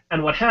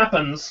 And what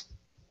happens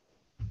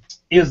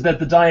is that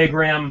the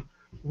diagram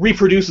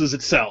reproduces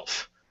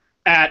itself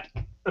at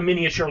a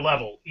miniature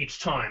level each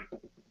time.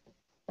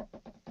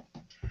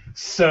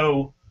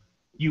 So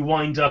you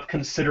wind up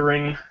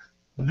considering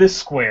this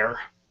square,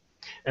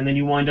 and then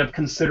you wind up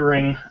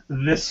considering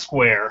this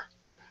square,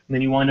 and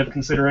then you wind up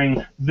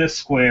considering this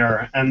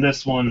square, and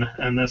this one,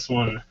 and this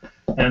one,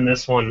 and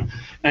this one,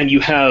 and you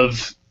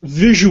have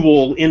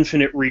visual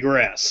infinite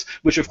regress,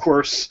 which of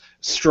course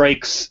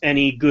strikes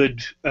any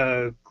good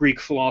Greek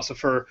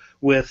philosopher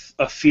with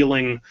a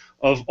feeling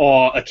of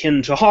awe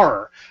akin to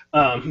horror,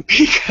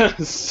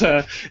 because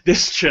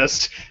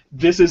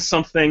this is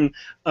something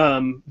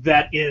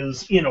that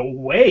is in a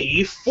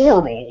way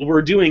formal.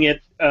 We're doing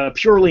it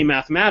purely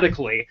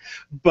mathematically,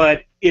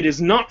 but it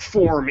is not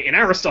form in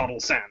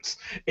Aristotle's sense.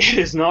 It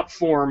is not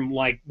form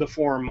like the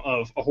form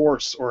of a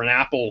horse or an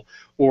apple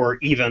or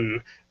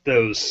even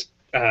those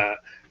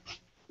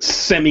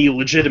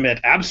semi-legitimate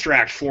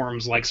abstract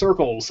forms like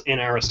circles in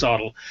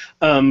Aristotle.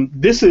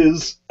 This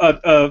is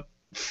a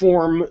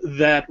form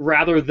that,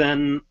 rather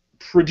than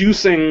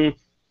producing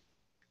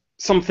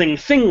something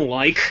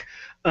thing-like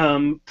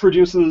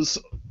produces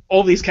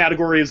all these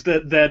categories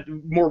that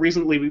more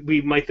recently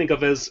we might think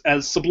of as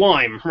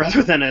sublime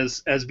rather than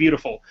as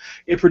beautiful.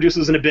 It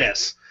produces an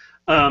abyss.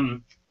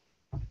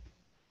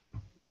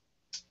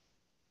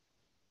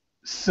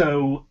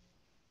 So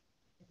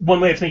one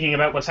way of thinking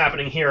about what's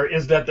happening here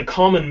is that the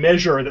common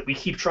measure that we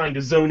keep trying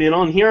to zone in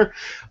on here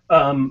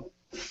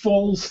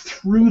falls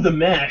through the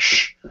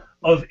mesh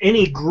of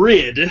any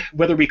grid,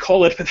 whether we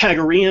call it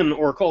Pythagorean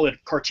or call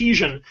it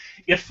Cartesian.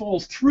 It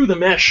falls through the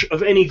mesh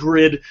of any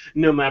grid,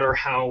 no matter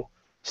how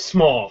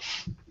small.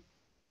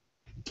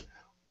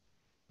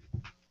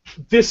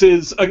 This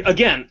is,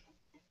 again,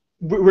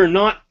 we're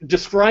not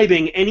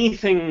describing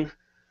anything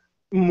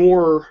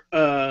more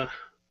outre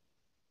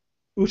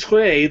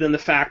than the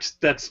fact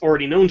that's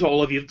already known to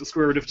all of you that the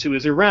square root of 2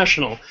 is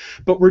irrational.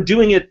 But we're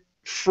doing it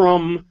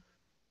from,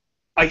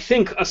 I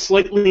think, a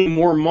slightly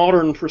more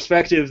modern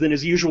perspective than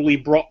is usually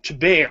brought to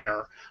bear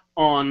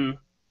on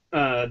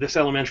this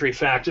elementary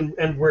fact,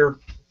 and we're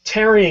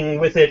tarrying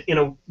with it in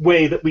a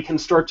way that we can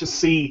start to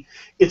see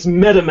its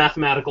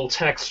meta-mathematical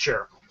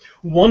texture.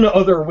 One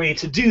other way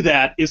to do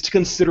that is to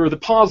consider the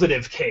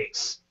positive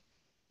case.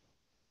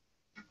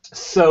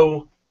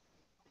 So,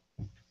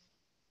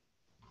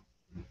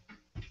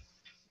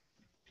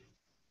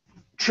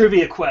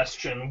 trivia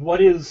question: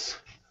 what is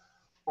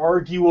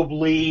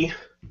arguably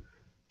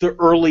the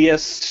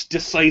earliest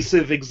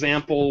decisive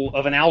example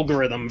of an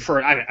algorithm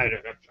for, all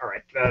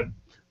right,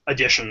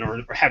 addition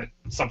or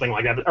something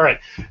like that? All right,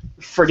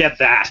 forget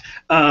that.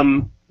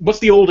 What's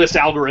the oldest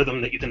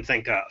algorithm that you can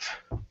think of?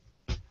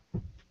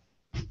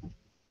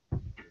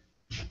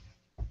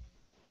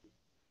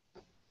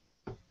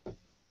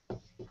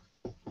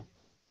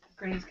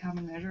 Greatest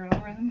common measure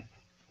algorithm?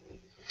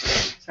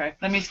 Sorry,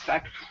 let me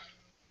back.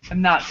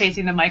 I'm not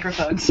facing the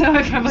microphone, so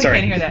I probably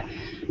can't hear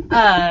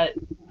that.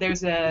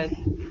 There's a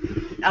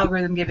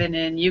algorithm given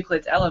in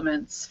Euclid's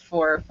Elements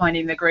for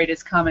finding the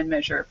greatest common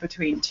measure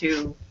between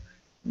two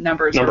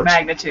numbers. Or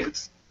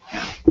magnitudes.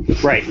 Yeah.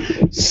 Right.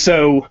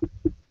 So,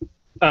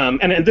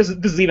 and this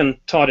is even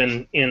taught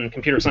in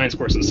computer science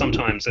courses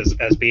sometimes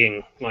as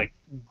being like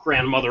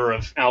grandmother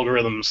of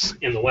algorithms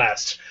in the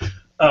West.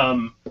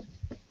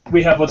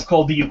 We have what's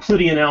called the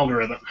Euclidean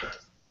algorithm.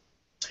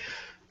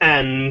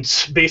 And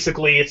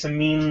basically it's a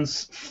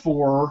means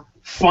for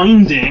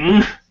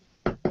finding,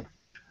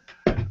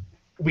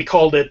 we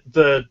called it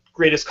the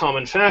greatest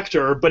common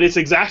factor, but it's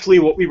exactly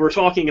what we were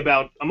talking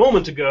about a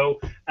moment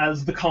ago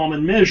as the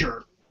common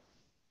measure.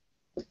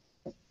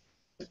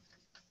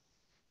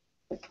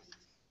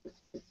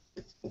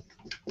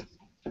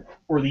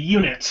 Or the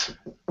unit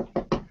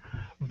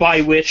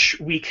by which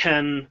we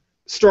can,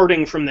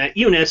 starting from that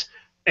unit,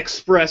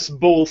 express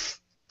both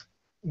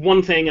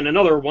one thing and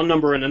another, one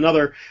number and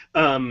another,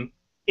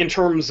 in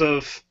terms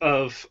of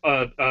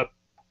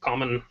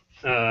common.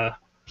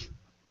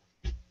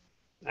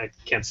 I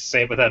can't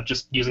say it without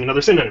just using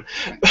another synonym.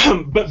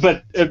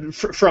 but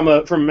from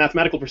a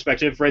mathematical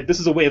perspective, right,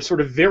 this is a way of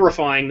sort of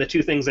verifying the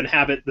two things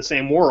inhabit the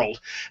same world,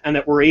 and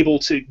that we're able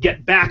to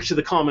get back to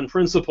the common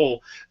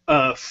principle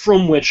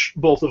from which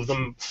both of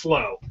them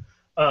flow.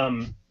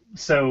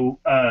 So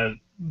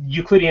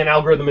Euclidean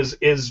algorithm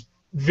is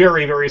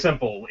very, very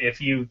simple.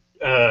 If you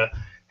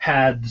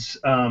had,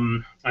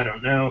 I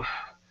don't know,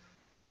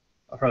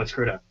 I'll probably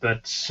screw it up,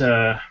 but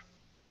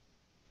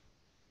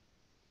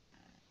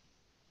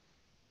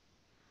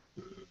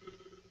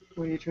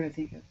what are you trying to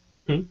think of?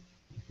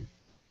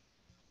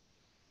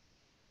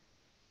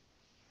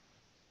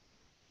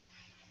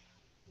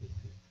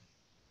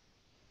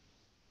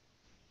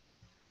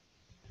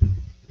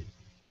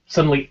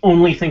 Suddenly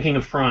only thinking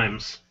of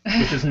primes,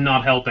 which is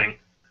not helping.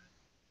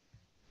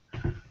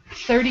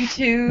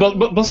 32.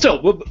 But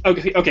still,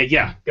 okay,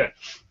 yeah, good.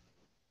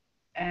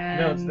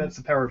 And no, that's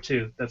the power of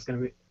 2. That's gonna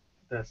be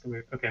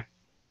okay.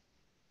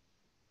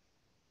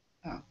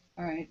 Oh,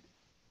 all right.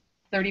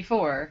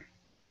 34.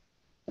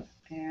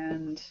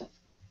 And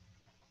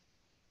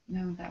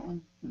no, that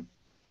one.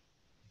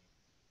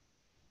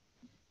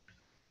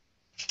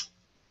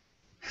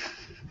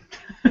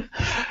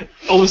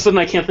 All of a sudden,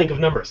 I can't think of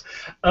numbers.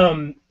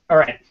 All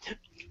right.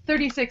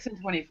 36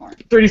 and 24.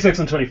 36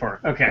 and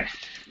 24. Okay.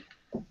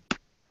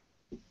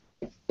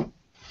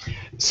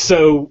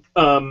 So,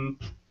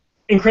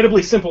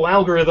 incredibly simple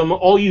algorithm.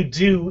 All you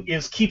do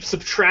is keep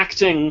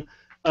subtracting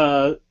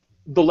the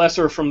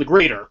lesser from the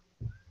greater.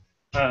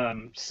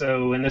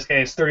 So in this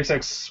case,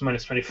 36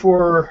 minus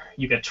 24,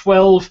 you get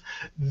 12.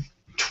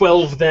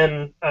 12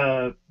 then,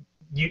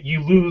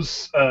 you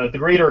lose the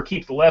greater,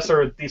 keep the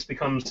lesser. This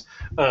becomes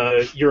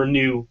your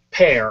new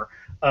pair.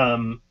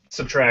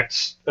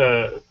 Subtract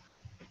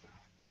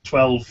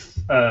 12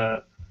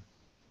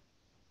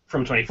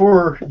 from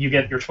 24, you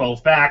get your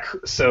 12 back,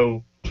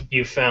 so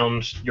you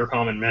found your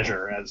common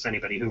measure, as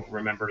anybody who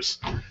remembers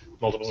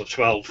multiples of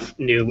 12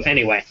 knew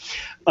anyway.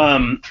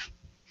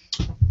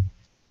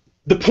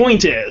 The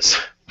point is,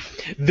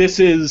 this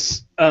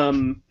is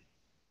one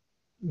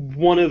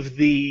of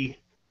the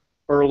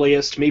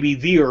earliest, maybe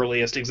the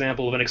earliest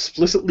example of an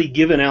explicitly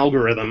given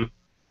algorithm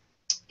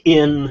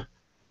in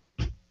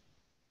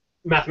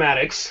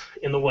mathematics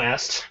in the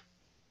West,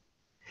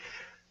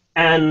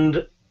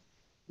 and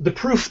the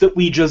proof that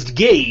we just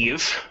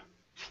gave,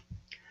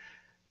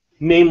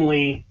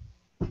 namely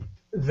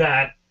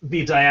that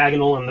the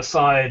diagonal and the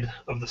side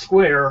of the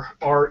square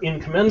are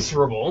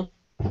incommensurable,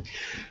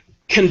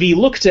 can be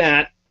looked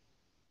at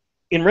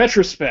in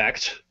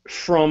retrospect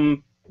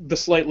from the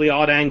slightly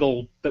odd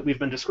angle that we've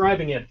been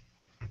describing it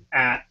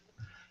at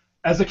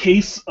as a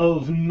case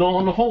of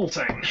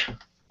non-halting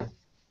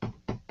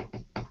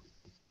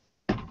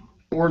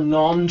or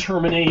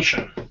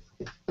non-termination.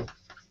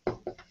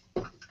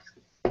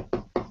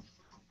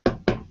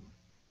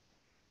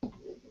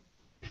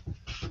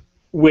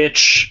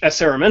 Which, as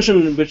Sarah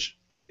mentioned, which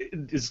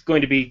is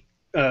going to be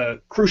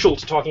crucial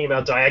to talking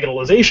about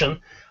diagonalization,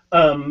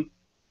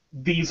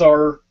 these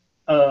are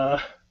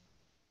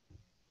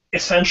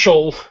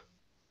essential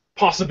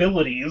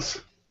possibilities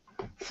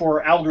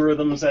for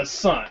algorithms as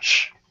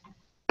such.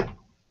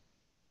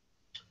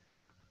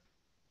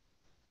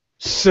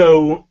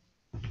 So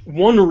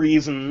one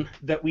reason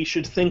that we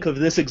should think of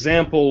this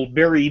example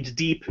buried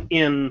deep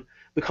in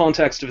the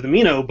context of the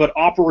Meno, but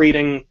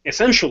operating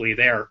essentially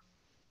there,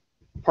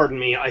 pardon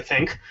me, I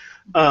think,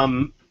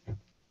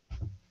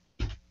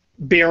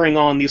 bearing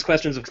on these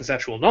questions of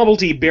conceptual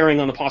novelty, bearing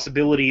on the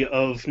possibility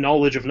of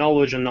knowledge and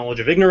knowledge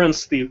of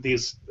ignorance,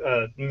 these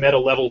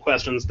meta-level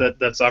questions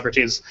that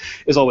Socrates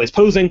is always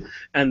posing,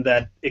 and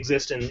that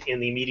exist in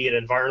the immediate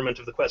environment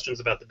of the questions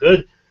about the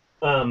good.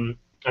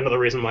 Another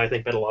reason why I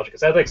think metalogic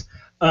is ethics.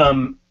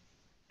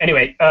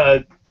 Anyway,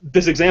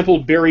 this example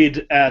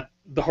buried at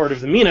the heart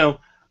of the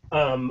Meno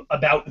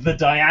about the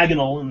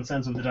diagonal, in the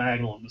sense of the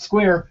diagonal of the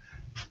square,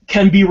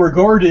 can be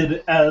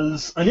regarded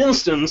as an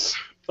instance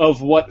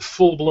of what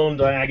full-blown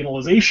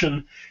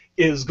diagonalization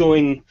is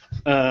going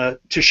to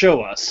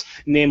show us,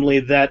 namely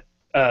that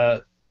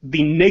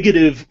the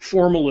negative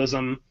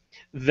formalism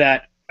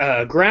that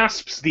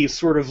grasps these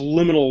sort of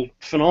liminal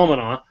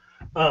phenomena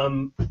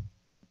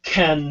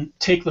can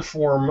take the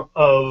form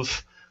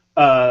of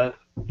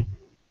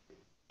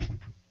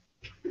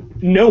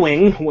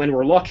knowing, when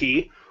we're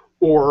lucky,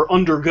 or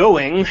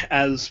undergoing,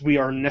 as we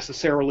are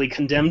necessarily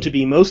condemned to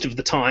be most of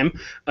the time,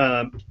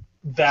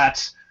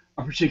 that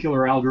a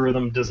particular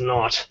algorithm does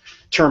not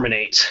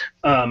terminate.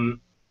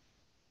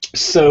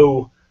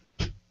 So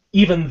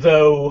even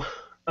though,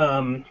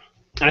 and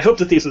I hope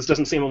the thesis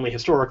doesn't seem only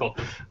historical,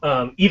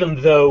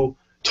 even though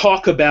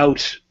talk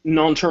about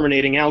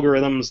non-terminating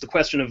algorithms, the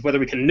question of whether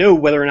we can know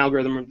whether an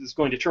algorithm is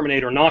going to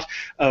terminate or not,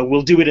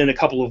 we'll do it in a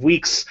couple of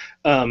weeks.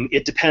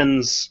 It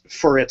depends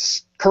for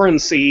its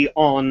currency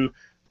on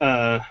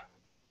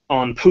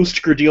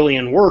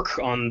post-Gödelian work,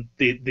 on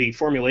the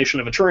formulation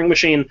of a Turing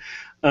machine.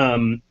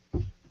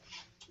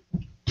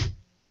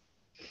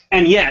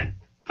 And yet,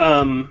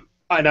 and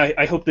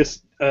I hope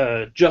this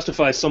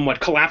justifies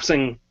somewhat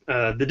collapsing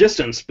the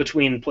distance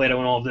between Plato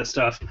and all of this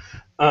stuff,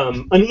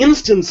 an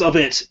instance of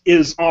it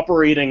is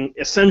operating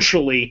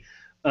essentially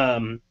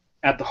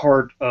at the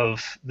heart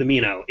of the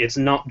Meno. It's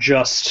not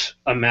just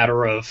a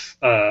matter of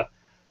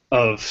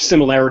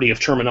similarity of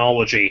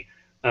terminology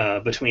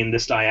between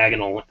this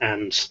diagonal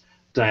and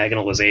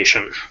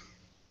diagonalization.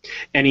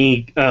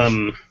 Any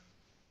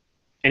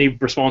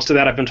response to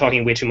that? I've been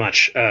talking way too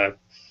much.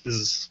 This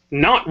is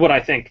not what I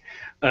think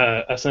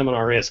a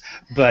seminar is,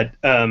 but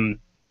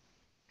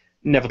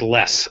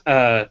nevertheless.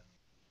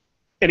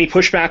 Any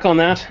pushback on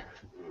that?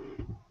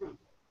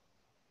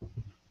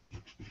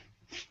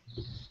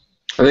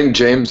 I think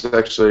James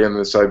actually in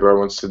the sidebar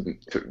wants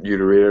you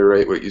to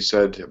reiterate what you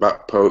said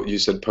about you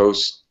said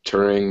post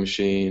Turing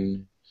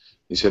machine.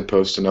 You said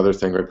post another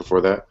thing right before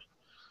that,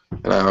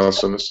 and I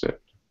also missed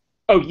it.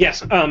 Oh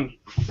yes,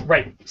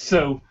 right.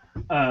 So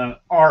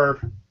our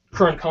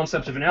current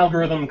concept of an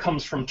algorithm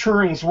comes from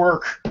Turing's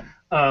work.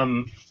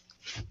 Alan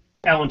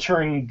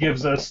Turing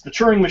gives us the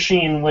Turing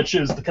machine, which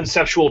is the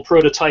conceptual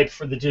prototype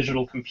for the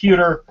digital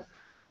computer,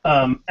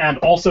 and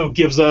also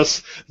gives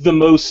us the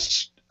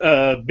most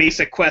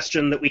basic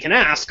question that we can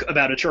ask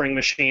about a Turing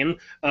machine,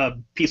 a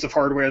piece of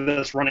hardware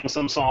that's running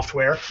some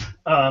software,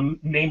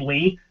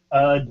 namely,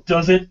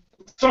 does it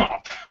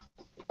stop?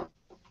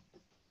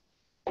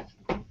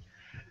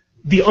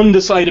 The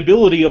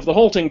undecidability of the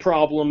halting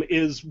problem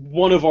is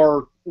one of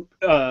our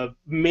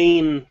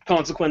main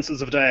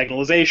consequences of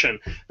diagonalization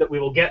that we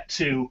will get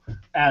to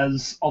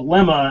as a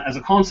lemma, as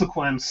a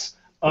consequence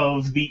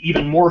of the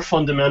even more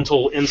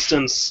fundamental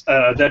instance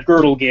that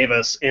Gödel gave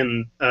us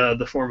in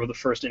the form of the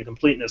first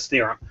incompleteness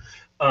theorem.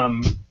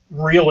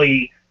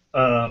 Really,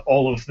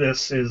 all of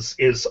this is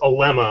a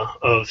lemma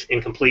of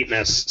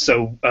incompleteness.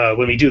 So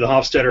when we do the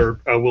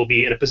Hofstadter, we'll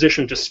be in a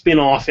position to spin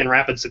off in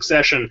rapid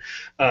succession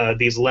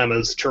these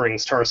lemmas,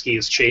 Turing's,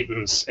 Tarski's,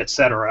 Chaitin's,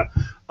 etc.,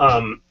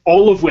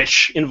 all of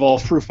which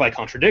involve proof by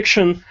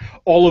contradiction,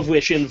 all of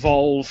which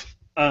involve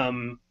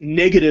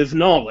negative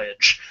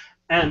knowledge,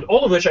 and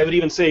all of which I would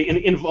even say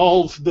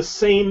involve the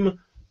same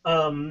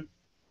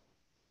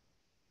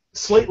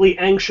slightly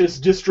anxious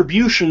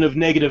distribution of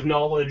negative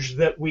knowledge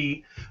that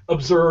we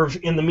observe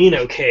in the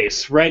Meno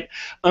case, right?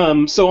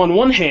 So on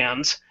one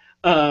hand,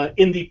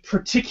 in the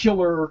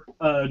particular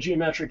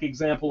geometric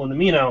example in the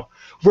Meno,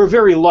 we're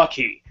very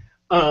lucky.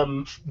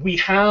 We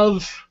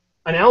have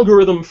an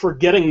algorithm for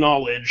getting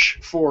knowledge,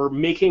 for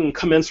making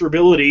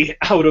commensurability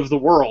out of the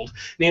world,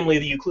 namely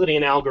the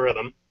Euclidean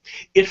algorithm.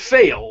 It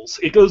fails.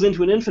 It goes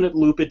into an infinite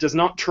loop. It does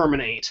not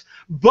terminate.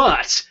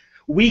 But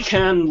we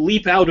can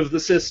leap out of the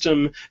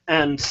system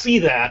and see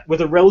that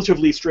with a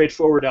relatively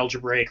straightforward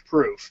algebraic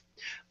proof.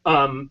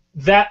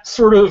 That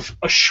sort of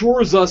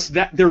assures us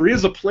that there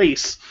is a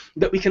place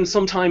that we can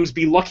sometimes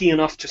be lucky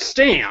enough to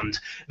stand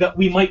that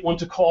we might want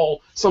to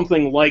call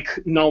something like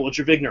knowledge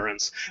of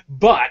ignorance.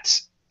 But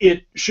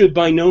it should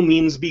by no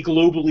means be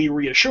globally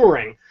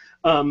reassuring,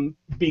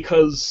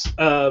 because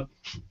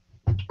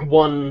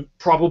one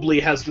probably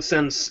has the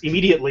sense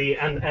immediately,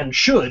 and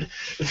should,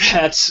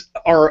 that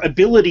our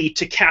ability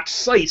to catch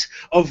sight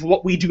of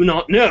what we do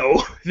not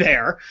know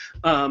there,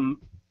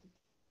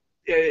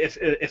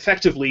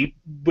 effectively,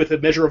 with a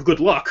measure of good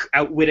luck,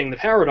 outwitting the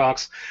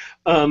paradox,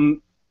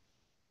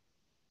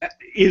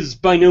 is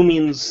by no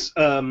means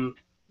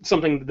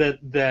something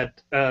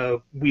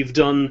that we've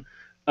done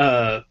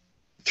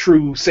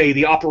through, say,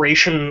 the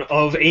operation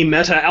of a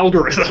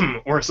meta-algorithm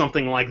or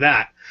something like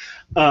that.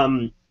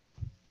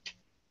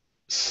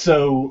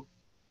 So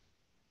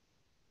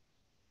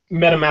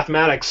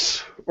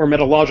metamathematics or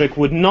metalogic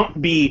would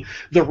not be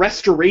the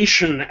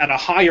restoration at a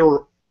higher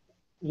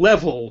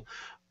level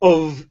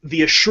of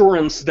the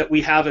assurance that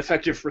we have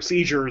effective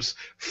procedures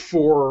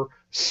for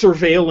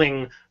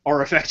surveilling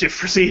our effective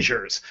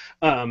procedures.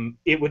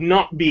 It would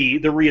not be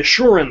the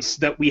reassurance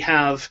that we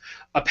have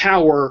a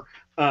power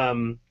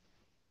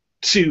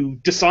to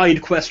decide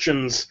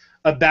questions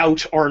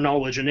about our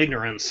knowledge and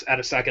ignorance at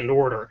a second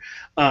order.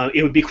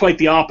 It would be quite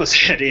the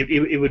opposite.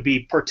 It would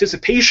be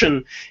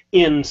participation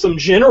in some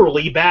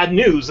generally bad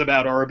news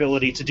about our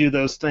ability to do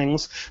those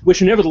things,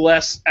 which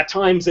nevertheless at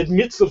times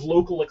admits of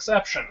local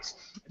exceptions.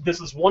 This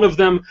is one of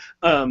them.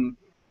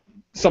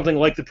 Something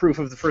like the proof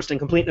of the first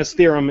incompleteness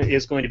theorem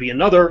is going to be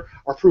another.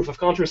 Our proof of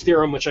Cantor's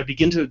theorem, which I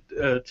begin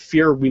to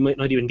fear we might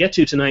not even get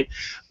to tonight,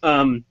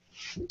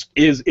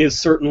 is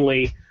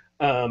certainly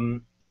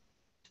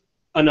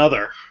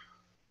another.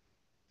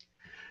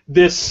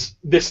 This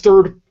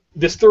third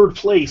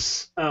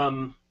place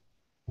that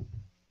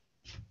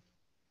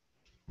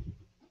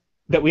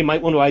we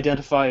might want to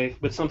identify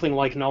with something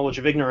like knowledge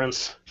of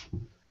ignorance,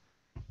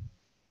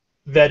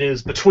 that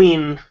is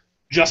between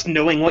just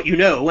knowing what you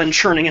know and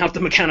churning out the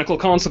mechanical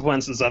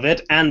consequences of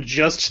it, and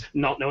just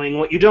not knowing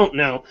what you don't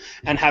know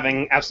and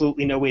having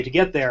absolutely no way to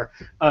get there.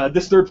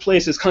 This third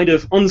place is kind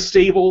of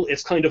unstable,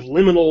 it's kind of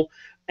liminal,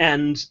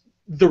 and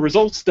the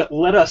results that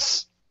let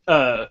us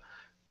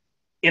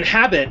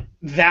inhabit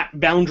that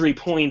boundary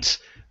point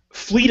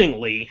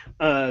fleetingly,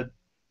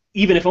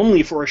 even if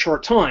only for a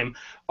short time,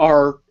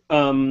 are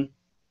kind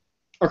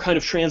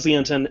of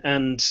transient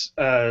and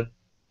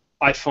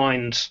I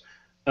find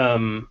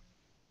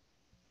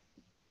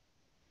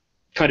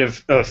kind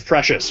of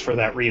precious for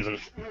that reason.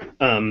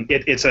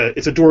 It's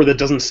a door that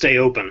doesn't stay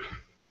open.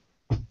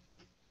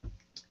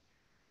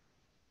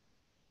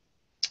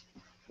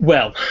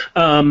 Well,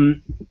 all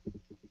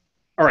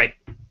right.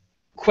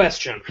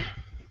 Question.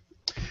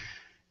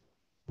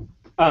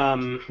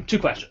 Two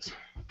questions.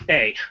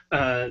 A,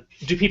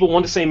 do people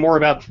want to say more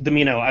about the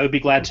Meno? I would be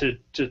glad to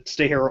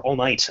stay here all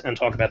night and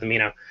talk about the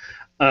Meno.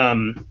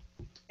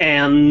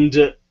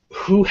 And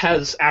who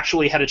has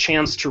actually had a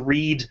chance to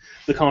read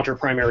the Cantor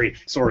primary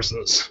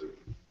sources?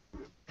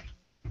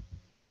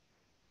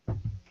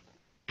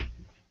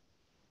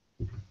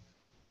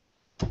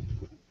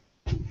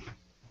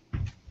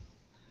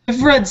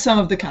 I've read some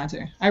of the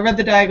Cantor. I read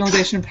the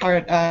diagonalization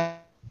part, and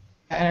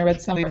I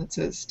read some of the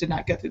references. Did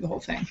not get through the whole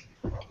thing.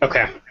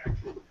 Okay.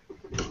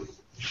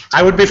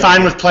 I would be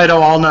fine with Plato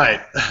all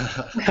night.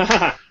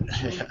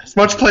 As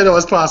much Plato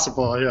as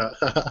possible, yeah.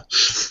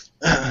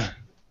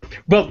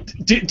 Well,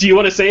 do you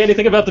want to say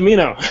anything about the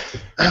Meno?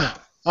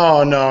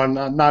 Oh, no,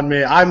 not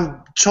me.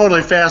 I'm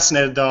totally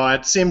fascinated, though.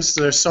 It seems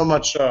there's so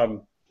much, I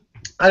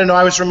don't know,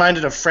 I was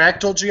reminded of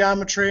fractal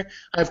geometry.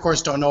 I, of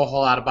course, don't know a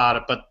whole lot about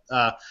it, but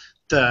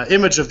the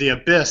image of the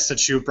abyss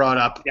that you brought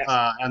up, yes,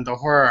 and the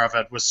horror of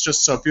it was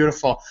just so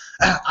beautiful.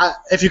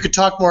 If you could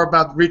talk more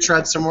about,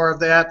 retread some more of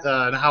that,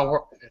 and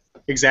how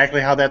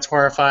exactly how that's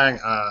horrifying,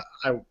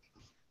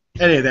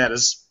 any of that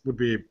would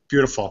be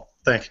beautiful.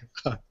 Thank you.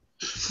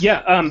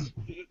 Yeah,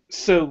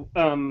 so,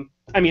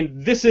 I mean,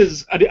 this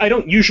is, I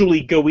don't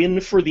usually go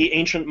in for the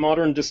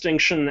ancient-modern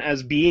distinction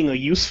as being a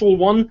useful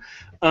one,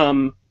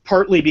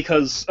 partly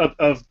because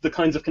of the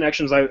kinds of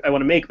connections I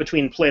want to make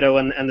between Plato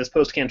and this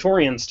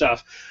post-Cantorian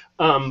stuff.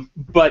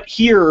 But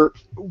here,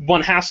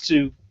 one has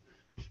to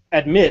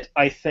admit,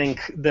 I think,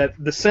 that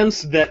the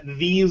sense that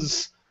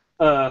these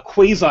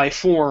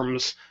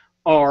quasi-forms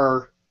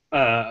are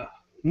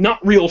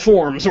not real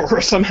forms or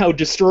somehow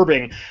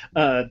disturbing.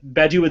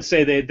 Badiou would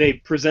say they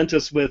present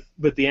us with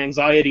the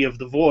anxiety of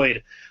the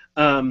void.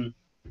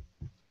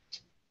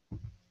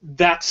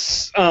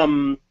 That's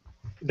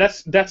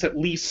at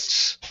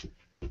least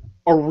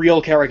a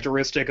real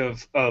characteristic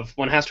of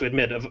one has to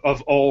admit,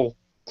 of all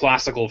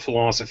classical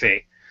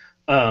philosophy.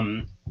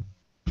 The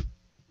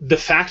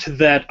fact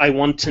that I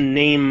want to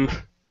name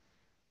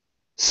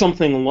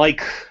something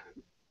like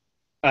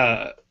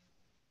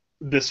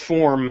this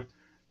form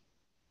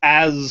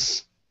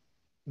as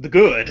the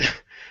good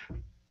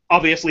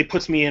obviously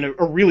puts me in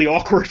a really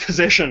awkward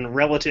position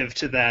relative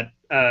to that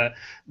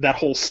that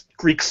whole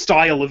Greek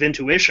style of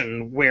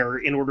intuition, where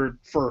in order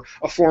for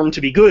a form to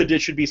be good, it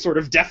should be sort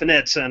of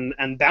definite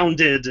and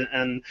bounded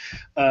and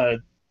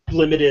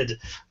limited.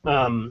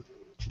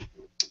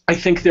 I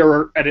think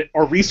there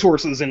are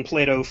resources in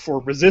Plato for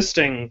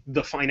resisting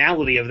the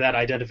finality of that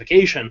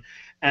identification,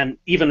 and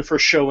even for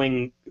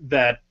showing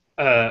that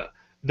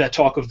that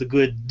talk of the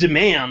good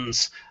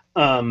demands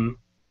an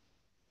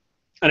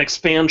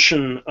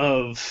expansion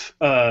of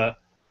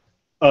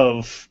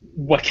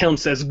what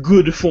counts as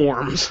good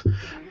forms.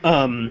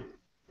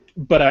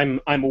 But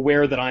I'm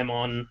aware that I'm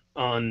on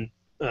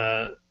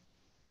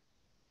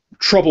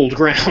troubled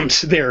ground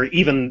there,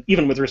 even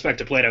with respect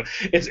to Plato.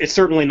 It's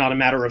certainly not a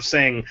matter of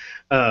saying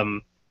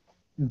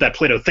that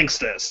Plato thinks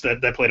this,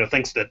 that Plato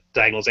thinks that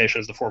diagonalization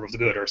is the form of the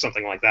good or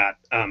something like that.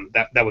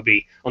 That would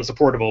be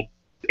unsupportable.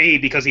 A,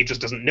 because he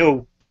just doesn't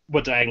know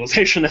what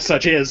diagonalization as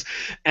such is,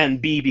 and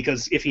B,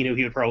 because if he knew,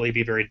 he would probably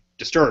be very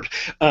disturbed.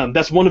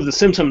 That's one of the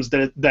symptoms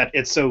that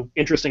it's so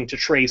interesting to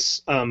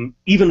trace,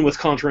 even with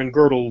Cantor and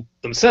Gödel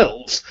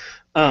themselves.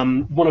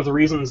 One of the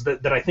reasons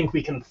that I think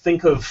we can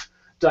think of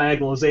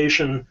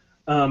diagonalization,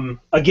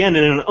 again,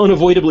 in an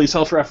unavoidably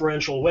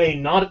self-referential way,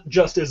 not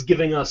just as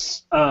giving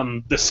us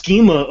the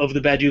schema of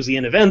the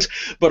Badusian event,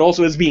 but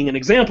also as being an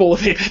example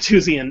of a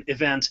Badusian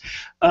event,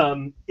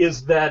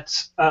 is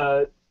that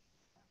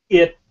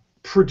it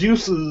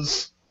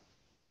produces,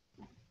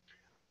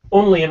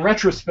 only in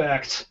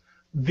retrospect,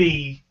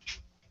 the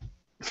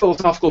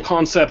philosophical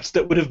concepts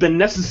that would have been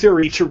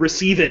necessary to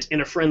receive it in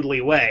a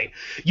friendly way.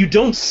 You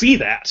don't see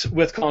that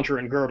with Cantor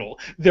and Gödel.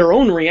 Their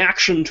own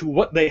reaction to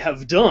what they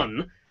have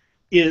done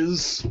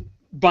is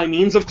by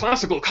means of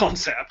classical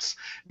concepts.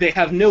 They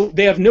have no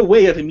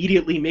way of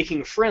immediately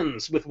making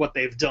friends with what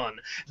they've done.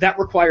 That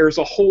requires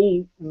a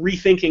whole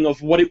rethinking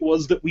of what it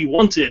was that we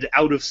wanted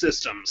out of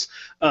systems.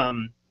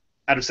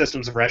 Out of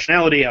systems of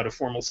rationality, out of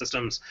formal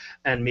systems,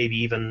 and maybe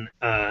even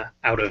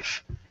out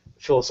of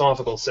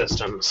philosophical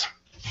systems.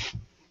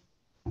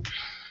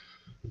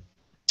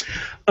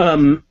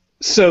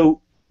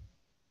 So,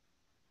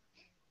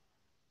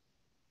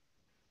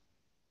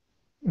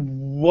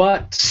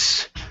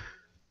 what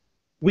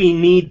we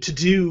need to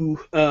do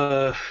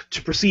to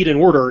proceed in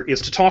order is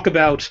to talk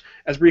about,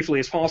 as briefly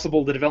as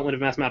possible, the development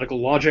of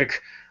mathematical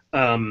logic.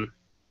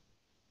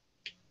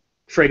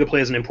 Frege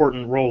plays an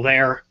important role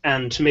there,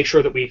 and to make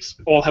sure that we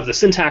all have the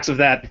syntax of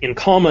that in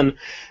common,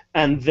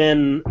 and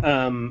then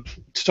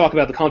to talk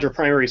about the Cantor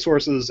primary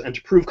sources and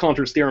to prove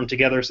Cantor's theorem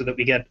together so that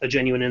we get a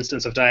genuine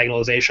instance of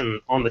diagonalization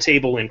on the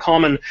table in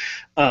common,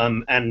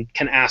 and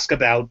can ask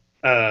about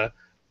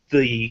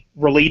the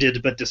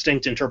related but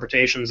distinct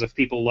interpretations of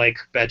people like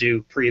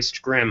Badu,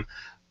 Priest, Grimm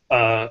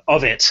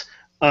of it.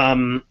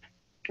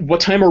 What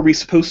time are we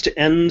supposed to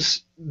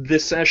end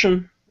this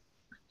session?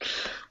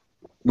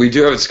 We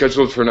do have it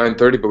scheduled for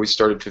 9:30, but we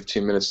started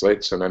 15 minutes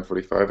late, so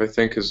 9:45, I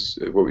think, is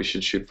what we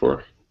should shoot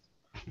for.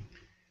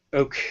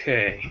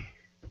 Okay.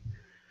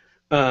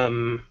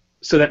 So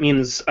that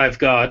means I've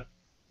got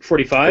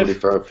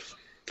 45?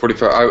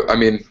 45. I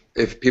mean,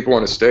 if people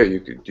want to stay, you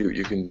can do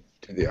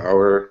the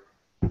hour.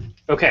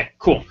 Okay,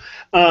 cool.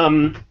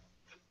 All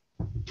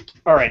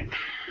right.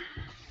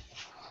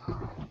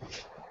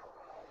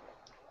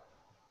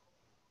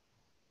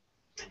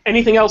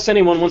 Anything else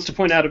anyone wants to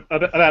point out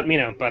about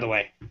Mino, by the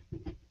way?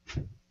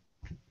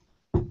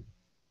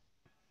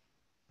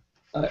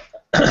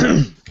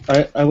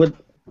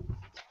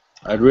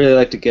 I'd really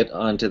like to get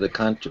onto the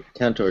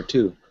Cantor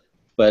too,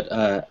 but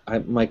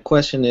my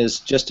question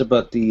is just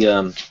about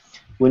the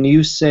when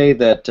you say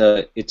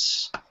that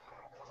it's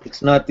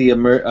not the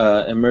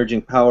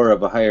emerging power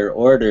of a higher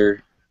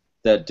order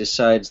that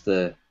decides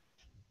the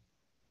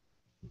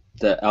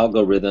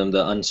algorithm,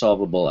 the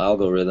unsolvable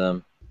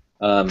algorithm.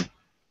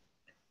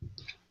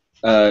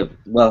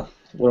 Well,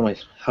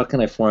 how can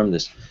I form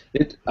this?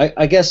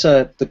 I guess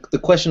the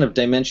question of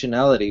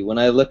dimensionality, when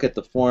I look at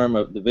the form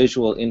of the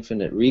visual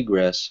infinite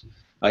regress,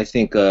 I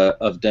think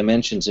of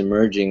dimensions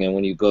emerging, and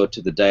when you go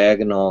to the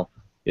diagonal,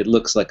 it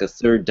looks like a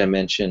third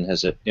dimension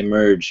has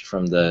emerged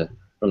from the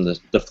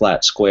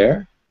flat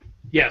square.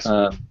 Yes.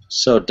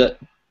 So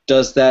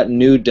does that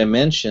new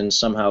dimension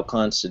somehow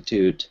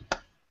constitute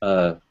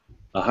a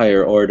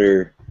higher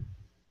order,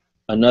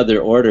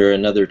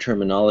 another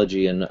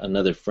terminology, and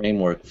another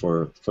framework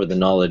for the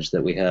knowledge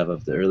that we have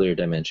of the earlier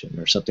dimension,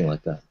 or something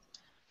like that?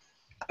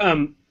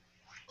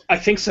 I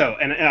think so,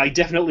 and I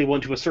definitely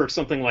want to assert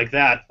something like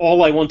that.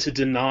 All I want to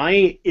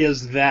deny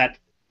is that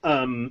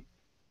that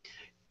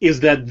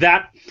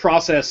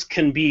process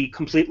can be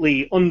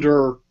completely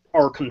under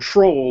our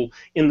control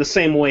in the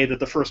same way that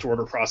the first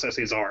order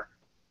processes are.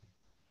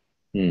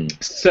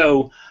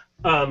 So,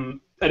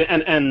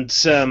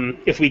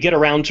 if we get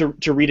around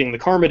to reading the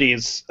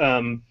Charmides,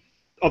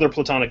 other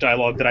Platonic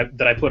dialogue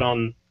that I put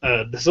on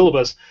the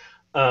syllabus.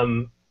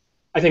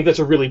 I think that's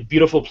a really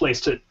beautiful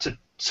place to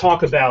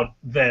talk about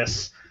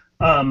this.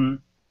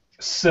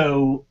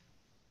 So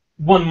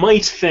one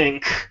might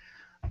think,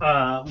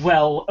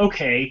 well,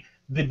 okay,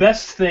 the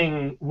best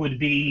thing would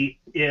be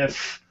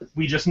if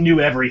we just knew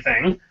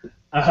everything.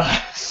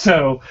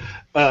 So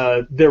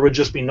there would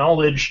just be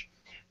knowledge.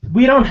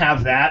 We don't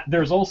have that.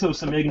 There's also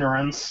some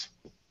ignorance.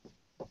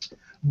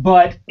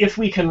 But if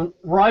we can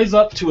rise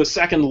up to a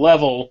second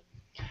level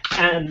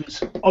and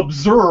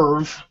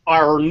observe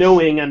our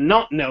knowing and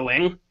not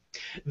knowing,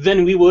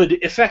 then we would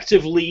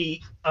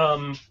effectively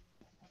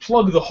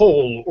plug the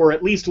hole, or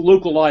at least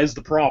localize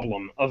the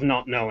problem of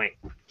not knowing.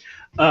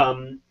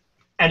 And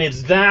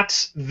it's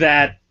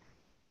that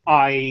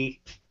I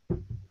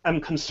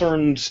am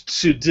concerned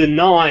to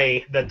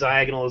deny that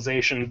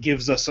diagonalization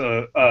gives us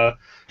a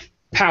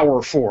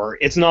power for.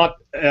 It's not.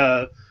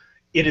 It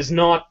is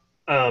not.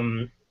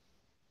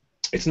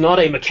 It's not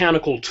a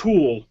mechanical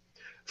tool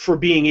for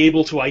being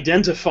able to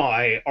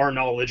identify our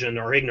knowledge and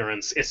our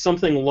ignorance. It's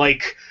something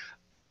like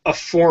a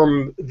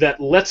form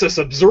that lets us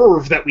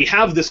observe that we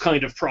have this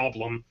kind of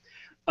problem,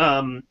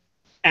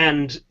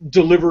 and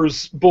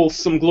delivers both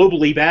some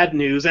globally bad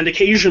news and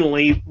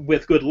occasionally,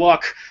 with good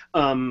luck,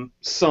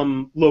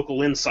 some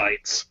local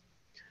insights.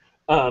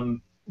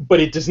 But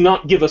it does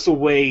not give us a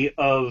way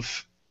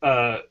of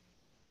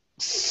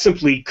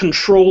simply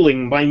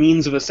controlling, by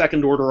means of a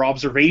second-order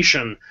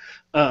observation,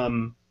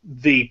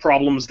 the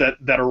problems that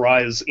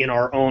arise in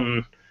our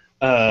own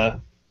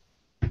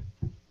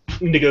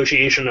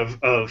negotiation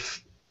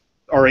of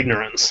our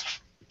ignorance.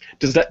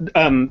 Does that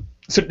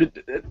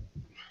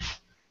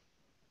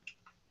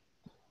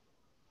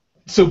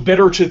so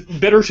better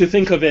to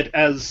think of it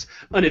as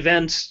an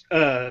event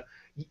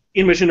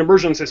in which an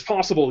emergence is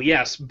possible,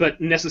 yes, but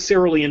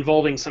necessarily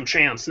involving some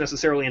chance,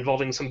 necessarily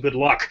involving some good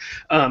luck.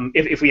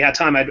 If we had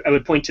time, I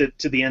would point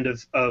to the end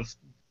of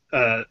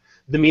the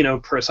Meno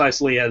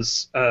precisely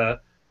as an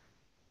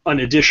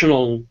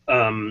additional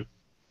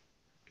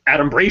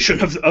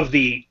adumbration of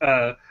the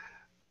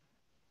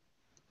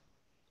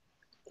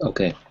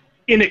Okay.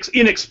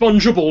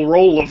 inexpungible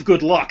role of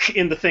good luck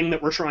in the thing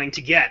that we're trying to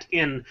get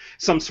in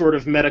some sort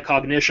of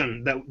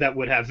metacognition that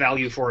would have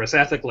value for us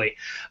ethically.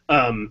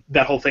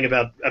 That whole thing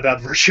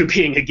about virtue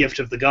being a gift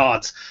of the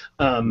gods,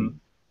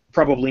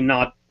 probably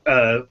not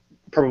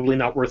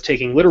worth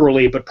taking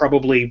literally, but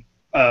probably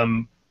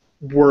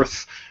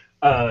worth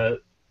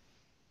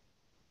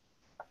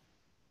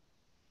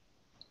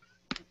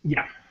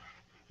yeah.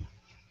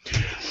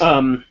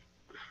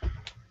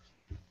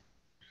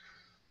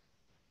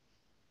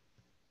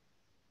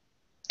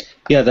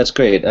 Yeah, that's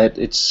great.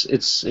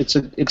 It's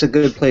a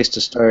good place to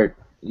start.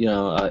 You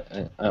know,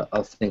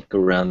 I'll think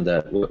around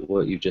that.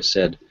 What you just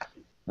said.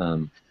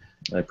 I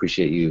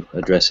appreciate you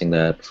addressing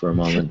that for a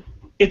moment.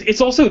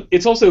 It's also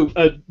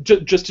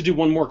just to do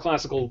one more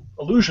classical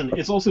allusion.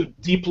 It's also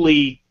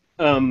deeply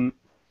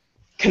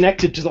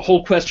connected to the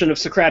whole question of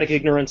Socratic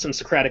ignorance and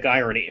Socratic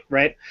irony,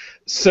 right?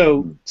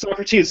 So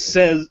Socrates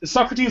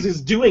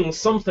is doing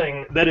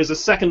something that is a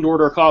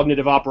second-order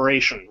cognitive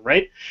operation,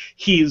 right?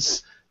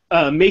 He's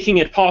making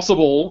it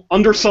possible,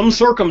 under some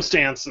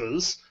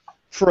circumstances,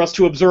 for us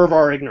to observe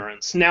our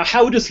ignorance. Now,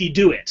 how does he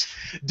do it?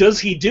 Does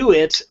he do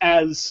it,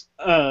 as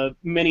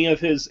many of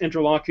his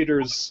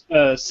interlocutors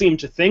seem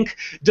to think?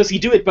 Does he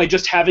do it by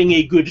just having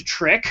a good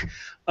trick,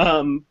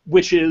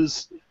 which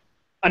is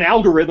an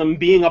algorithm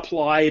being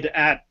applied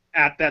at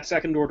that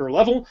second-order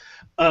level,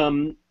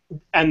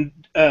 and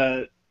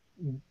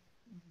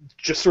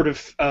just sort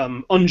of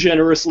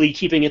ungenerously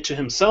keeping it to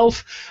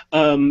himself?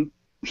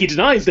 He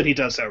denies that he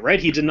does so, right?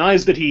 He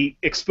denies that he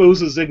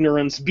exposes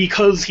ignorance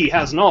because he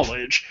has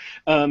knowledge.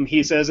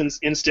 He says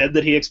instead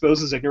that he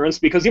exposes ignorance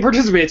because he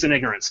participates in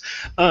ignorance.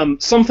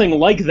 Something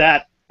like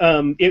that,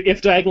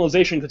 if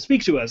diagonalization could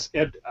speak to us,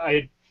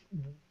 I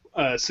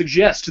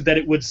suggest that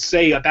it would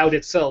say about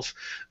itself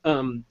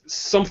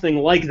something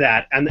like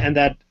that, and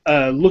that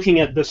looking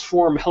at this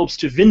form helps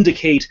to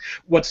vindicate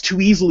what's too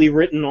easily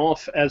written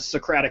off as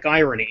Socratic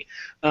irony.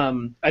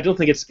 I don't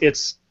think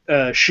it's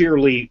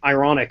sheerly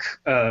ironic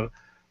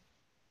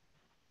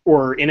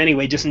or in any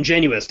way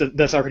disingenuous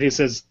that Socrates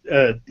says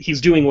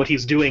he's doing what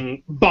he's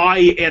doing by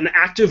an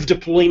active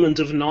deployment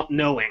of not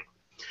knowing.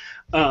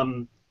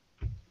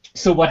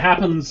 So what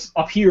happens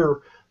up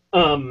here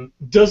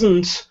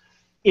doesn't,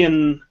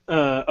 in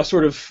a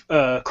sort of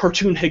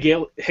cartoon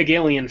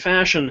Hegelian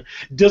fashion,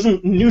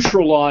 doesn't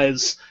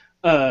neutralize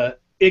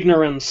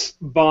ignorance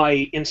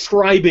by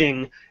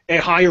inscribing a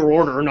higher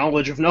order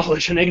knowledge of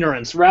knowledge and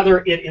ignorance.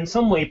 Rather, it in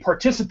some way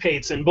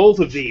participates in both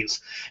of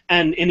these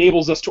and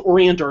enables us to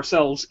orient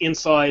ourselves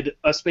inside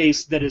a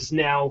space that is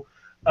now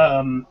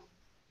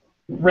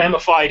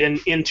ramified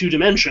in two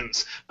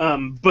dimensions,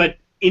 but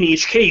in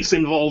each case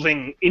in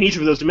each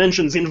of those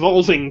dimensions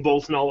involving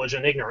both knowledge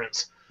and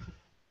ignorance.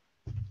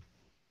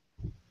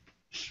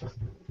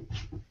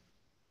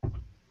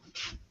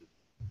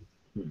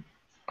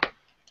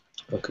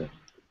 Okay.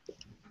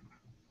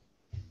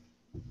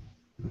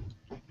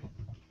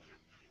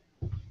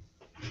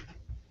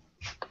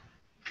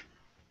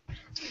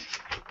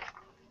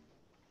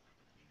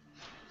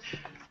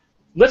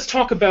 let's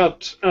talk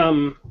about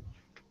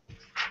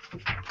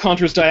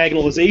Cantor's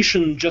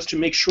diagonalization just to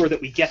make sure that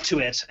we get to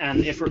it.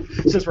 And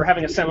since we're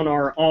having a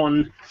seminar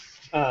on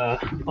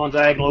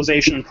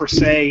diagonalization per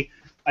se,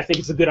 I think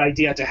it's a good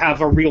idea to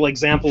have a real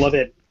example of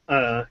it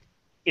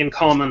in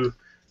common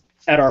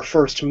at our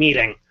first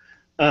meeting.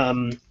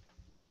 And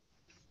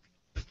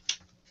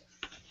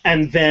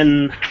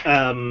then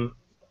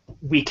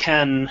we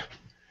can,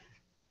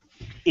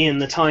 in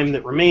the time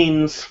that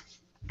remains,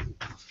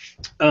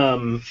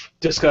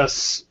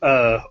 discuss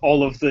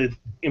all of the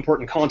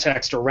important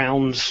context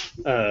around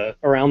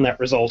that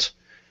result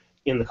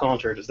in the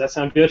Cantor. Does that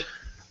sound good?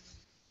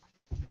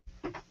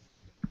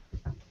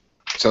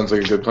 Sounds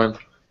like a good plan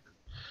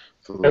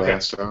for the Okay.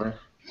 last hour.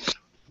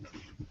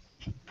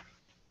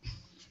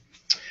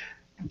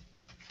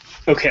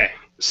 Okay,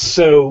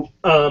 so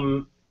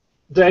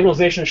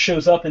diagonalization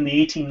shows up in the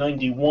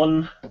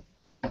 1891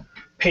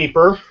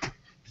 paper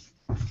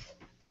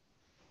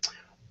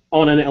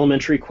on an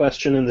elementary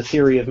question in the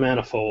theory of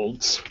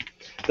manifolds.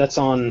 That's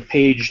on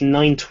page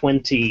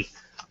 920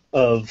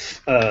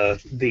 of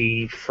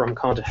the From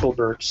Kant to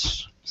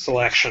Hilbert's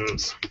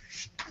selections.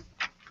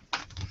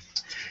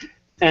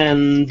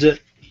 And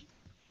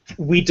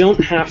we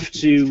don't have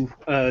to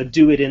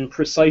do it in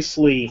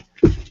precisely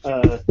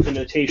the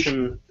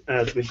notation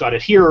that we've got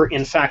it here.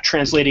 In fact,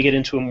 translating it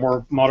into a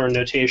more modern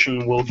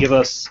notation will give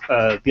us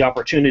the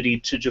opportunity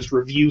to just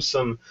review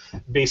some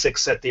basic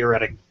set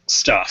theoretic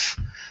stuff.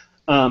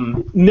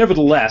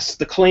 Nevertheless,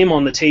 the claim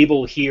on the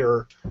table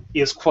here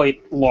is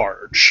quite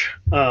large,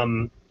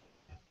 and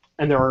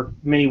there are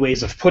many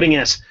ways of putting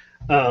it.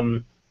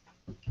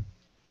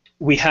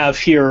 We have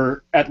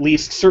here at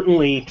least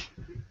certainly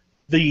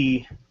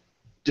the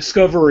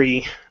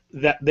discovery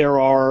that there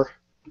are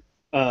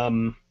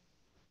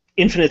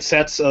infinite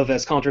sets of,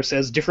 as Cantor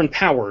says, different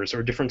powers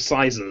or different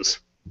sizes.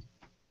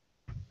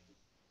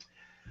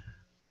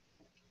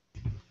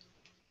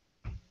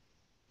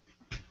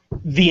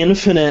 The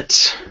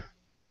infinite,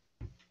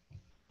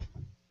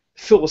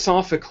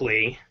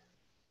 philosophically,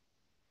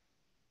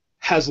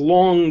 has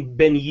long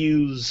been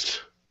used,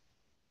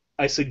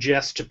 I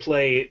suggest, to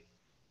play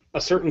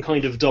a certain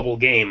kind of double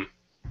game.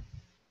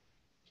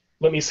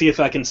 Let me see if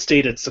I can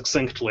state it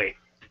succinctly.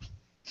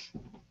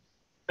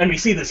 And we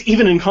see this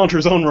even in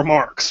Cantor's own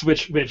remarks,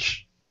 which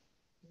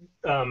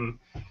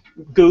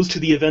goes to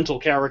the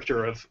evental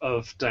character of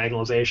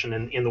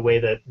diagonalization in the way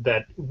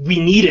that we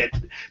need it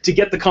to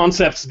get the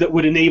concepts that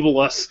would enable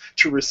us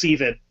to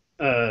receive it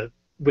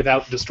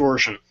without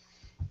distortion.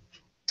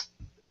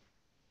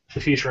 The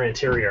future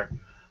anterior.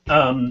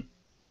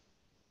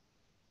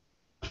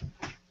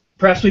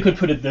 Perhaps we could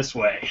put it this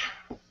way.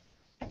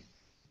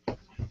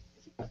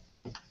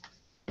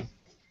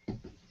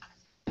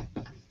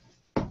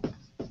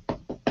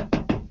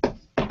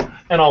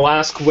 And I'll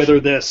ask whether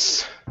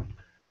this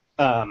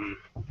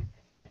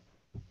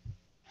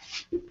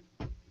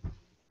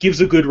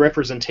gives a good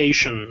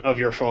representation of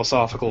your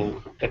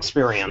philosophical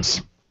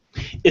experience.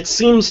 It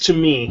seems to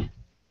me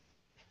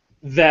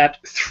that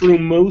through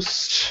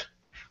most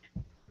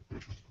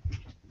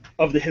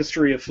of the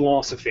history of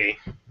philosophy,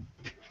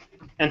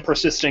 and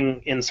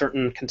persisting in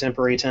certain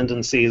contemporary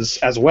tendencies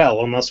as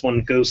well, unless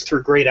one goes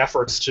through great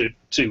efforts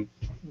to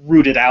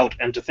root it out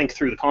and to think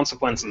through the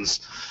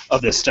consequences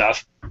of this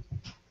stuff,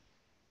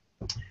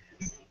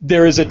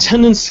 there is a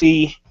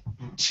tendency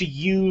to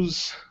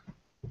use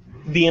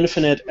the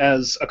infinite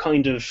as a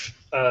kind of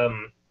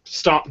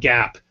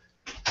stopgap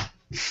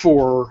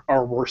for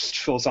our worst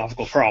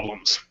philosophical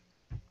problems.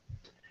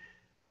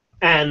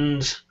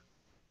 And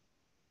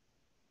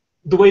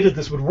the way that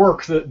this would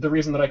work, the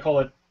reason that I call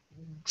it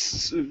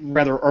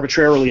rather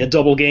arbitrarily a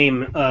double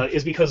game,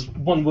 is because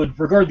one would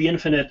regard the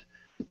infinite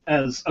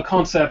as a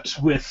concept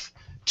with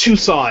two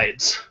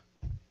sides.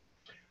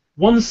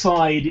 One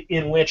side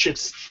in which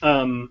it's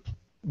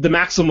the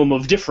maximum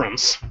of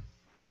difference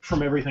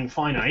from everything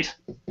finite.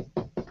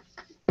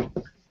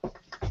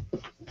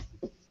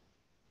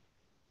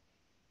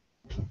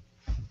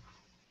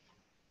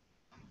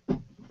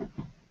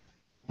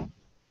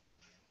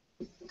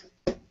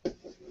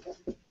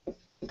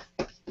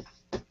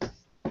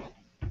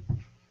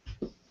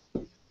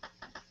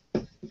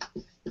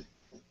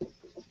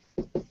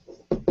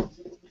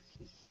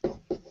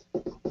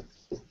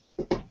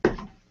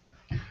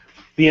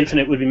 The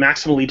infinite would be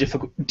maximally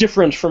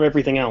different from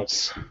everything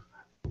else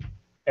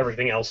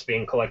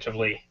being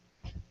collectively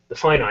the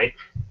finite.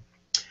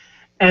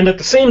 And at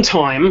the same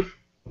time,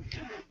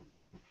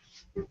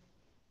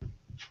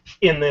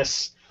 in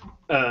this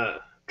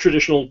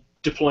traditional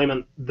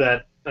deployment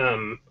that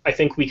I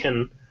think we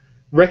can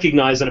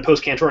recognize in a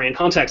post-Cantorian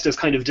context as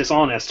kind of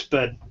dishonest,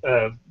 but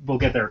we'll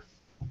get there.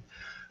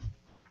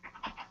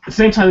 At the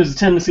same time, there's a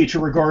tendency to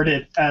regard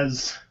it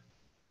as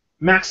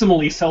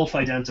maximally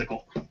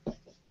self-identical.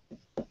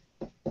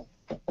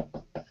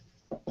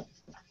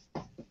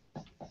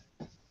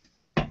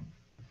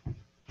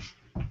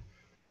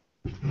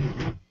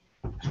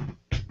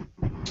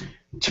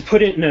 To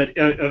put it in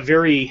a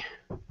very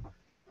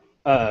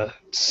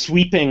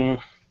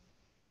sweeping,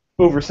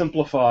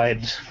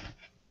 oversimplified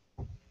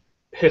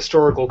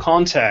historical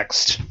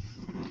context,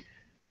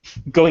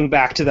 going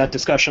back to that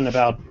discussion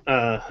about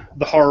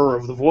the horror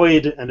of the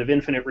void and of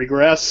infinite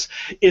regress,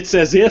 it's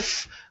as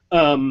if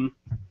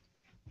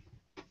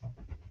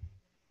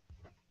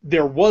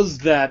there was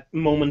that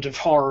moment of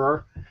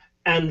horror,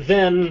 and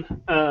then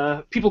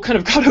people kind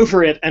of got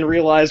over it and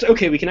realized,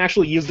 okay, we can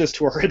actually use this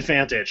to our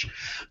advantage.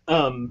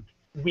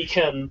 We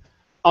can,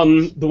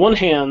 on the one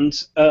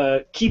hand,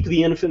 keep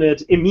the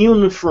infinite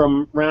immune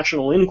from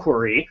rational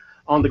inquiry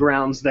on the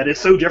grounds that it's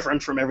so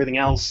different from everything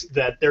else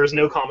that there is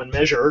no common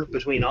measure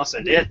between us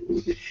and it.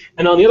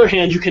 And on the other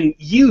hand, you can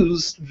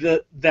use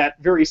that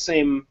very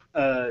same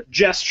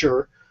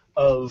gesture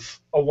of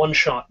a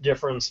one-shot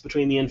difference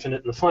between the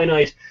infinite and the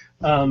finite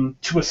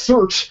to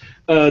assert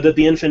that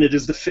the infinite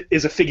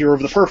is a figure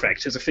of the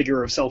perfect, is a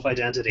figure of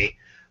self-identity,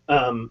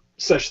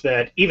 such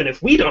that even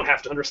if we don't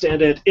have to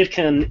understand it, it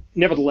can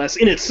nevertheless,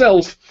 in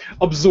itself,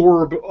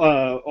 absorb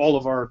all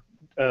of our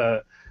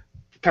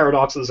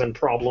paradoxes and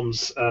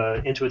problems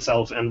into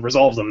itself and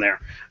resolve them there.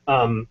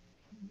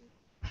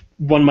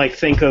 One might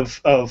think of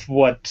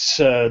what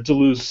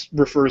Deleuze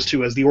refers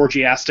to as the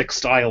orgiastic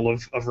style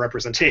of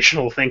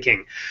representational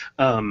thinking,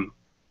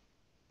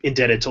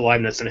 indebted to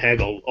Leibniz and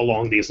Hegel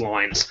along these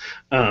lines.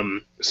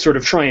 Sort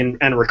of try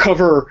and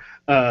recover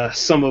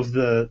some of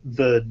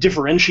the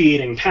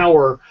differentiating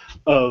power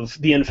of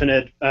the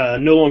infinite,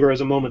 no longer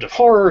as a moment of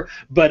horror,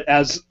 but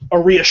as a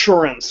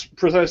reassurance,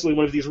 precisely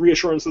one of these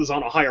reassurances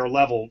on a higher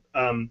level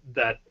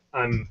that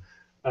I'm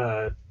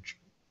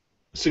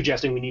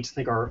suggesting we need to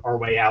think our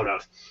way out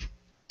of.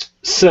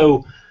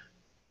 So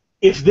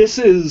if this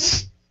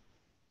is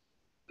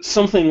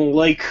something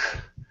like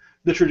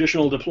the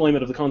traditional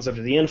deployment of the concept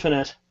of the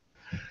infinite,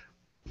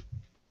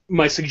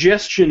 my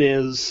suggestion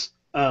is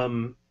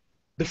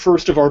the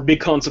first of our big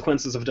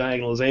consequences of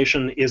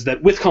diagonalization is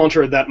that with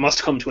Cantor that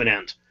must come to an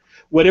end.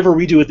 Whatever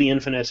we do with the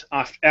infinite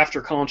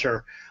after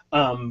Cantor,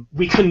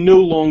 we can no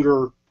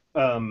longer,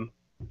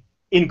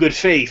 in good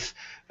faith,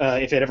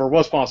 if it ever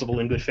was possible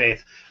in good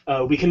faith,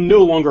 we can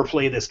no longer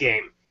play this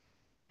game.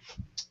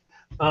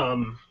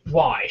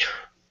 Why?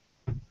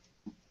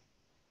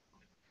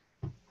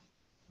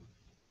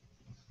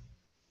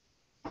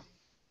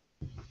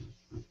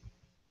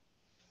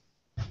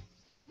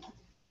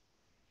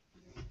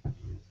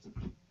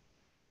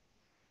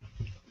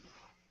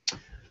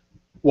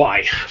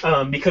 Why?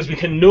 Because we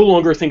can no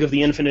longer think of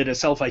the infinite as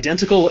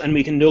self-identical, and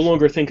we can no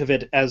longer think of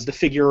it as the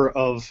figure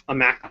of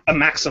a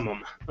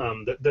maximum.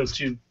 Those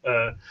two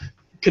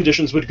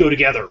conditions would go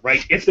together,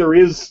 right? If there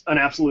is an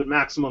absolute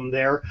maximum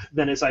there,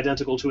 then it's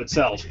identical to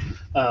itself.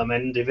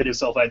 And if it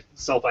is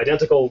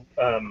self-identical,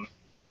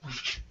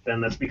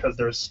 then that's because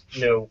there's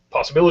no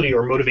possibility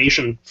or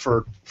motivation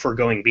for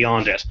going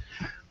beyond it.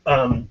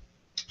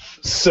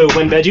 So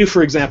when Badiou,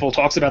 for example,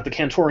 talks about the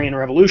Cantorian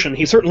revolution,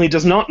 he certainly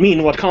does not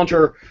mean what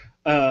Cantor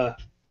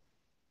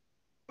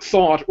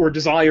thought or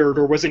desired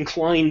or was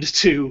inclined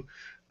to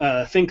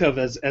think of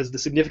as the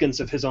significance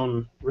of his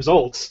own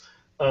results.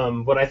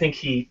 What I think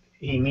he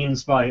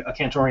means by a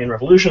Cantorian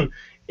revolution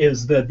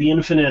is that the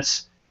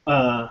infinite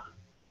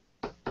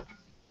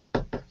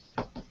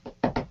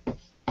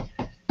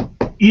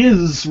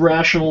is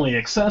rationally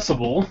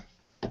accessible,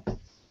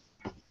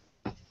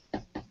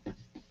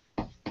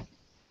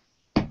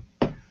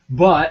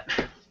 but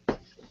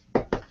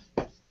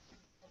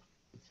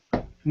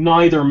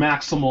neither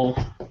maximal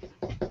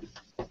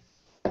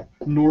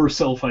nor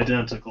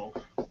self-identical.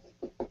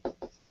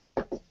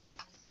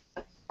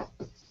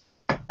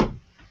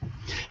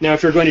 Now,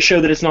 if you're going to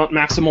show that it's not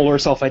maximal or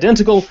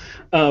self-identical,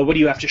 what do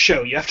you have to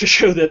show? You have to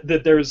show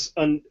that there's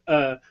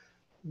that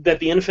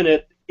the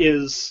infinite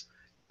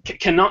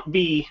cannot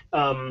be.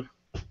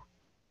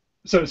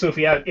 So if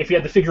you had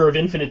the figure of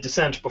infinite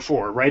descent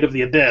before, right, of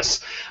the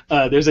abyss,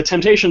 there's a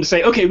temptation to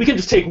say, okay, we can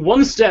just take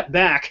one step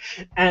back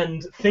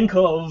and think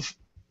of,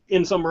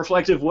 in some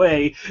reflective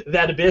way,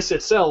 that abyss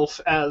itself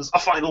as a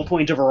final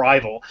point of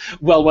arrival.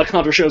 Well, what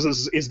Cantor shows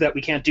us is that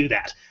we can't do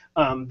that.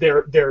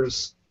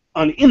 There's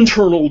an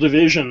internal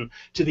division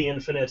to the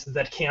infinite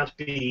that can't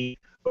be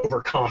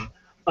overcome.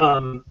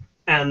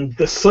 And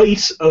the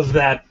site of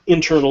that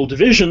internal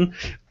division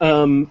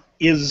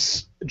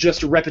is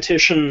just a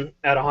repetition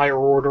at a higher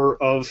order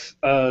of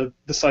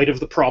the site of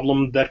the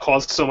problem that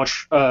caused so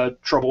much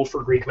trouble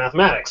for Greek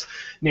mathematics,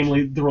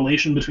 namely the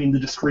relation between the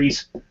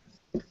discrete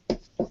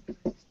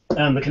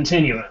and the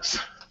continuous.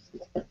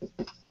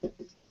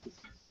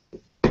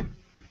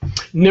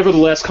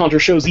 Nevertheless, Cantor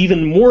shows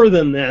even more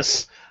than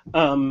this,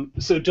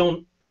 so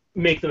don't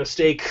make the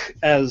mistake,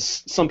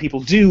 as some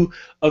people do,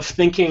 of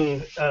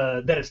thinking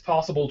that it's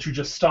possible to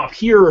just stop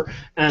here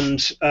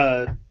and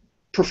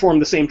perform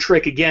the same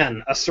trick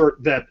again,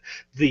 assert that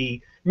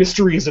the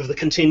mysteries of the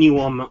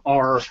continuum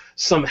are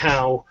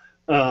somehow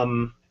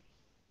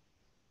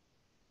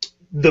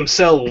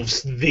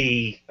themselves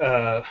the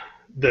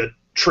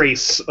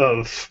trace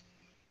of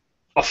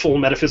a full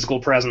metaphysical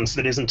presence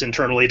that isn't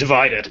internally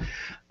divided.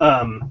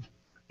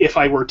 If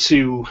I were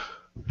to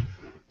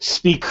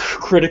speak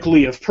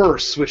critically of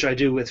Peirce, which I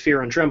do with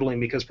fear and trembling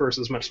because Peirce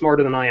is much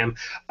smarter than I am,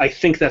 I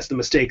think that's the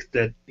mistake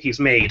that he's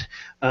made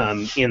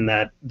in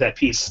that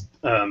piece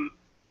that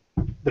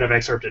I've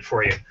excerpted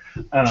for you.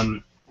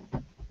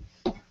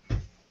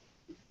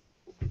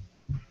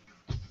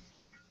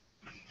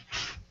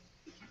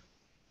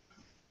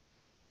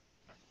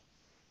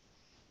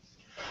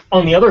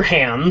 On the other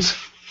hand,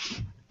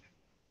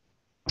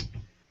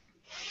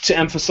 to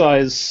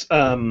emphasize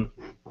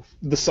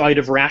the side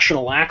of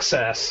rational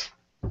access,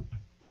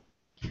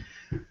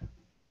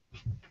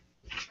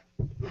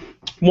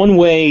 one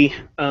way,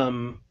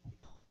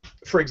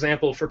 for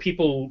example, for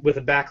people with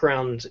a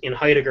background in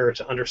Heidegger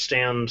to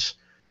understand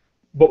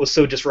what was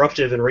so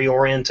disruptive and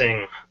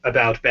reorienting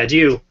about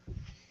Badiou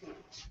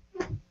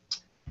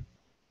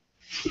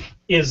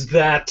is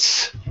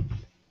that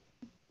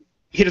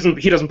he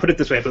doesn't put it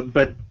this way,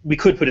 but we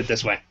could put it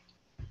this way.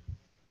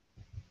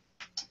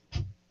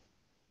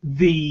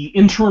 The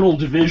internal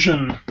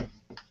division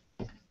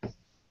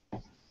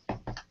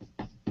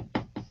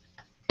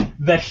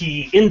that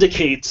he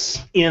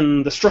indicates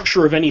in the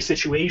structure of any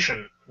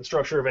situation, the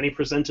structure of any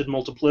presented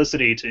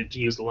multiplicity, to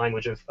use the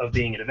language of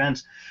being an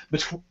event,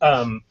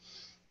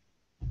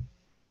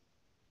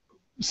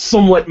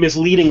 somewhat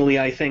misleadingly,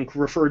 I think,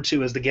 referred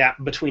to as the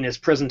gap between its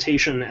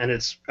presentation and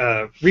its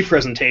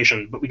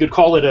representation, but we could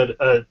call it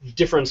a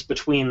difference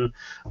between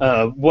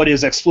what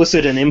is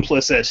explicit and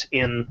implicit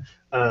in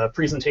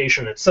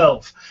presentation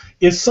itself,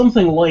 is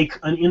something like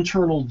an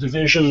internal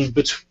division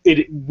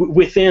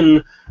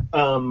within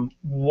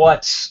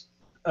what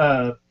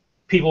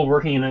people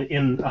working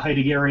in a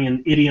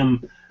Heideggerian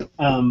idiom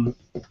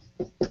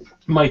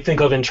might think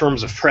of in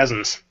terms of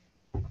presence.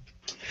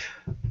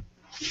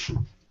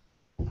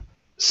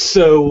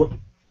 So,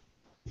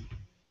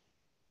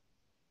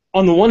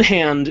 on the one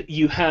hand,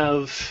 you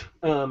have,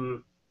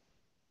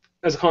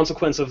 as a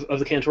consequence of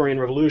the Cantorian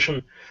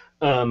Revolution,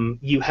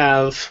 you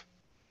have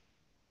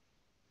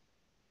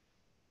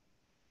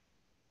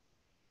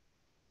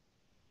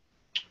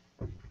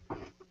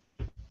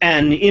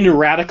an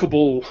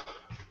ineradicable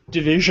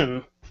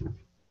division,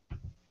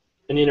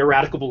 an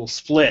ineradicable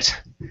split,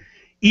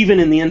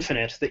 even in the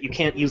infinite, that you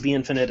can't use the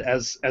infinite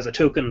as a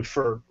token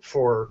for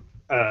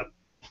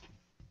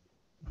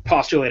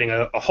postulating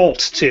a halt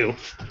to.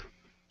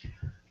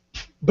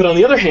 But on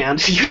the other hand,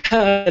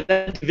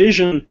 that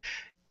division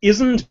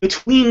isn't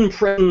between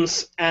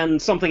presence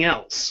and something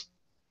else.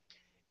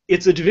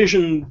 It's a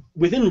division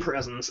within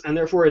presence, and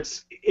therefore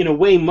it's, in a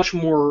way, much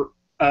more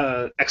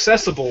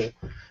accessible,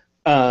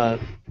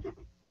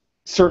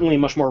 certainly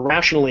much more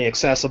rationally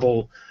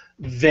accessible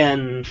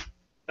than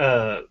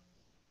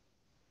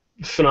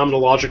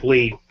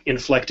phenomenologically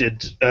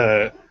inflected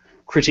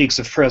critiques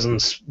of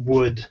presence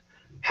would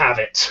have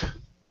it.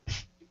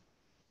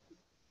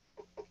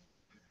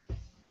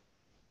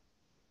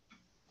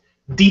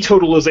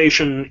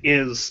 Detotalization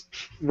is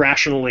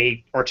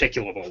rationally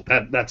articulable.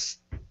 That's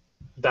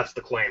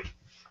the claim.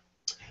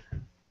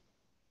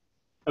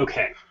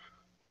 Okay.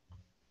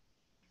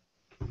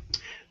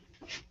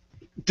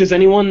 Does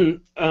anyone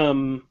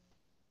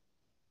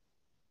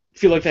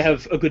feel like they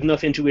have a good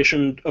enough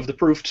intuition of the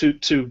proof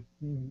to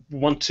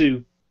want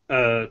to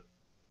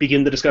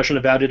begin the discussion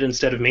about it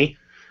instead of me?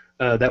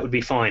 That would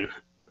be fine.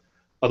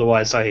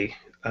 Otherwise, I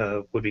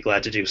would be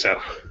glad to do so.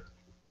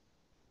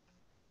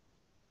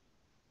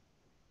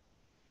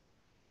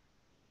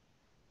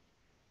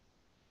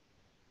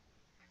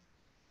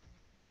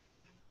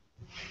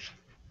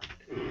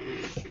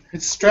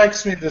 It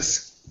strikes me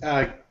this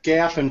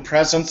gap in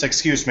presence.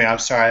 Excuse me, I'm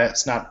sorry,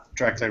 it's not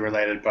directly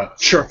related,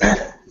 but sure.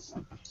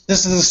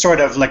 This is a sort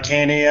of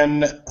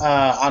Lacanian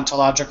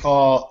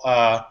ontological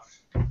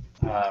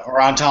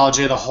or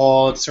ontology of the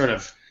whole. It's sort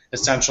of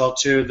essential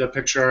to the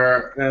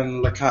picture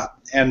in Lacan,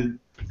 and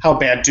how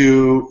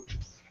Badiou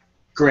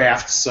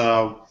grafts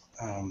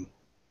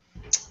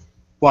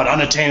what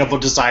unattainable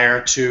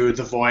desire to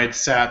the void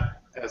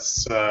set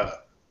as a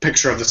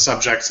picture of the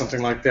subject,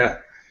 something like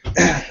that.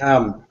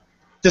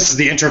 This is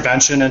the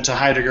intervention into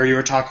Heidegger you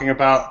were talking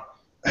about.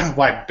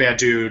 Why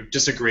Badiou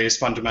disagrees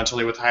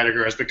fundamentally with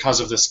Heidegger is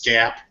because of this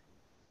gap.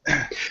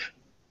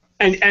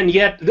 And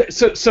yet,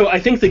 so I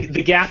think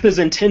the gap is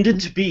intended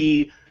to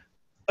be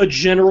a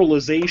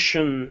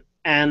generalization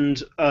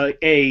and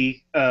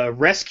a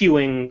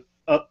rescuing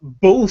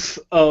both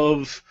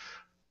of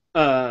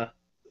the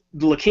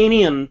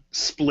Lacanian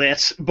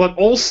split, but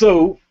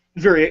also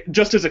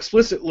just as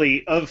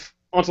explicitly of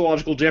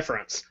ontological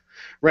difference.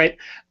 Right?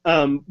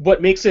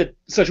 What makes it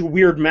such a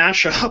weird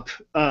mashup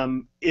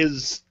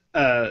is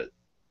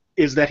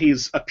that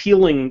he's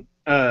appealing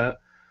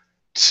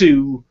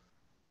to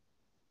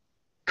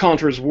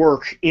Cantor's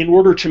work in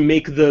order to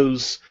make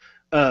those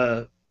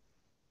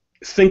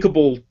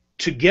thinkable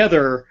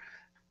together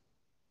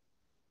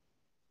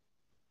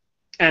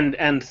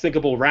and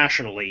thinkable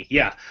rationally.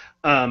 Yeah.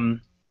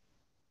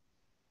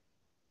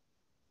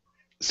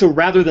 So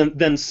rather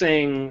than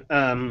saying,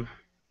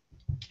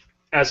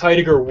 as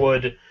Heidegger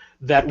would,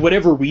 that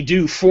whatever we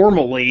do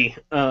formally,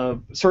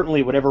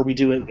 certainly whatever we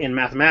do in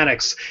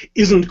mathematics,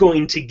 isn't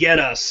going to get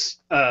us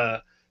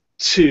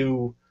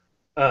to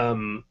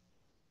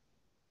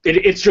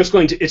it's just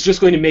going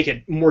to make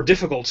it more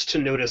difficult to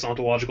notice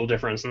ontological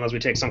difference unless we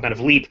take some kind of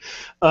leap.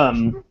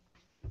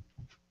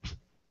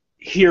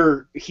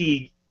 Here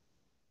he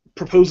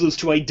proposes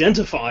to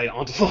identify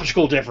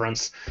ontological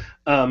difference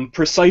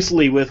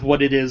precisely with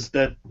what it is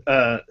that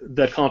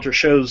that Cantor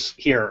shows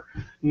here,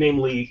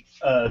 namely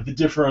the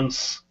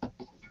difference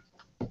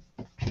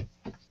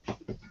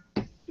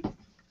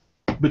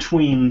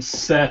between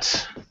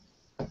set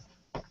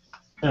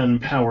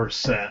and power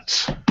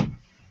set.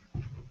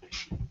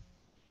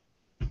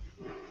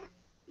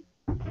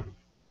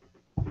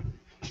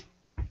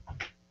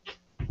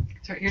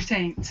 So you're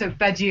saying, so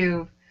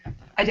Badiou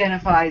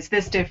identifies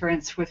this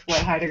difference with what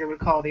Heidegger would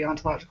call the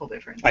ontological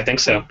difference. I think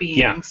so.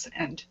 Beings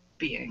and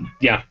being.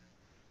 Yeah.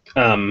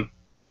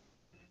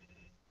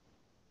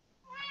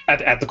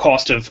 At the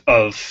cost of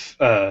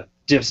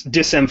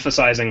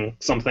disemphasizing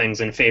some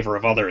things in favor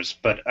of others,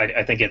 but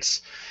I think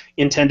it's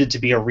intended to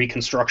be a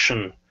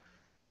reconstruction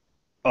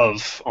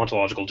of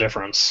ontological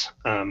difference.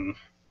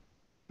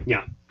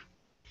 Yeah.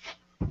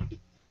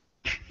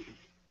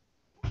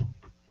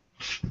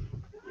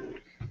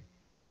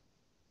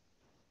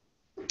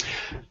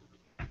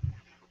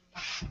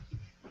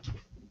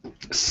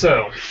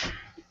 So,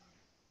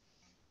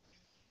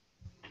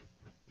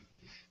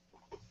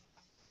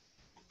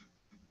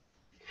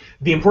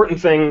 the important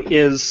thing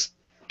is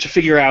to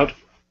figure out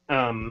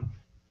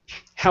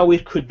how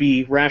it could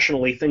be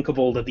rationally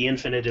thinkable that the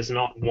infinite is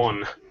not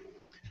one.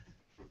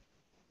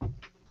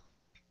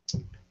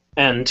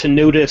 And to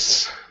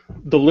notice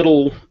the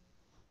little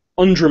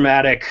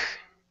undramatic,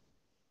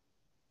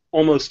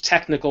 almost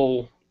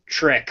technical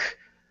trick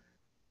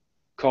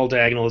called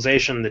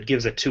diagonalization that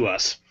gives it to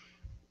us.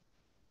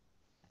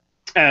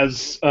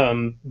 As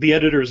the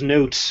editors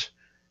note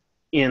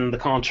in the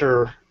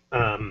Cantor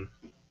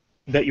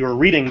that you are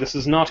reading, this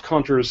is not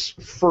Cantor's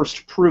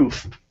first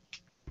proof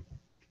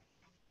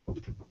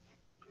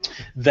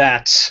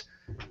that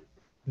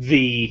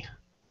the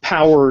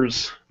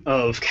powers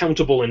of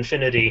countable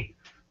infinity,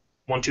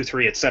 1, 2,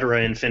 3,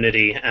 etc.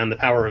 infinity, and the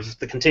power of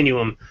the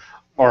continuum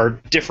are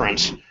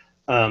different.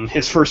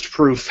 His first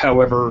proof,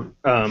 however,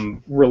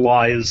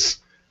 relies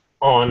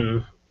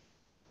on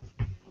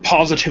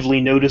positively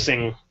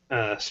noticing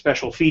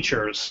special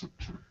features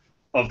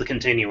of the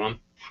continuum.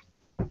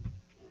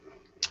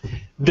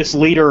 This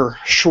later,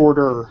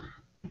 shorter,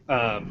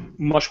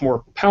 much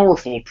more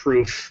powerful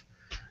proof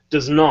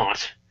does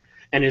not,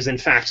 and is in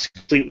fact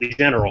completely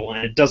general,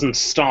 and it doesn't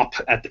stop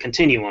at the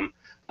continuum.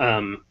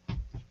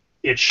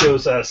 It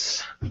shows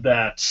us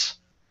that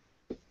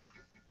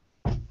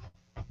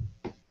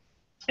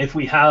if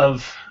we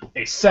have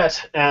a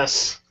set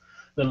S,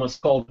 then what's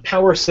called the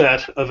power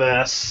set of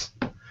S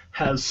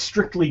has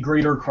strictly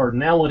greater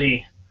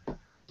cardinality,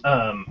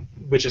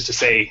 which is to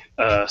say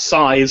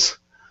size,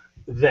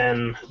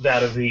 than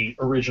that of the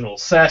original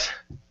set.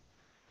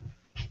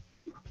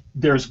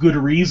 There's good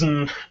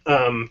reason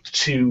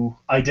to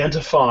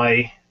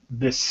identify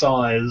this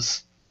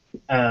size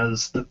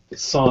as the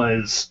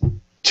size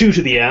 2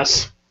 to the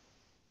S.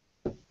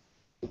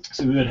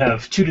 So we would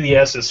have 2 to the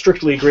S is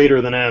strictly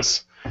greater than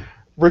S,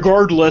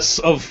 regardless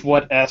of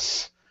what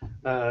S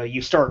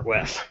you start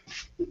with.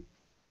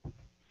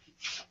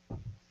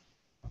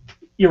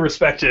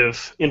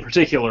 Irrespective, in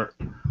particular,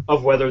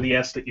 of whether the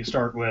S that you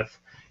start with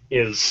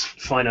is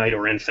finite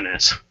or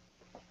infinite.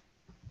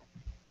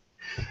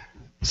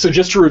 So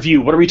just to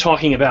review, what are we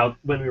talking about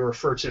when we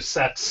refer to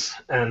sets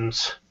and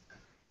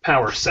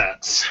power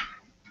sets?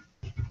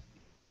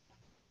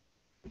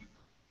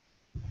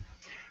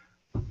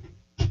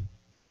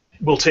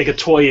 We'll take a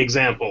toy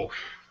example.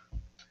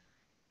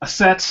 A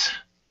set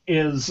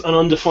is an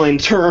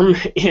undefined term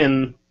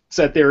in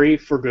set theory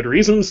for good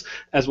reasons.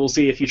 As we'll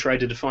see, if you try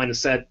to define a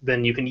set,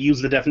 then you can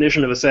use the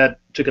definition of a set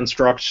to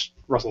construct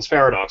Russell's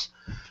paradox.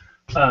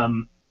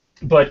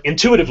 But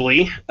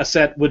intuitively, a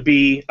set would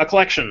be a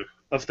collection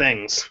of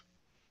things,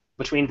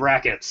 between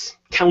brackets,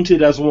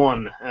 counted as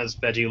one, as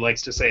Badiou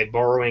likes to say,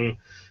 borrowing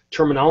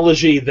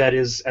terminology that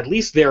is at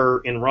least there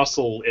in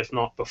Russell, if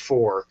not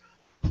before.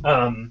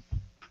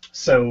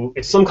 So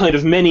it's some kind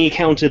of many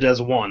counted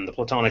as one. The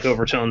Platonic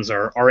overtones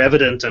are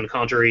evident, and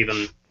Cantor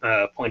even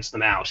points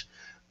them out.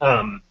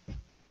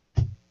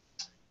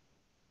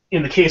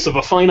 In the case of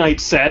a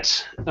finite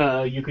set,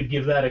 you could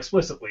give that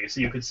explicitly.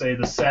 So you could say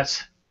the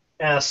set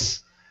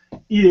S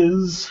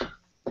is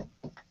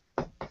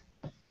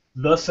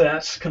the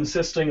set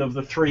consisting of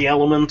the 3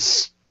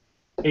 elements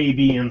A,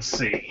 B, and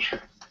C.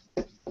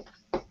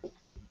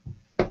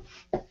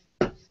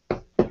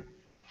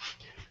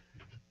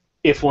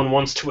 If one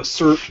wants to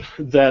assert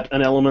that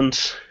an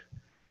element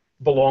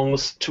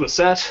belongs to a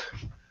set,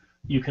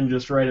 you can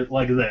just write it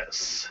like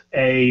this.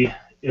 A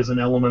is an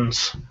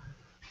element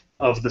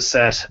of the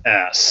set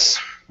S.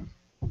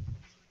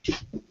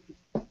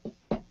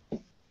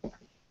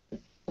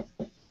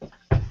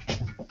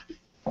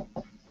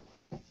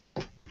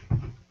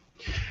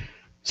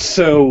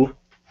 So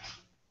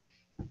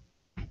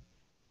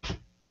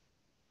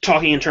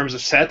talking in terms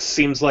of sets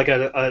seems like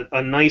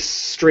a nice,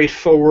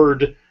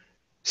 straightforward,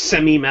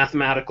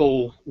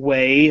 semi-mathematical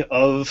way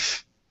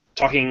of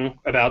talking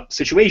about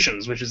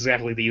situations, which is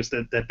exactly the use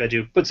that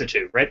Badiou puts it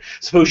to, right?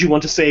 Suppose you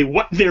want to say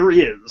what there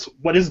is,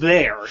 what is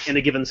there in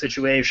a given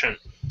situation.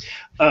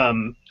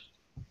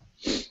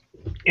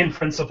 In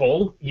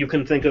principle, you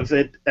can think of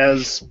it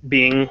as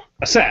being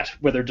a set,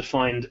 whether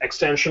defined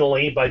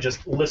extensionally by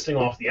just listing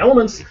off the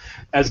elements,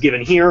 as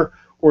given here,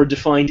 or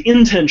defined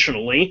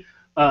intentionally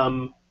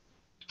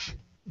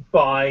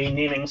by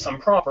naming some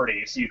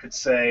property. So you could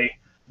say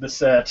the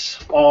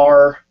set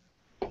R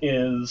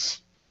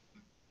is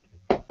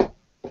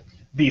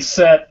the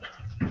set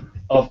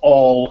of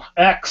all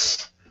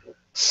X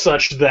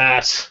such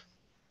that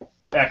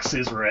X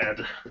is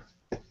red.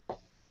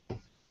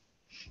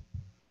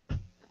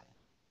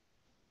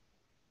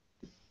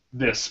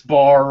 This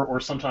bar, or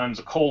sometimes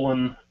a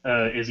colon,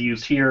 is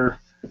used here,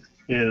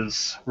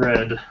 is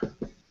red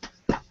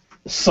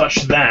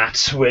such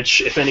that,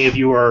 which, if any of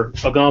you are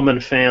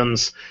Agamben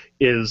fans,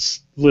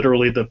 is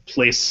literally the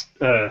place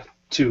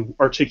to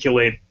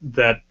articulate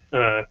that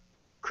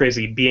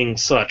crazy being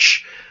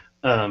such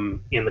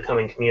in the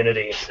coming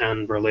community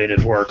and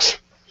related works.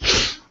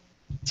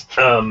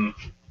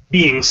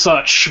 Being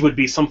such would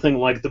be something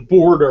like the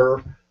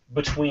border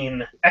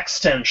between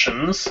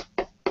extensions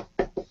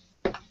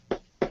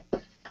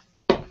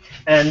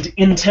and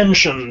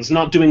intentions,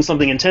 not doing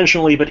something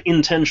intentionally, but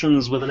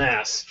intentions with an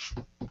S.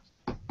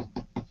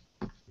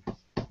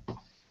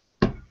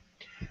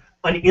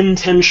 An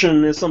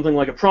intention is something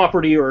like a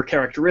property or a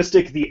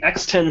characteristic. The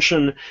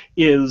extension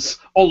is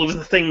all of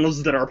the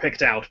things that are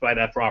picked out by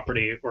that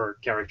property or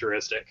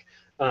characteristic.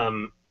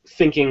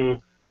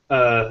 Thinking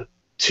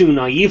too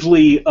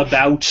naively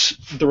about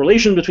the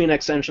relation between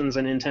extensions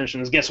and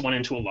intensions gets one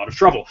into a lot of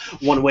trouble.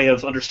 One way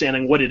of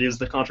understanding what it is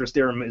that Cantor's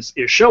theorem is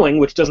showing,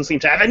 which doesn't seem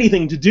to have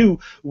anything to do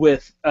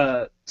with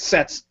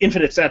sets,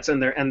 infinite sets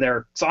and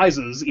their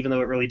sizes, even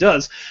though it really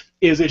does,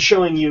 is it's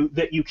showing you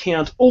that you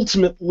can't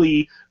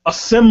ultimately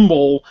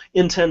assemble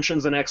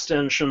intensions and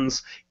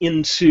extensions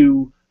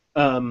into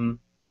a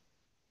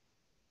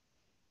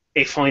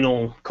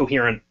final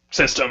coherent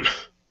system.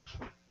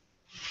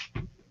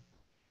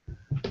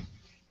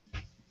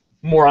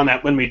 More on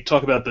that when we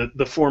talk about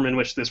the form in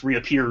which this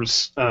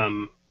reappears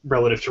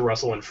relative to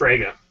Russell and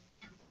Frege.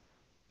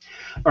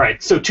 All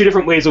right, so two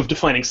different ways of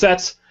defining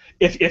sets.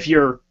 If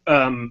you're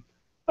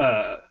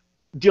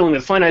dealing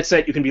with a finite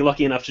set, you can be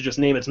lucky enough to just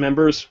name its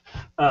members.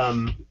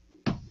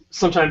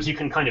 Sometimes you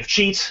can kind of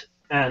cheat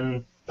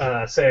and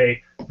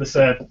say the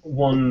set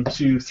 1,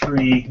 2,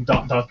 3, ...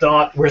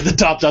 where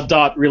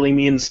the ... really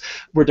means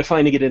we're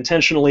defining it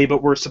intentionally,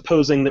 but we're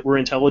supposing that we're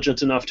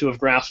intelligent enough to have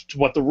grasped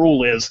what the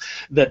rule is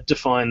that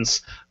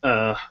defines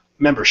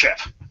membership.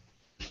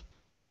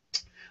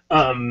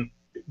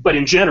 But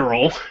in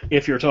general,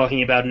 if you're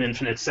talking about an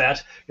infinite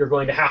set, you're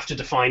going to have to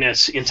define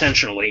it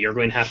intentionally. You're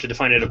going to have to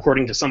define it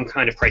according to some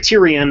kind of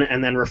criterion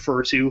and then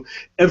refer to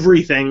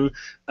everything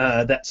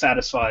that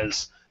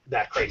satisfies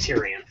that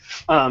criterion.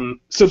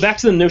 So back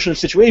to the notion of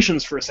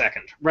situations for a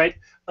second, right?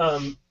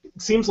 It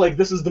seems like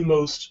this is the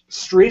most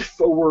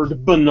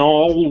straightforward,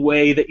 banal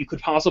way that you could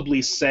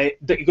possibly say,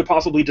 that you could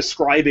possibly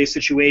describe a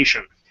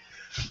situation.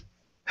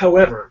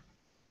 However,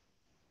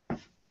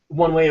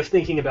 one way of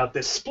thinking about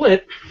this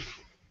split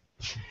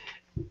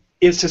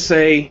is to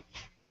say,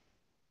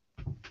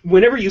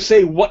 whenever you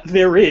say what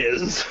there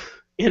is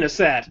in a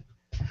set,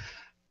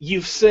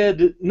 you've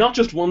said not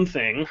just one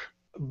thing,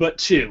 but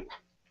two.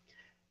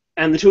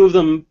 And the two of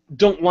them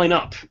don't line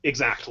up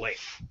exactly.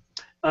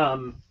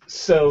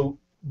 So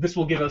this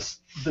will give us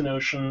the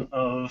notion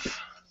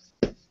of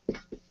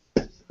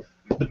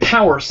the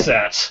power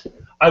set.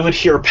 I would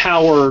hear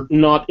power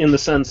not in the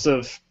sense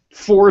of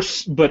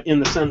force, but in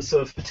the sense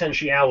of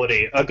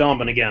potentiality.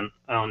 Agamben again,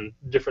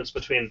 difference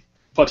between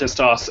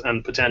potestas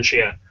and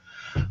potentia.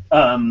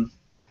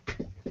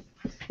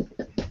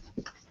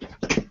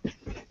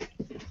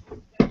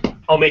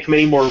 I'll make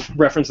many more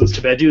references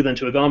to Badiou than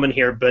to Agamben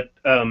here, but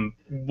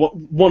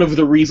one of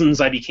the reasons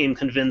I became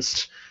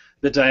convinced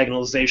that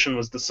diagonalization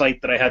was the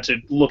site that I had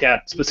to look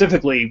at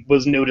specifically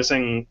was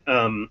noticing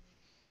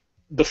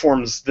the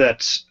forms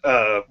that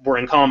were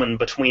in common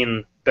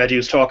between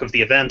Badiou's talk of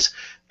the event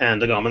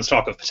and Agamben's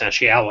talk of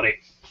potentiality.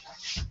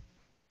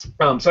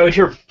 So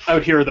I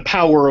would hear the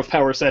power of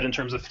power set in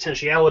terms of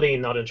potentiality,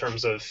 not in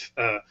terms of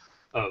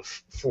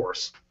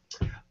force.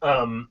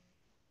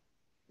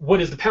 What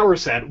is the power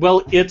set?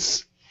 Well,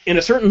 it's, in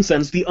a certain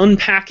sense, the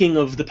unpacking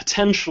of the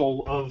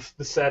potential of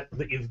the set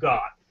that you've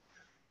got.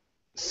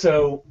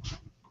 So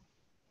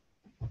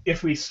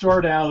if we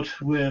start out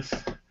with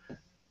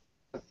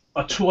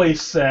a toy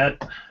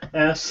set,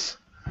 S,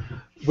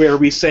 where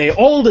we say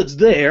all that's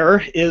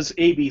there is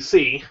A, B,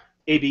 C,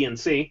 A, B, and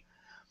C,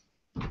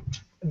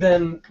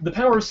 then the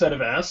power set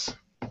of S,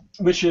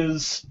 which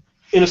is,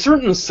 in a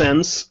certain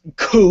sense,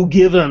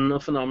 co-given, a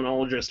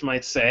phenomenologist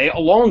might say,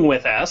 along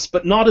with S,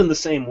 but not in the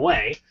same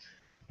way,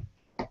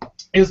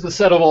 is the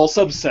set of all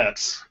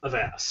subsets of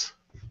S.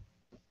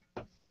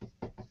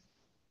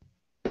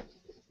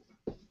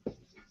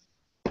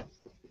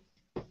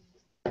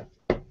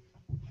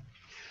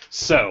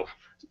 So,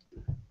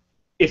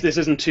 if this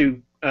isn't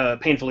too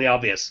painfully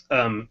obvious,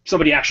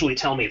 somebody actually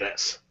tell me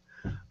this.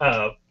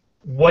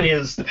 What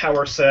is the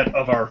power set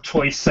of our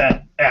toy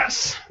set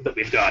S that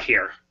we've got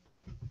here?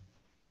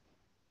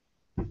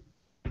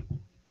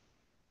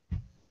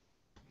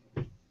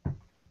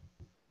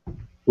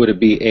 Would it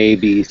be A,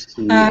 B,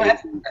 C, A,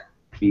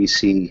 B,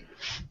 C,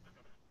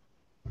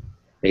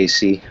 A,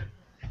 C?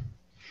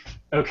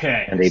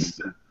 Okay. And A, B.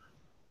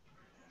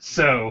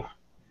 So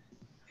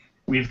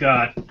we've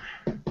got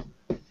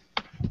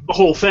the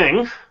whole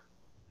thing.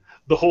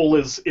 The whole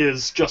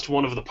is just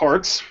one of the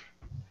parts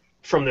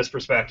from this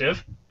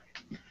perspective.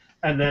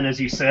 And then, as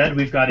you said,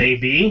 we've got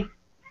AB,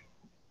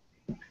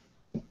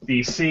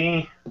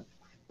 BC,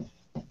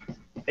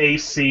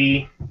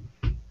 AC.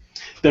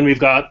 Then we've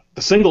got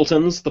the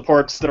singletons, the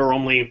parts that are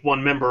only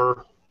one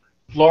member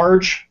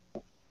large,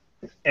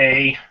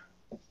 A,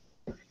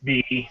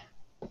 B,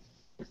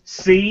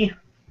 C,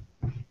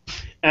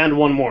 and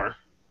one more.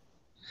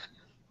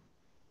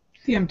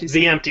 The empty set.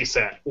 The empty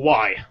set.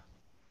 Why?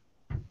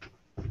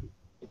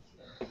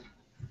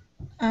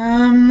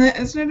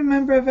 Isn't it a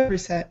member of every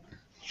set?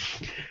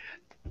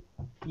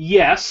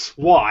 Yes.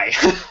 Why?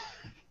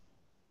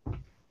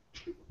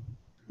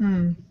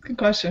 Good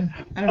question.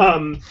 I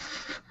don't know.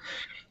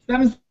 That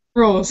was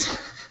rules.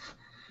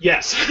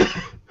 Yes.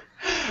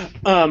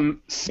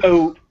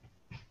 So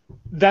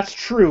that's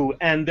true,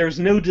 and there's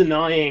no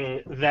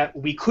denying that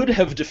we could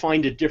have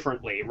defined it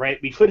differently, right?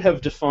 We could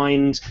have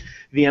defined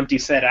the empty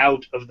set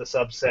out of the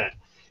subset.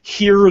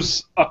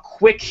 Here's a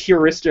quick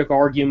heuristic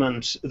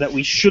argument that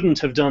we shouldn't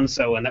have done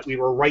so and that we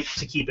were right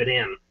to keep it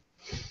in.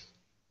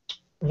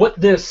 What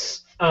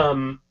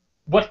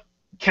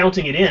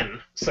counting it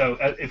in, so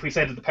if we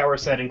say that the power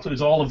set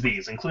includes all of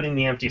these, including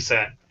the empty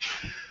set,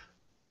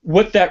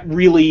 what that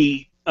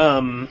really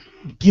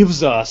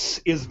gives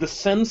us is the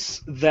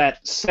sense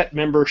that set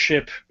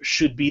membership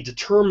should be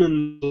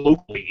determined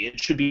locally. It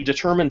should be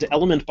determined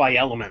element by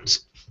element,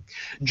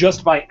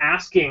 just by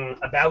asking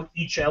about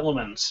each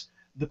element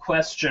the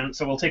question.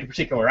 So we'll take a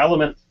particular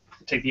element,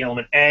 take the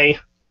element A,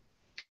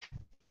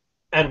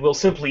 and we'll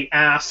simply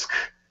ask,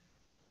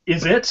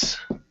 is it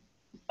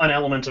an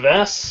element of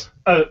S?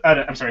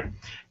 I'm sorry,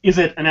 is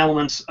it an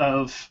element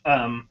of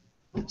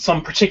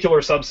some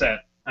particular subset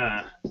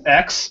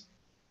X?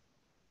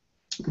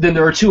 Then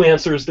there are two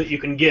answers that you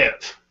can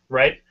give,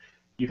 right?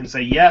 You can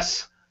say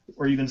yes,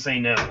 or you can say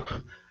no.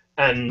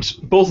 And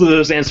both of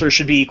those answers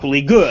should be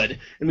equally good,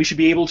 and we should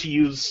be able to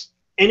use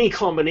any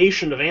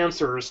combination of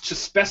answers to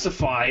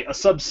specify a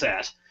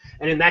subset.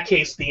 And in that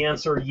case, the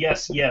answer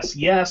yes, yes,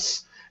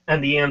 yes,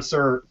 and the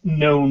answer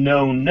no,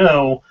 no,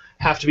 no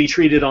have to be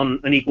treated on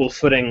an equal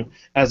footing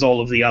as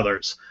all of the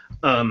others.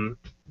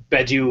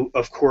 Badiou,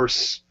 of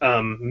course,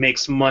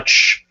 makes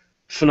much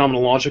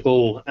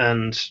phenomenological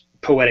and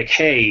poetic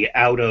hay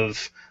out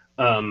of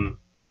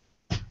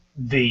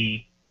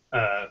the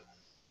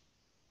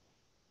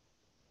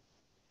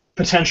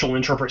potential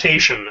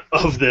interpretation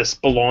of this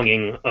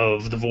belonging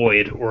of the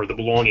void or the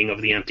belonging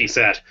of the empty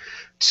set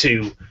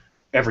to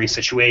every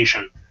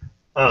situation.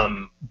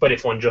 But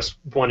if one just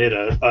wanted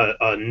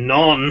a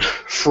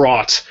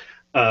non-fraught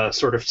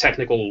sort of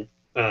technical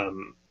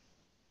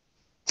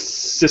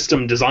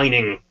system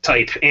designing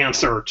type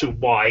answer to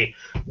why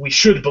we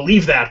should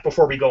believe that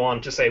before we go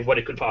on to say what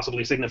it could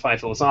possibly signify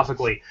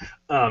philosophically,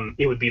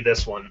 it would be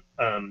this one.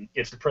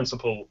 It's the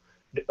principle,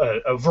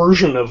 a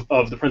version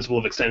of the principle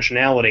of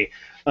extensionality,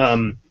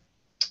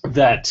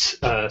 that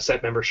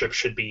set membership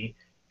should be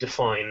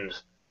defined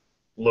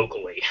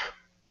locally.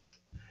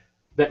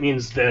 That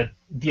means that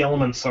the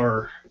elements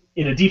are,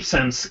 in a deep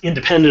sense,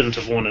 independent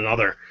of one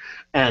another,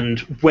 and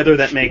whether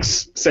that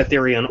makes set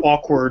theory an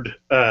awkward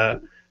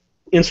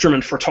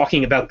instrument for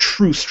talking about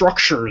true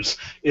structures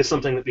is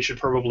something that we should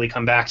probably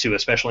come back to,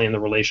 especially in the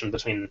relation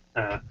between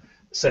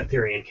set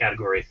theory and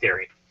category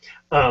theory.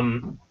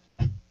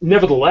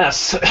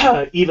 Nevertheless,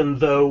 even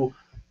though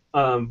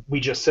we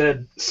just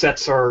said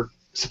sets are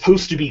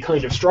supposed to be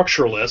kind of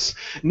structureless,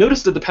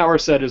 notice that the power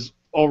set is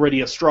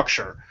already a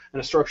structure, and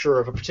a structure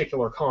of a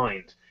particular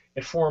kind.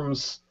 It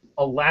forms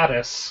a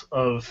lattice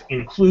of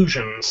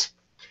inclusions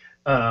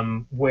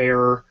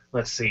where,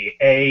 let's see,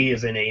 A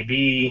is in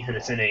AB, and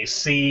it's in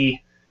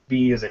AC,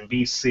 B is in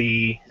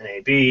BC, and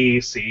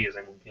AB, C is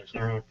in,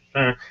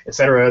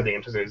 etc., the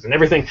emphasis and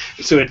everything.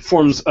 So it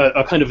forms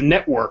a kind of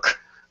network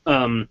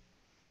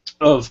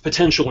of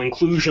potential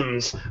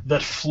inclusions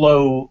that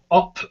flow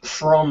up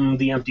from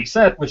the empty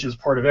set, which is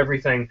part of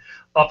everything,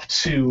 up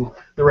to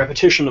the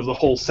repetition of the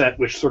whole set,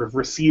 which sort of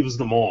receives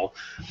them all.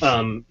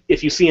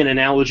 If you see an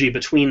analogy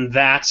between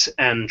that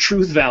and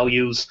truth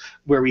values,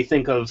 where we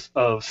think of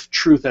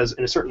truth as,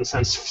 in a certain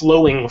sense,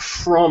 flowing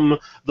from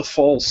the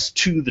false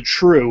to the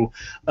true,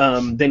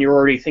 then you're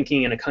already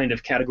thinking in a kind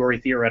of category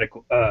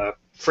theoretical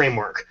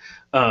framework,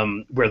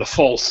 where the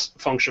false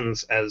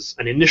functions as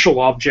an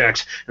initial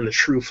object and the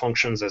true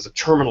functions as a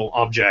terminal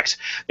object.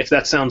 If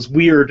that sounds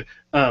weird,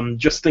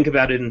 just think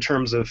about it in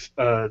terms of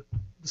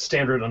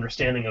standard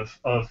understanding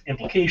of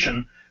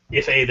implication.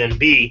 If A, then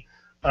B.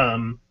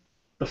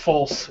 the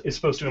false is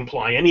supposed to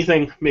imply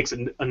anything, makes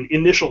it an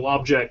initial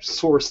object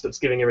source that's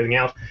giving everything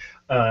out,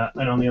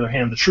 and on the other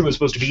hand, the true is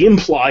supposed to be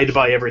implied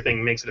by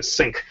everything, makes it a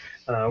sink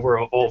where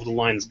all of the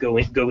lines go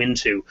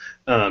into.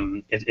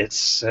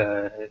 It's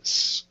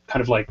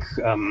kind of like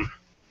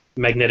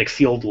magnetic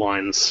field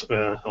lines,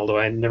 although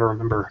I never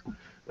remember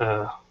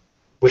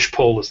which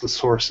pole is the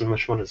source and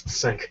which one is the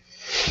sink.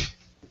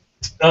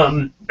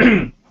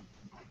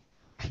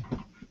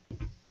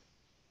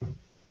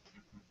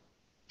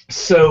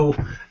 So,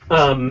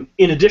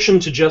 in addition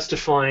to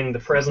justifying the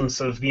presence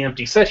of the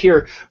empty set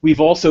here,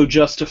 we've also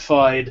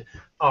justified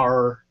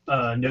our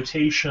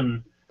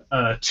notation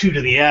 2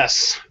 to the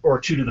s, or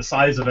 2 to the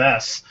size of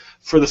s,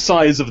 for the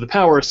size of the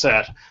power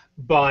set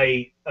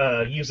by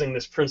using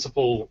this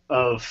principle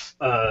of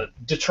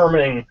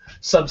determining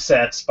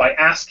subsets by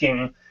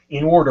asking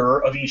in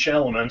order of each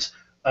element,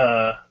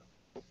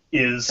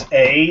 is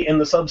A in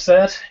the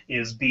subset,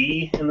 is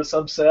B in the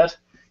subset,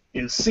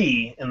 is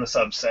C in the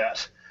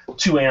subset?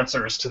 2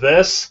 answers to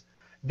this.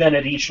 Then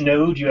at each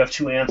node you have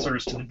 2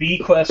 answers to the B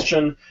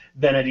question.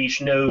 Then at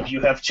each node you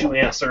have 2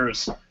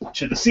 answers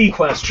to the C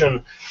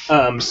question.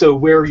 So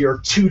where your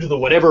 2 to the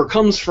whatever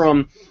comes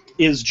from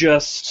is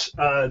just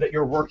that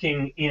you're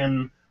working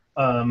in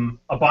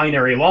a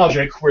binary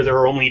logic where there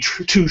are only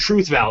 2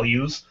 truth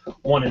values,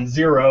 1 and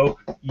 0,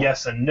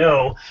 yes and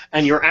no,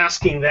 and you're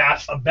asking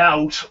that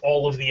about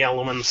all of the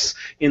elements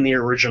in the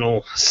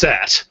original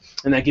set.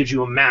 And that gives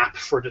you a map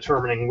for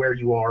determining where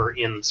you are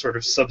in sort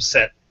of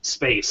subset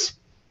space.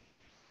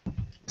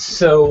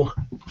 So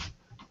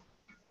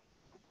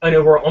I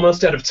know we're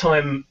almost out of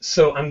time,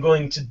 so I'm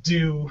going to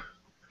do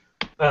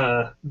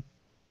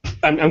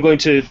I'm going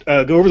to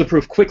go over the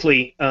proof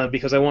quickly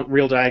because I want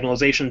real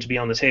diagonalization to be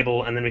on the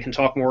table, and then we can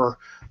talk more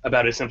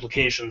about its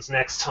implications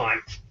next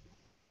time.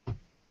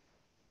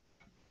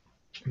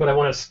 But I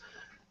want us,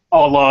 a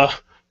la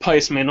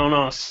Pais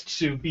Menonos,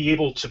 to be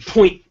able to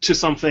point to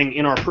something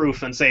in our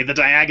proof and say the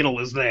diagonal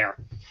is there.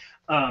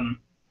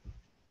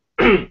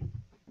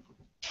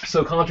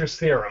 So Cantor's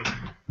theorem.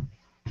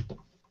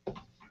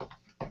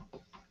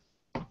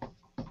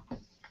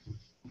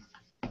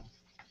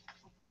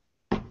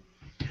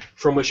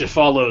 From which it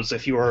follows,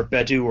 if you are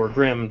Badu or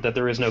Grimm, that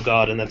there is no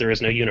God and that there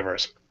is no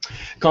universe.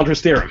 Cantor's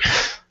theorem.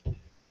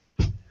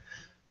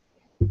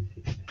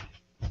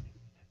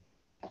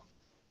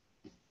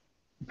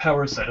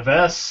 Power set of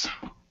S,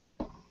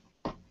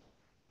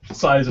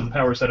 size of the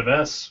power set of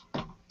S,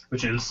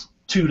 which is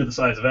 2 to the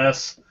size of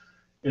S,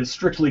 is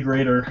strictly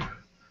greater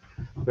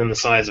than the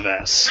size of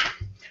S.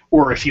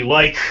 Or if you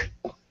like,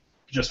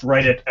 just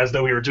write it as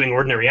though we were doing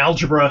ordinary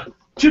algebra.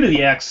 2 to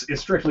the x is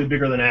strictly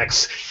bigger than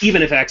x,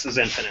 even if x is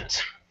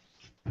infinite.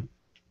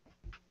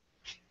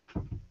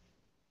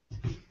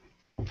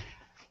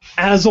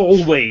 As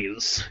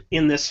always,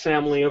 in this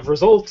family of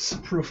results,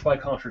 proof by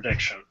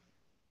contradiction.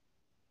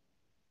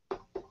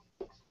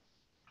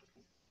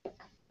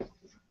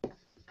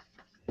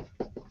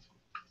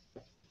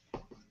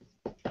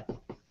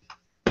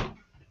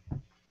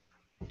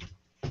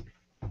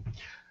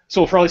 So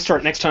we'll probably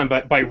start next time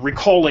by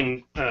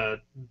recalling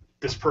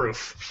this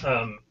proof,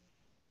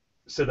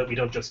 so that we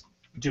don't just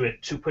do it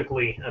too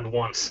quickly and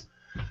once,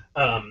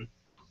 and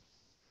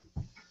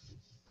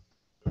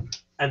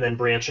then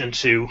branch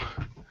into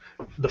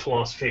the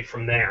philosophy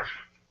from there.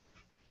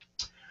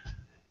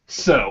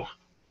 So,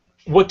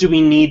 what do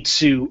we need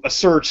to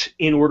assert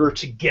in order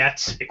to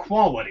get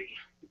equality?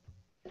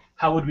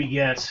 How would we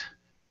get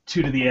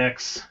 2 to the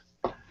x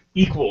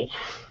equal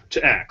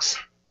to x?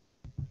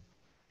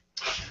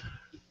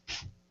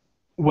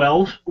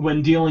 Well,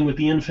 when dealing with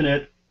the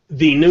infinite,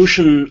 the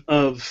notion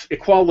of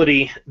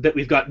equality that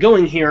we've got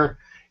going here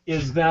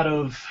is that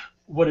of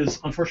what is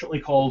unfortunately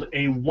called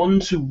a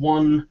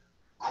one-to-one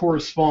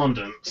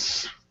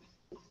correspondence,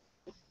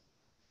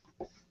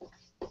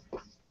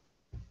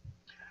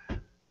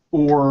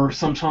 or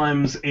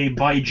sometimes a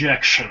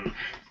bijection.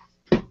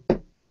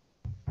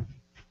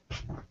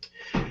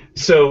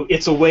 So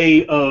it's a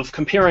way of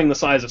comparing the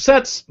size of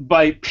sets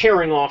by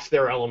pairing off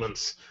their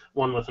elements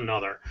one with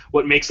another.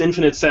 What makes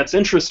infinite sets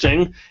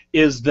interesting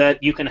is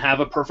that you can have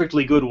a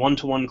perfectly good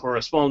one-to-one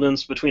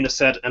correspondence between a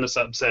set and a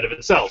subset of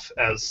itself,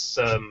 as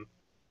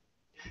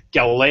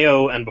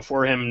Galileo and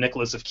before him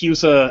Nicholas of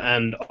Cusa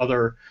and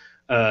other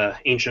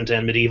ancient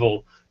and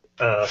medieval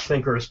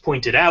thinkers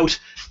pointed out,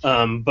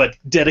 but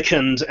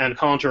Dedekind and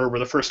Cantor were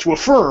the first to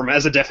affirm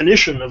as a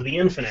definition of the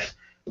infinite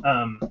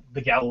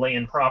the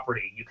Galilean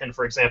property. You can,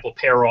 for example,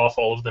 pair off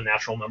all of the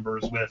natural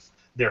numbers with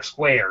their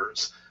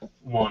squares,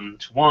 1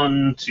 to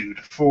 1, 2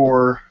 to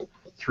 4,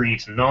 3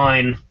 to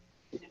 9.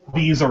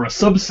 These are a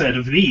subset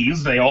of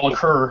these. They all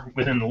occur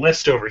within the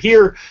list over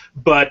here,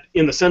 but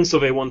in the sense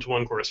of a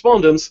one-to-one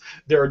correspondence,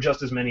 there are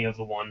just as many of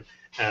the one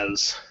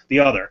as the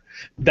other.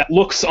 That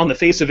looks, on the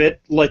face of it,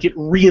 like it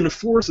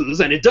reinforces,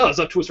 and it does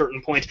up to a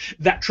certain point,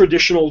 that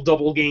traditional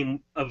double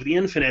game of the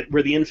infinite,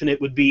 where the infinite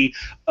would be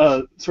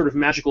a sort of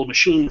magical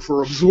machine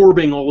for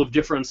absorbing all of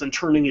difference and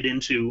turning it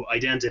into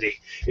identity.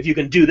 If you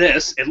can do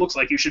this, it looks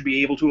like you should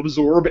be able to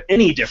absorb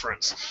any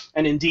difference.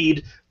 And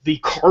indeed, the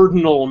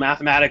cardinal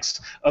mathematics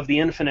of the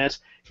infinite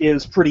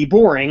is pretty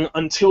boring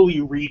until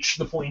you reach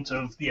the point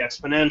of the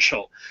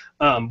exponential.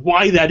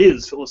 Why that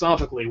is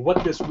philosophically,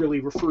 what this really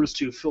refers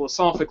to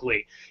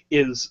philosophically,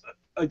 is,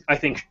 I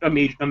think, a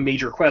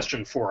major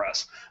question for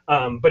us.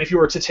 But if you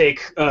were to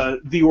take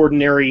the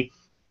ordinary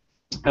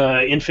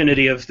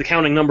infinity of the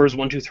counting numbers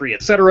 1, 2, 3,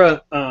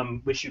 etc.,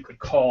 which you could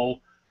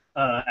call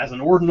as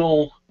an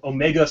ordinal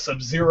omega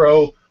sub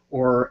 0,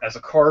 or as a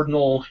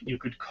cardinal, you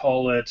could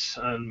call it,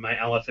 my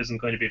aleph isn't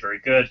going to be very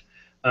good,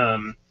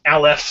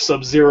 aleph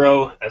sub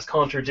 0, as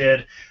Cantor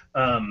did.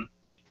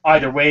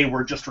 Either way,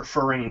 we're just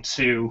referring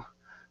to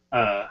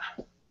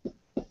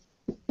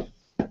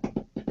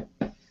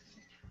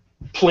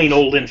plain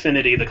old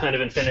infinity, the kind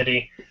of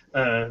infinity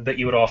that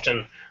you would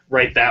often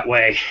write that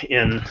way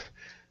in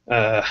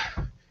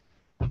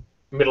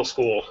middle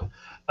school.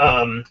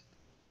 The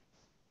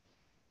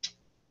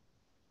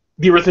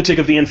arithmetic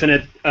of the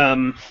infinite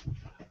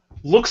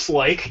looks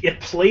like it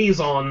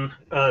plays on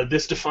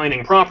this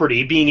defining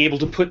property, being able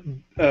to put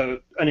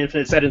an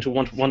infinite set into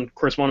one-to-one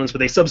correspondence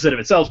with a subset of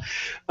itself,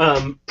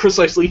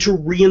 precisely to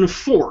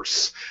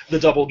reinforce the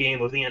double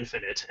game of the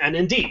infinite. And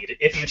indeed,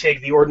 if you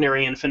take the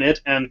ordinary infinite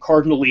and,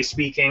 cardinally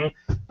speaking,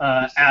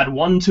 add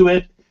 1 to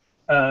it,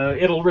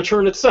 it'll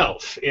return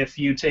itself. If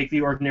you take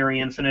the ordinary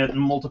infinite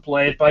and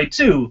multiply it by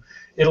 2,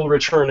 it'll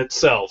return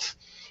itself.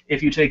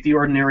 If you take the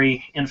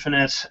ordinary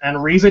infinite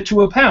and raise it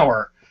to a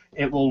power,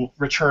 it will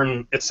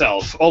return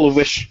itself, all of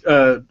which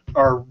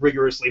are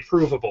rigorously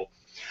provable.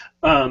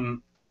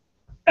 And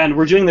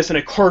we're doing this in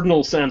a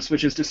cardinal sense,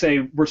 which is to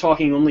say we're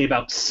talking only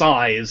about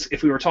size.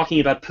 If we were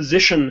talking about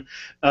position,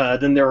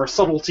 then there are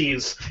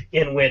subtleties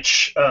in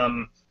which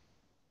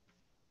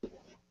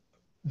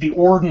the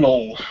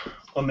ordinal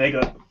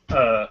omega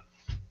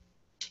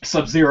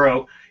sub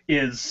 0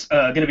 is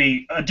going to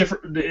be a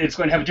different. It's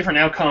going to have a different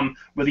outcome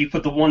whether you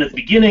put the 1 at the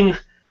beginning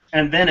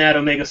and then add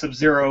omega sub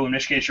 0, in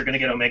which case you're going to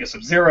get omega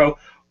sub 0,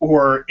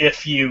 or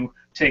if you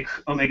take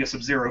omega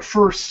sub 0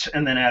 first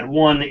and then add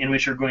 1, in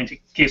which you're going to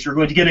get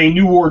a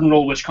new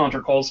ordinal, which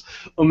Cantor calls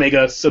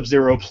omega sub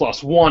 0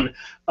 plus 1.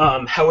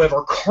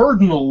 However,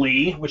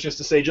 cardinally, which is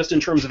to say just in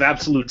terms of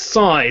absolute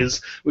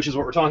size, which is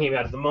what we're talking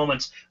about at the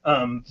moment,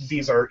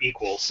 these are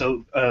equal.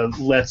 So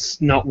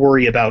let's not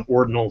worry about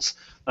ordinals.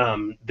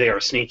 They are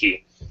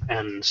sneaky,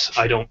 and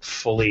I don't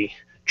fully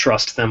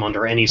trust them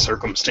under any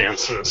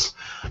circumstances.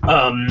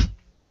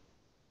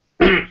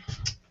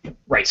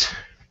 Right.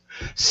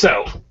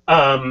 So,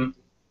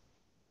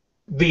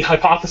 the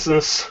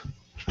hypothesis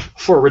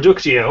for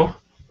reductio,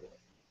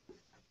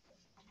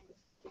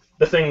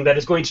 the thing that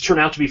is going to turn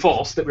out to be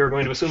false, that we are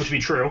going to assume to be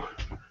true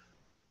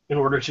in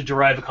order to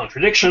derive a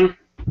contradiction,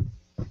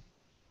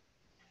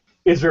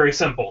 is very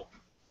simple.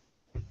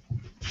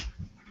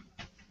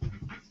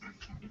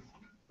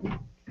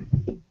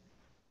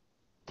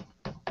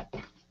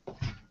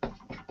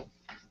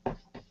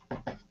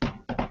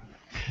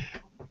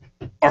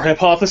 Our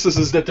hypothesis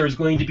is that there's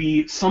going to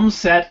be some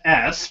set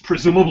S,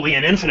 presumably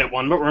an infinite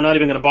one, but we're not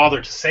even going to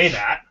bother to say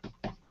that,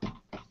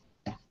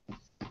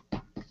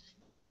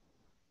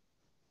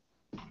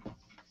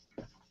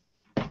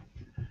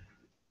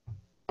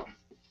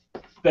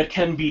 that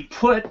can be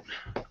put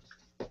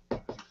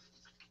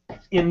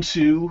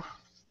into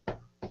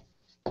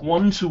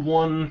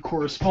one-to-one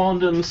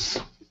correspondence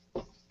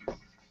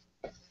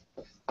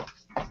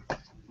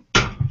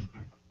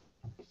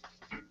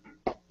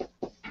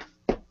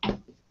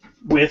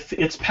with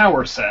its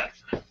power set.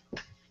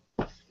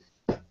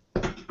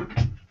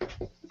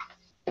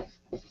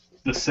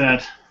 The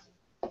set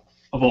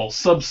of all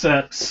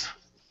subsets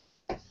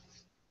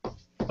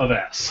of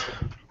S.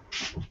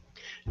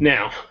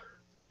 Now,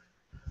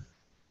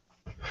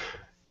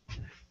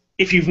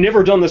 if you've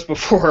never done this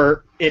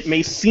before, it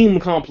may seem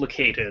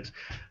complicated.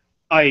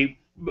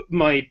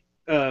 My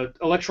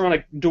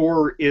electronic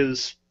door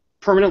is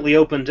permanently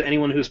open to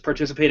anyone who's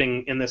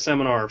participating in this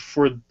seminar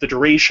for the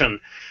duration,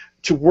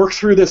 to work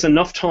through this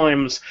enough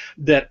times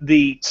that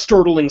the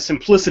startling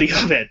simplicity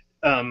of it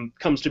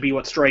comes to be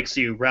what strikes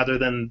you, rather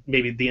than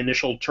maybe the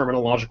initial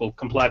terminological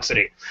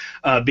complexity.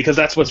 Because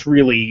that's what's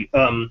really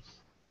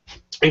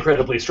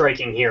incredibly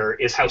striking here,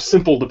 is how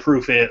simple the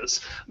proof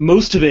is.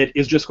 Most of it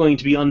is just going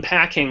to be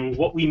unpacking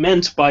what we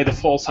meant by the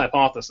false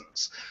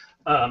hypothesis.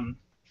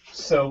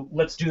 So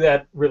let's do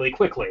that really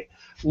quickly.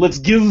 Let's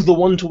give the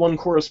one-to-one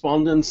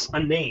correspondence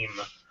a name.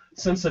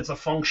 Since it's a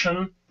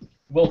function,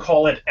 we'll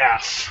call it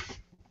f.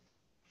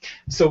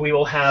 So we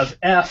will have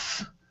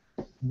f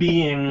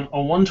being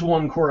a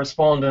one-to-one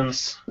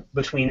correspondence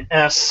between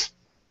S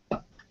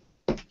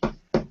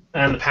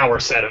and the power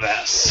set of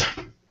S.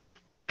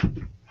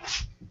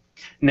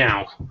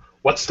 Now,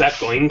 what's that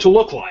going to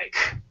look like?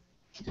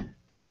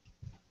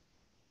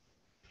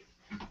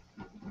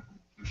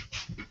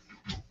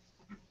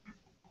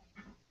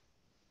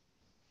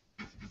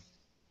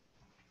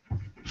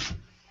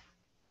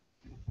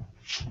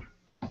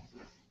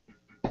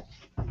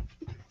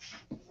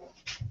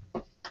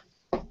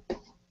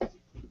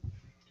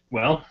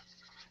 Well,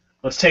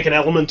 let's take an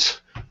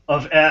element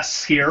of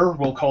S here.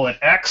 We'll call it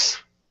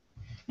X.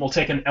 we'll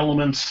take an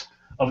element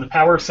of the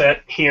power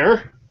set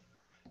here,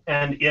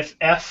 and if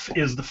f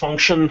is the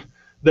function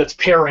that's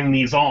pairing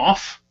these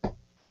off,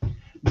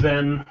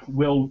 then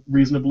we'll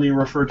reasonably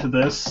refer to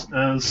this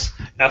as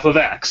f of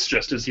x,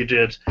 just as you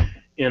did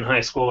in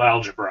high school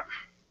algebra.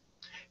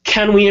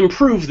 Can we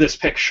improve this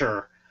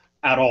picture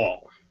at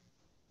all?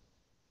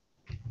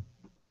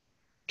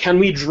 Can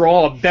we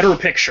draw a better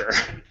picture?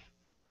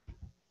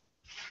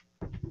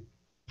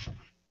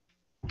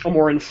 A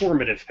more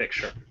informative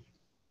picture?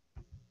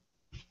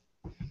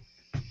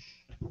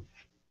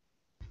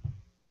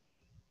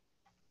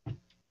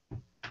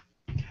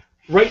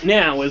 Right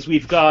now, as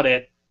we've got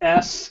it,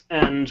 S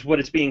and what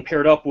it's being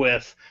paired up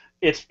with,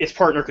 its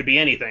partner could be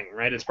anything,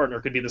 right? Its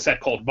partner could be the set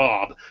called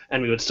Bob,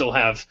 and we would still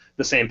have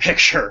the same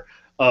picture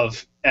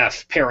of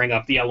F pairing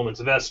up the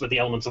elements of S with the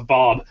elements of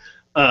Bob.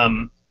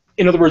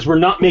 In other words, we're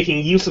not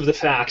making use of the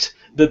fact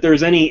that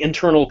there's any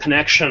internal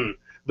connection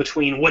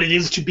between what it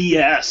is to be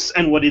S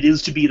and what it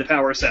is to be the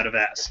power set of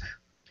S.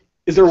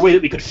 Is there a way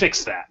that we could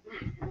fix that?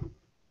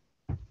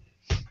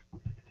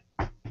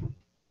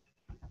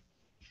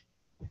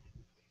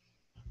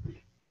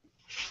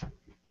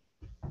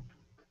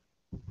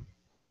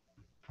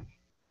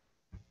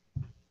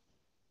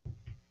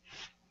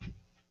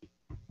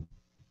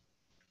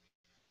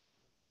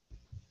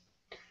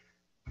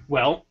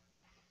 Well,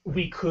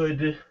 we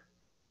could,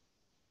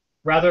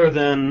 rather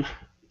than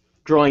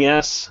drawing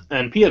S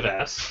and P of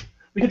S,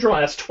 we could draw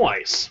S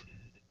twice.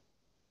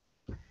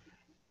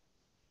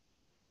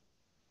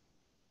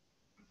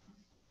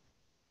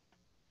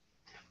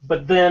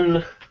 But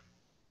then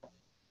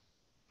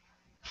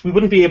we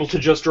wouldn't be able to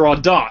just draw a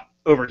dot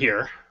over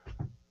here.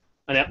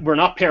 And we're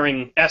not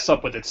pairing S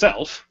up with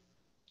itself,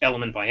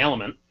 element by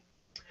element.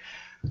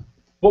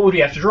 What would we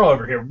have to draw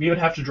over here? We would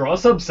have to draw a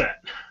subset.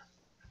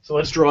 So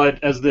let's draw it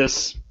as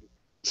this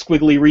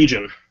squiggly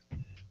region.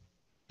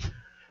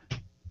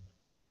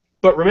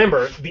 But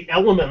remember, the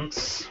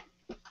elements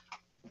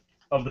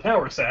of the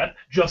power set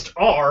just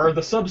are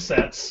the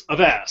subsets of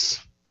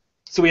S.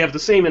 So we have the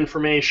same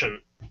information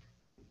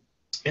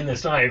in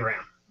this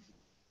diagram.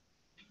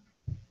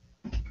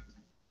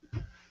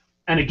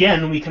 And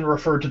again, we can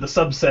refer to the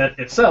subset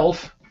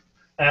itself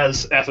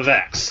as f of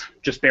x,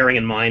 just bearing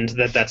in mind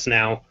that that's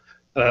now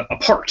a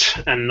part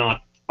and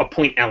not a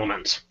point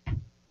element.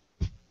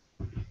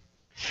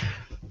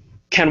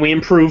 Can we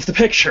improve the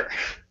picture?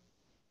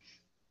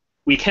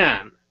 We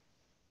can.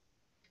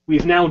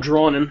 We've now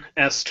drawn an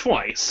S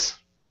twice.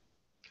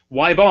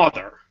 Why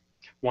bother?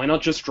 Why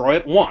not just draw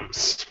it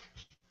once?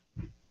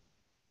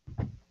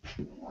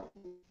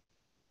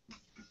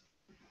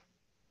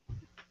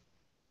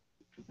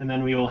 And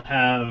then we will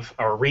have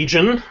our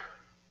region,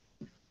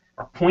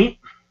 our point,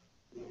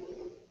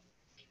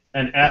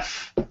 and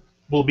F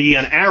will be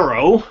an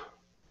arrow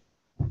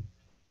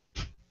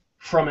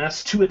from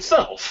S to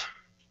itself,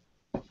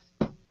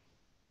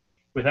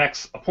 with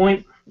X a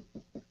point,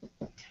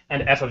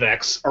 and f of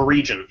x a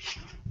region.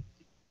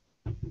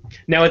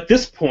 Now at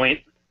this point,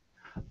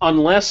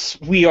 unless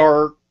we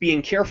are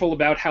being careful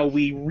about how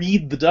we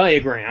read the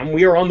diagram,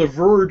 we are on the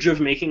verge of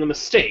making a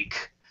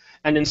mistake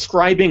and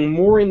inscribing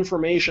more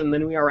information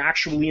than we are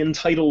actually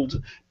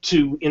entitled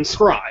to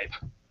inscribe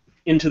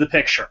into the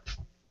picture.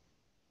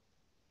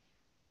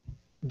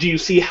 Do you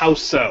see how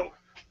so?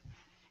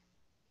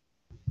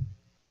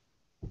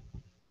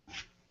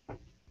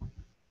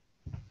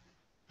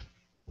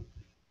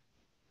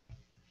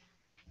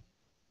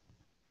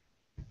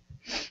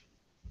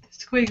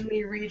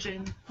 Squiggly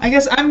region. I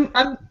guess I'm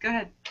Go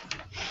ahead.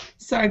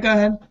 sorry, go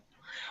ahead.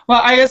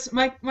 Well, I guess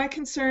my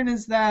concern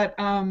is that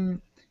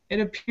it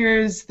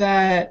appears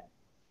that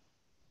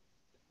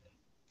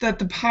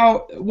the power,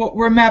 what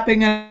we're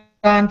mapping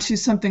onto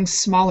something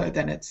smaller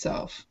than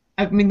itself.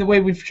 I mean, the way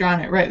we've drawn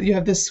it, right? You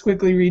have this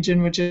squiggly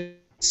region, which is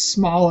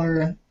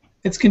smaller.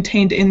 It's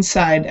contained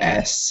inside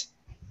S.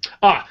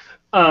 But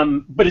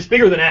it's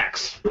bigger than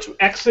X.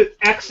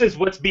 X is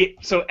what's being,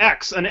 so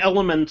X, an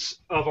element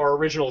of our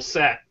original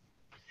set,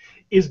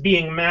 is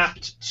being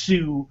mapped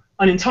to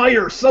an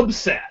entire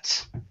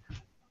subset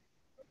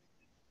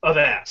of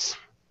S.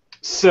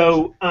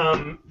 So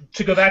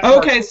to go back to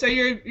okay, so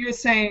you're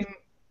saying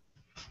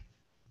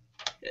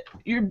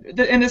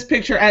in this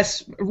picture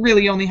S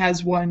really only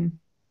has one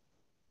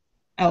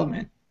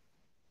element.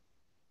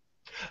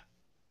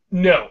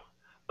 No.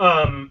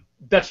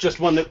 That's just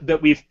one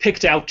that we've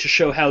picked out to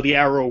show how the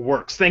arrow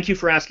works. Thank you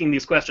for asking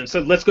these questions. So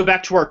let's go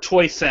back to our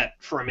toy set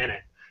for a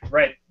minute.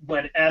 Right?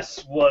 When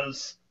S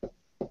was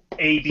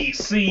A, B,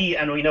 C,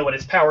 and we know what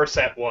its power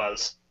set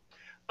was.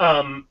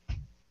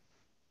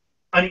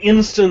 An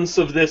instance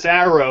of this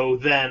arrow,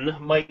 then,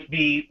 might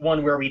be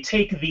one where we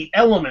take the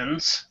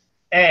element,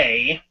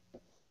 A,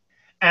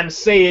 and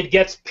say it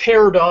gets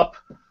paired up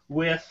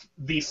with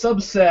the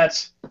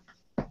subset,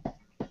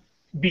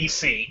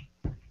 BC.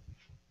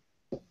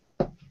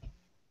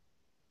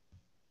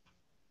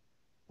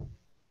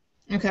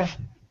 Okay.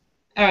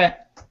 All right.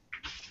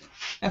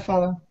 I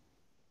follow.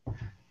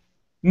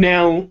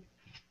 Now,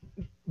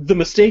 the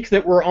mistake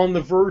that we're on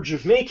the verge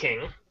of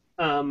making,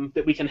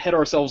 that we can head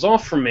ourselves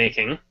off from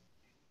making,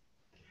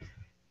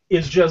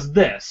 is just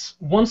this.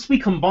 Once we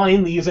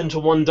combine these into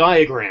one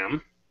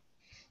diagram,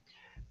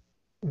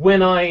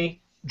 when I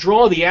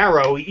draw the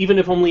arrow, even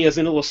if only as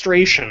an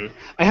illustration,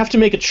 I have to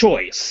make a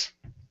choice.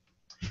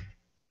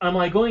 Am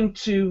I going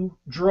to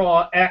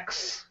draw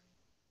X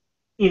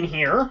in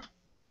here,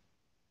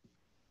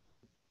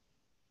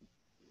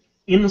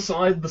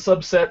 inside the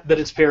subset that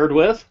it's paired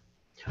with,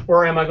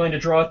 or am I going to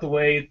draw it the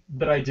way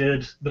that I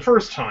did the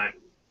first time,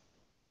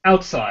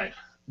 outside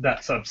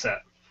that subset?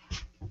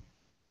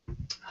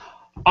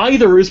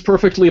 Either is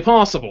perfectly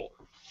possible.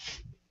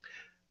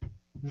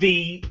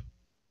 The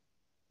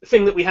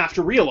thing that we have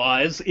to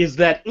realize is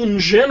that, in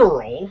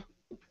general,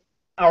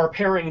 our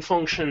pairing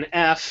function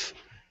f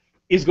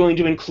is going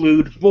to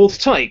include both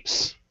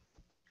types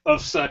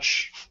of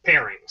such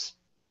pairings.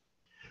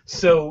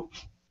 So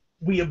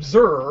we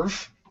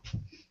observe,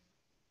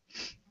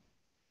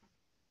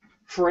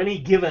 for any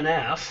given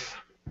f,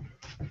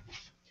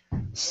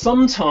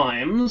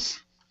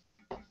 sometimes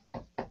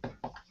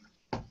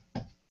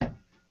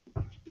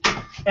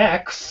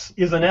x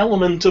is an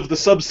element of the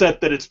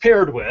subset that it's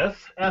paired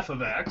with, f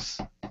of x,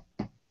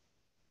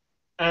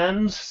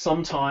 and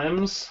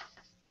sometimes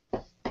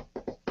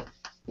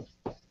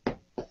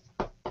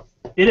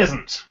it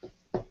isn't.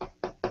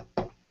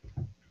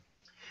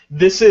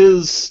 This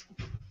is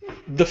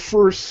the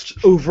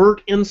first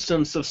overt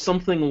instance of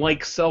something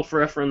like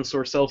self-reference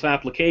or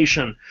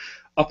self-application,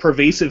 a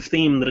pervasive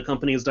theme that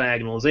accompanies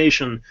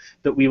diagonalization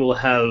that we will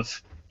have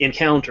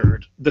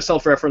encountered. The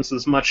self-reference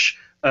is much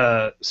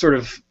sort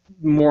of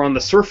more on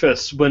the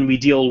surface when we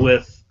deal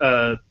with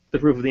the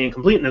proof of the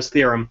incompleteness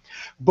theorem,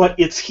 but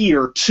it's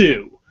here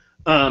too.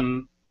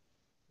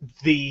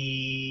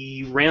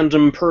 The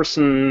random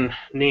person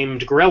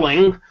named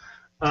Grelling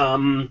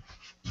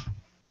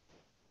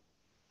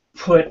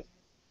put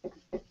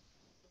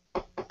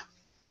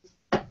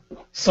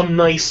some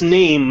nice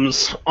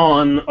names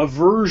on a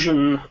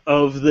version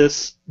of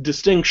this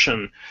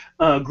distinction.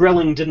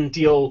 Grelling didn't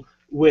deal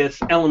with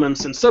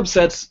elements and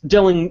subsets.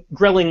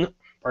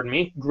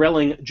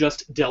 Grelling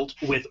just dealt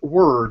with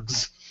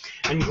words.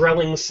 And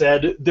Grelling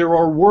said there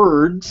are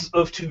words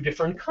of two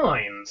different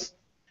kinds.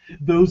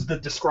 Those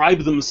that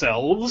describe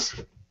themselves,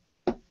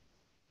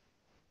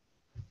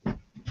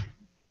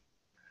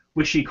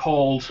 which he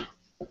called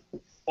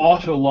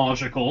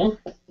autological,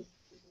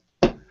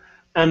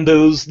 and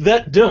those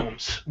that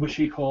don't, which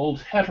he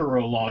called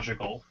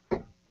heterological.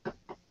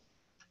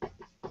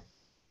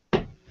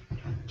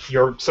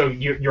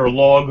 Your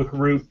log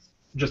root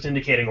just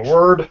indicating a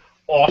word,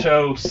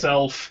 auto,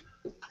 self,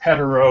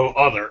 hetero,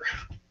 other.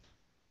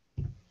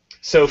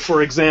 So,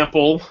 for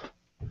example,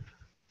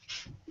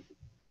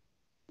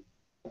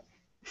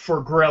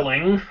 for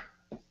Grelling,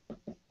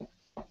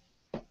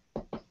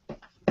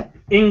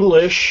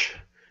 English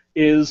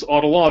is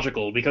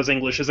autological because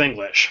English is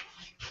English.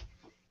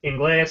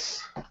 Inglés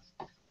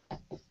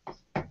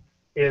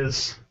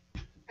is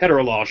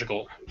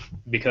heterological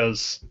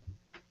because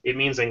it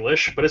means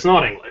English, but it's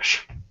not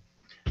English.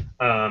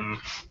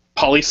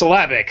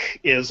 Polysyllabic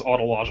is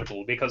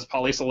autological because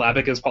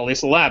polysyllabic is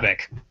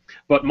polysyllabic,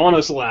 but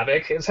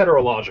monosyllabic is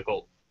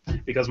heterological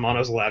because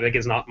monosyllabic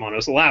is not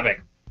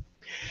monosyllabic.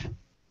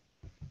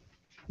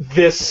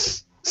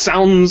 This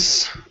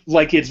sounds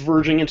like it's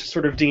verging into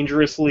sort of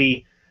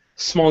dangerously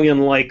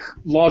Smallian-like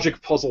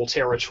logic puzzle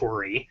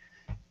territory,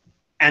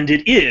 and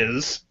it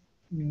is,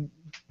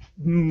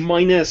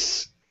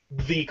 minus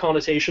the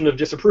connotation of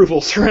disapproval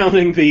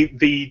surrounding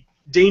the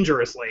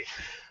dangerously.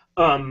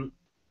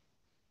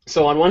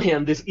 So on one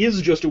hand, this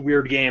is just a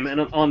weird game,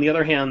 and on the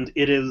other hand,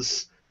 it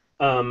is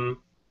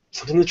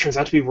something that turns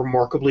out to be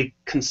remarkably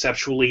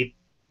conceptually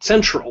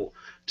central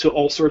to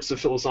all sorts of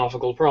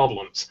philosophical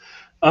problems.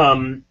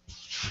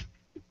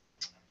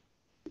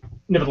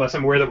 Nevertheless,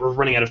 I'm aware that we're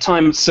running out of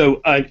time, so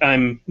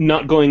I'm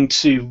not going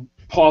to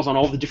pause on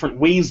all the different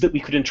ways that we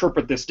could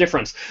interpret this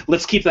difference.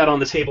 Let's keep that on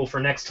the table for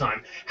next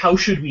time. How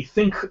should we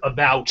think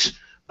about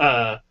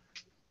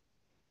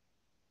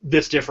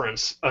this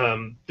difference,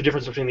 the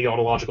difference between the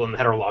autological and the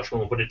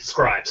heterological, and what it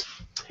describes?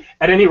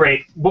 At any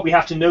rate, what we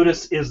have to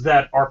notice is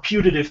that our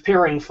putative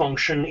pairing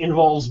function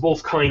involves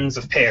both kinds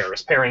of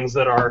pairs, pairings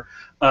that are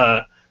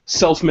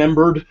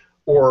self-membered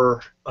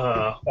or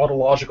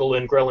autological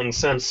in Grelling's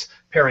sense,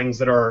 pairings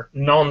that are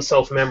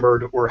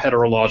non-self-membered or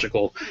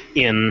heterological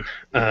in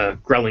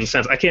Grelling's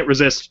sense. I can't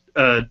resist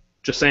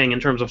just saying, in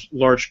terms of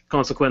large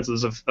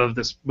consequences of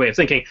this way of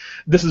thinking,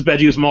 this is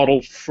Badiou's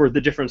model for the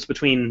difference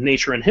between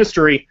nature and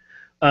history,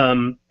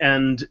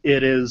 and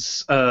it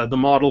is the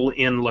model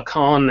in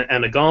Lacan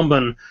and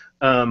Agamben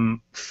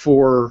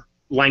for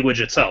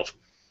language itself.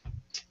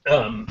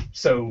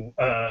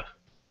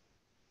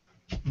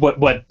 What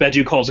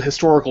Badiou calls a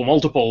historical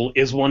multiple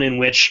is one in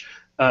which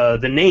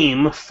the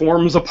name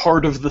forms a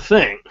part of the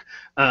thing.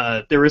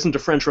 There isn't a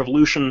French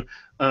Revolution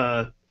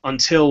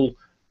until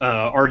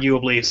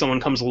Arguably, someone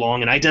comes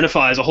along and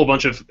identifies a whole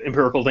bunch of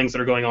empirical things that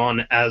are going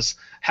on as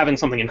having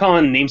something in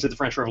common, names it the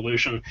French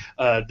Revolution.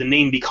 The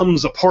name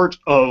becomes a part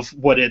of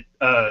what it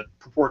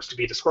purports to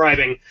be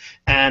describing,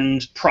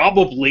 and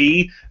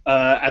probably,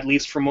 at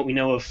least from what we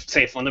know of,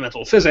 say,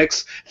 fundamental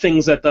physics,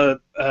 things at the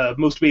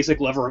most basic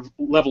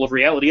level of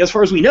reality, as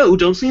far as we know,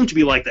 don't seem to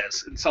be like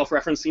this.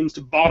 Self-reference seems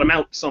to bottom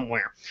out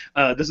somewhere.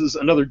 This is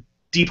another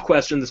deep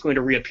question that's going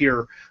to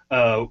reappear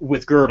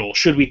with Gödel.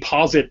 Should we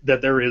posit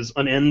that there is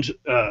an end,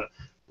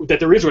 that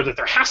there is, or that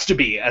there has to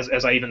be,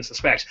 as I even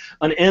suspect,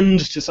 an end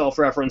to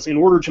self-reference in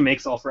order to make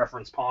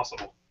self-reference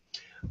possible?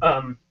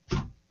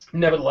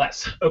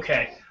 Nevertheless,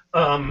 okay,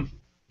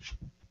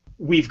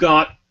 we've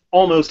got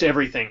almost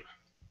everything.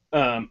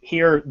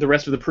 Here, the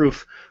rest of the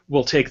proof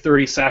will take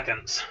 30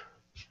 seconds,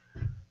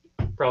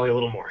 probably a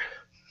little more.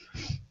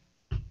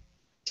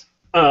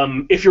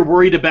 If you're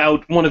worried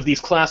about one of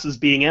these classes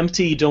being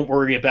empty, don't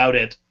worry about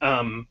it.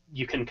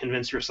 You can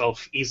convince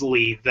yourself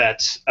easily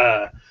that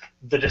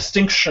the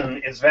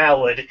distinction is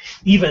valid,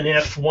 even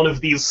if one of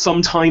these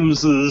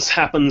sometimes's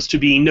happens to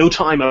be no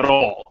time at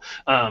all.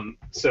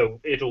 So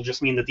it'll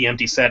just mean that the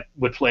empty set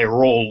would play a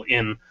role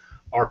in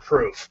our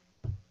proof.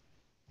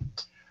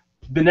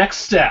 The next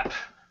step.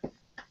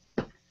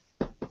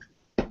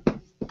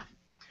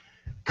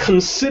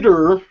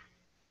 Consider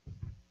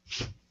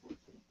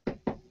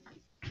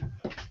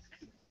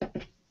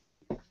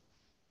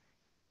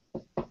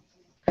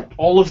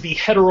all of the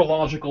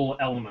heterological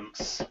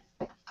elements,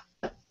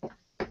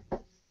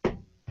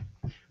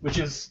 which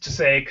is to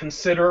say,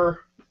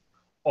 consider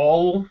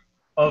all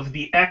of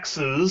the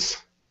x's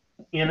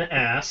in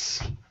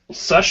S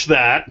such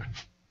that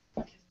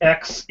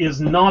x is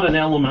not an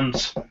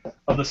element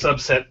of the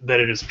subset that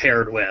it is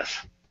paired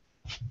with.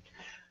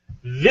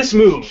 This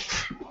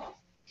move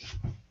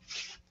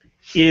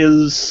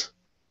is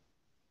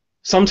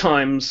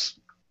sometimes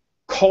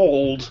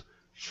called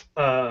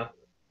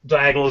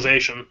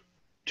diagonalization.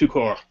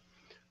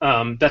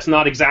 That's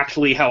not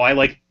exactly how I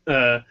like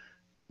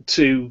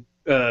to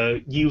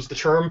use the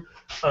term,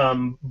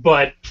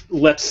 but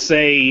let's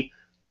say,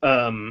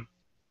 in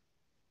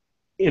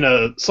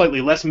a slightly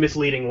less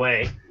misleading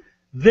way,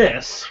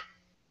 this,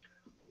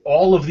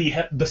 all of the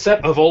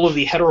set of all of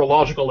the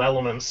heterological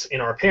elements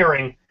in our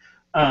pairing,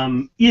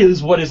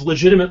 is what is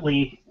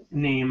legitimately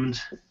named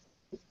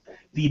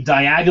the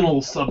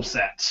diagonal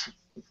subset.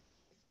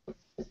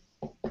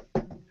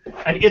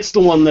 And it's the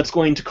one that's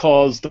going to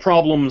cause the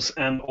problems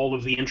and all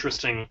of the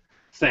interesting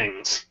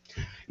things.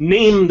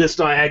 Name this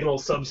diagonal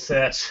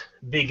subset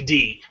big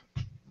D.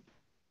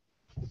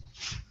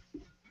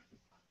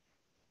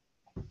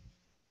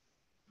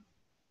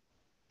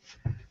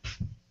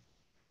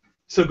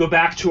 So go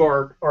back to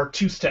our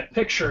two-step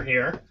picture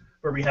here,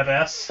 where we have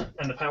S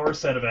and the power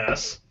set of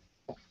S.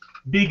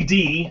 Big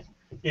D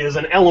is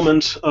an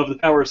element of the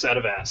power set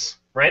of S,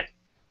 right?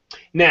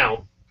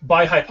 Now,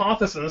 by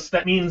hypothesis,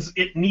 that means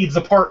it needs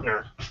a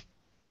partner.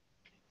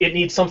 It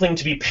needs something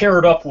to be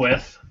paired up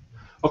with,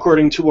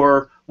 according to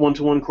our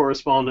one-to-one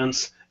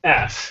correspondence,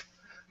 F.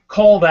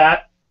 Call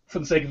that, for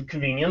the sake of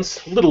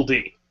convenience, little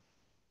d.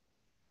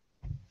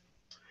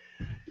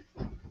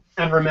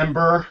 And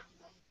remember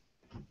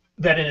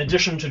that in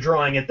addition to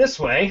drawing it this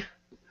way,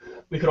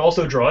 we could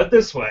also draw it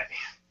this way,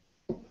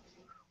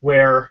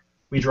 where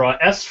we draw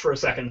S for a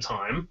second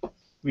time,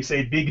 we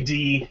say big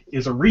D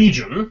is a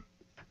region,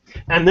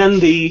 and then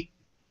the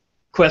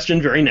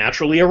question very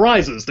naturally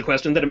arises, the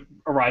question that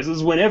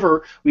arises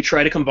whenever we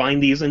try to combine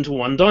these into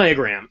one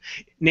diagram.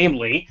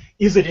 Namely,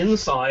 is it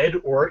inside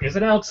or is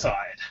it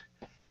outside?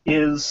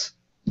 Is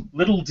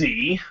little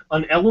d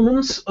an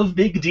element of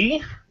big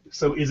D?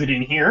 So is it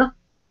in here?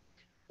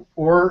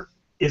 Or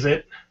is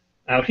it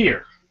out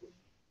here?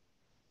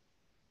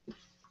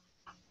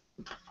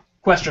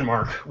 Question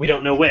mark. We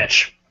don't know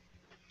which.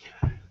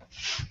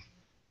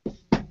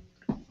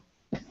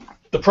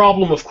 The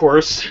problem, of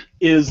course,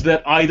 is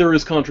that either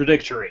is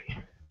contradictory.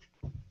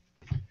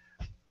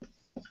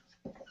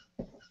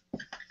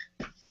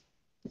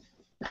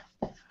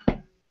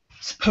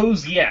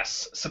 Suppose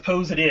yes,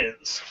 suppose it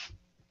is.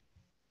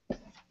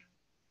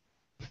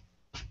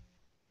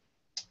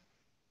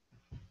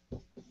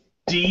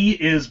 D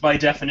is, by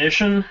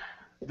definition,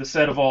 the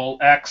set of all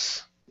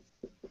x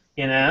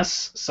in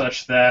S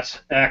such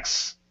that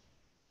x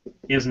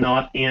is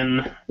not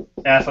in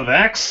f of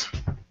x.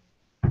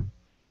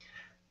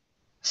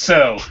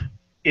 So,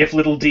 if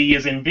little d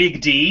is in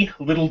big D,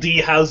 little d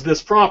has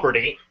this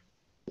property.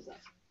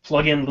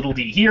 Plug in little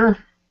d here.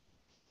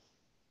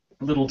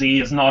 Little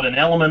d is not an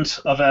element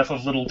of f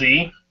of little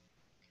d.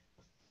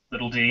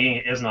 Little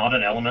d is not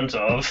an element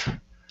of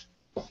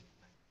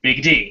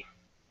big D.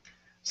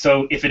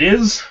 So if it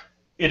is,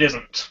 it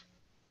isn't.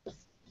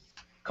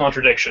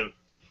 Contradiction.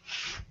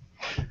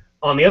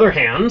 On the other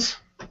hand,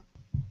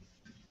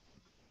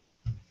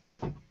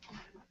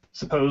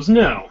 suppose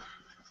no.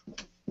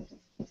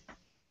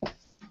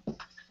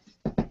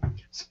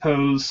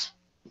 Suppose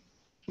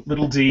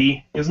little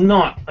d is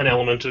not an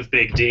element of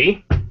big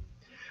D.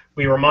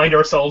 We remind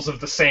ourselves of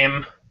the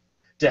same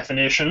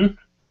definition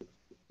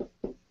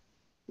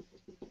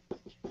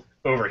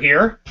over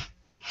here.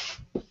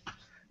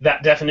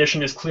 That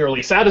definition is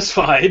clearly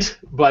satisfied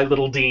by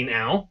little d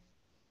now.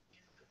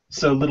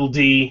 So little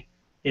d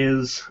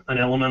is an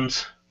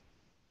element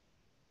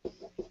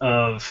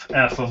of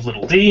f of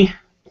little d.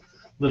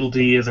 Little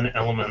d is an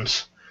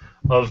element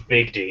of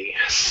big D.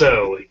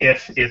 So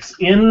if it's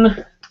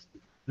in,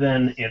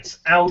 then it's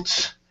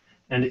out,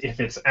 and if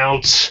it's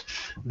out,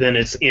 then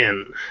it's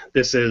in.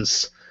 This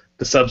is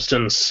the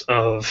substance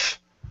of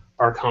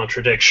our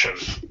contradiction.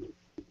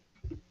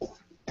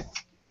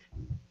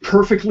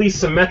 Perfectly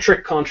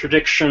symmetric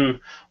contradiction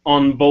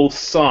on both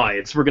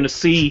sides. We're going to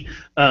see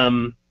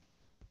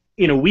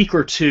in a week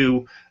or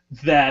two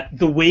that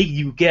the way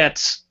you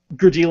get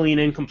Gödelian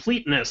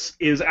incompleteness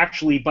is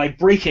actually by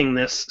breaking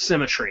this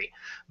symmetry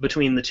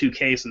between the two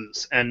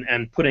cases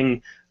and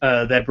putting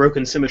that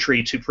broken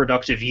symmetry to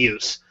productive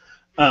use.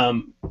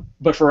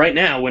 But for right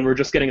now, when we're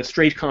just getting a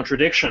straight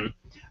contradiction,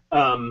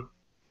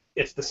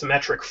 it's the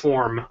symmetric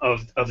form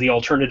of the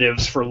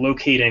alternatives for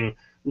locating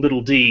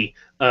little d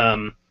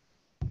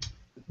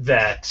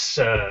that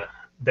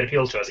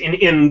appeals to us.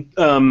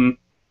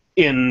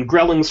 In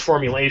Grelling's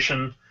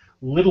formulation,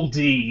 little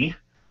d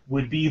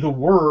would be the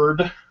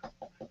word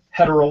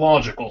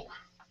heterological.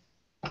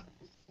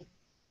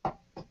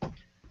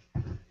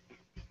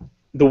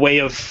 The way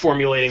of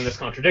formulating this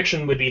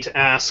contradiction would be to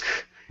ask,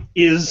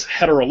 is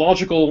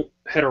heterological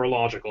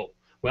heterological?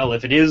 Well,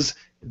 if it is,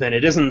 then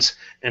it isn't,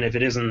 and if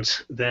it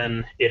isn't,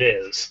 then it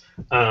is.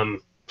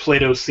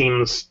 Plato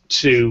seems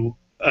to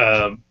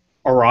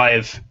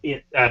arrive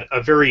at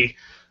a very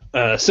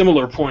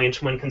similar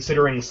point when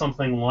considering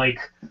something like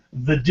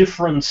the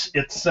difference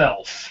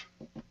itself,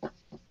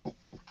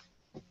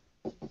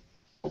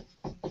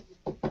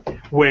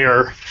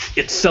 where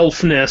its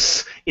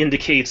selfness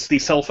indicates the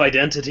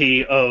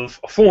self-identity of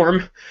a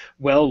form.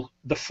 Well,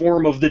 the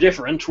form of the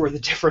different, or the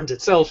different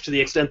itself, to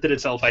the extent that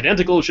it's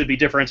self-identical, should be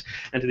different,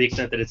 and to the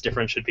extent that it's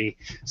different, should be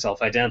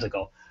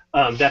self-identical.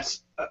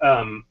 That's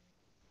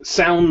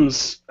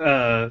sounds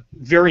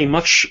very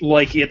much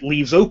like it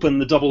leaves open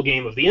the double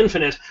game of the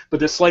infinite, but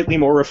this slightly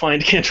more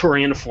refined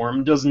Cantorian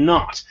form does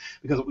not,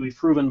 because what we've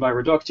proven by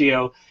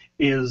reductio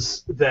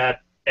is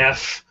that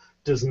f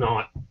does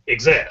not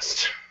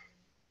exist.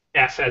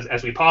 F,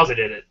 as we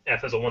posited it,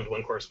 f as a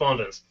one-to-one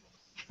correspondence,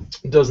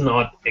 does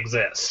not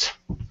exist.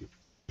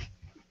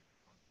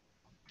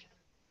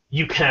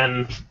 You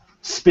can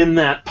spin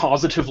that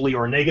positively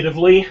or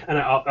negatively, and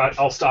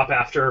I'll stop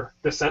after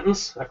this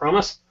sentence, I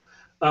promise.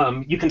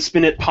 You can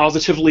spin it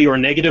positively or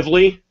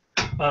negatively.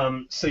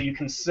 So you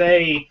can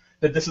say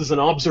that this is an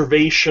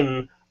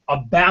observation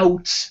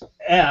about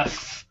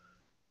f,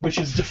 which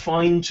is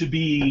defined to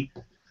be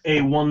a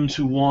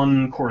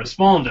one-to-one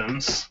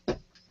correspondence,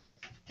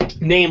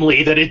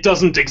 namely that it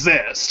doesn't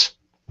exist.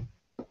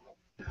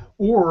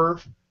 Or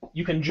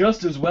you can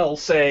just as well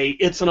say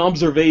it's an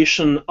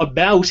observation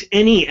about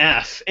any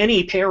f,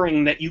 any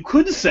pairing that you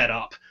could set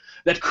up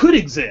that could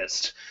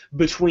exist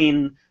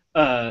between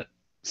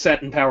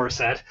set and power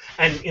set,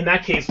 and in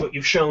that case what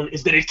you've shown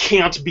is that it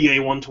can't be a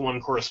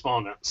one-to-one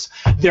correspondence.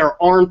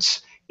 There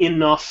aren't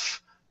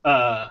enough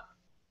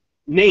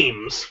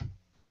names,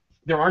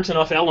 there aren't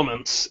enough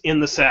elements in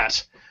the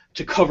set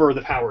to cover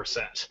the power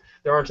set.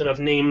 There aren't enough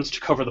names to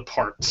cover the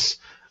parts.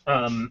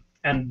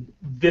 And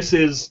this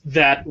is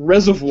that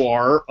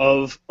reservoir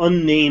of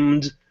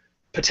unnamed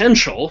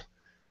potential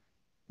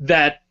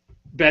that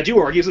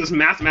Badiou argues is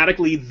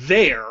mathematically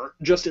there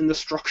just in the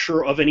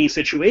structure of any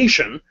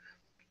situation,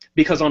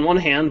 because on one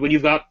hand, when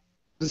you've got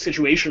the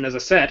situation as a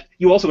set,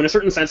 you also in a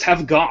certain sense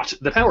have got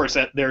the power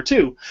set there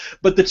too,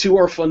 but the two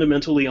are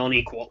fundamentally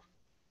unequal.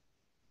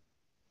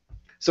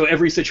 So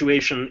every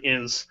situation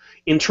is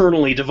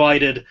internally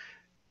divided.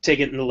 Take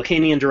it in the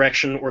Lacanian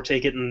direction or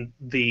take it in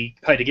the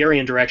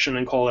Heideggerian direction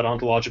and call it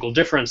ontological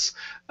difference.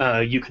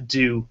 You could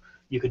do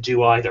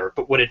either.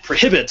 But what it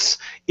prohibits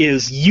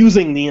is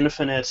using the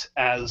infinite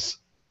as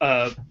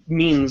a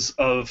means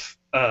of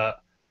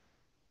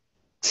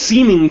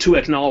seeming to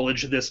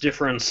acknowledge this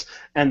difference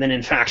and then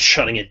in fact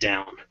shutting it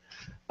down.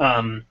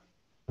 I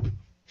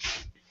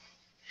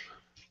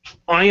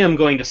am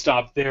going to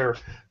stop there,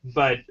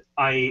 but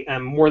I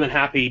am more than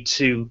happy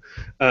to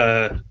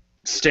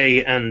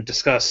stay and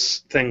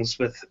discuss things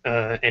with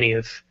any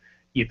of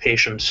you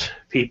patient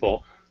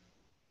people.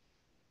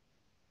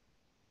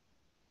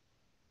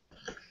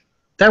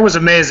 That was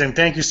amazing.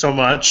 Thank you so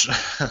much.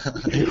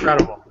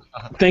 Incredible.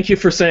 Thank you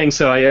for saying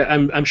so.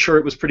 I'm sure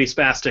it was pretty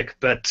spastic,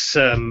 but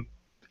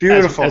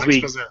beautiful. As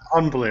we,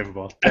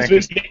 unbelievable.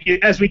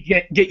 As we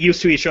get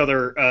used to each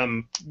other,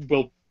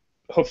 we'll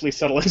hopefully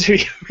settle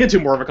into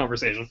more of a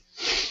conversation.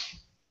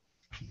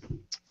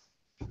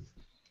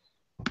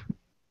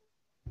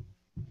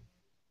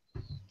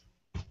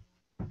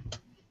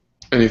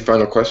 Any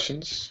final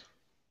questions?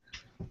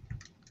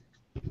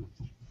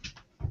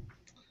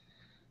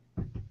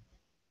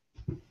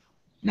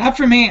 Not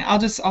for me. I'll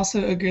just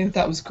also agree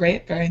that was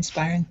great, very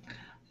inspiring.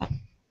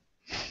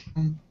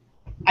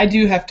 I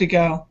do have to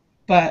go,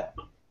 but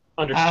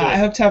I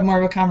hope to have more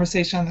of a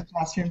conversation on the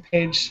classroom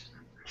page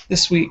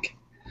this week.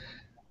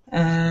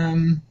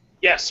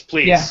 Yes,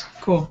 please. Yeah,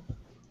 cool.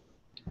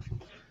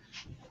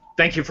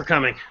 Thank you for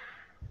coming.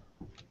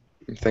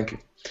 Thank you.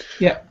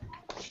 Yeah.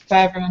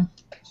 Bye, everyone.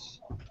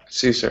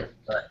 See you, sir.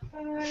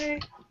 Bye.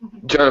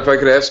 John, if I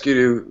could ask you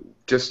to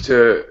just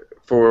to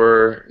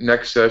for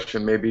next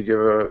session maybe give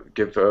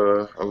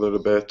a little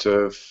bit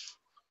of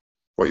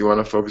what you want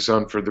to focus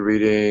on for the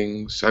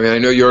readings. I mean, I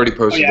know you already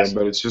posted them,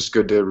 but it's just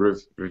good to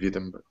review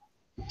them.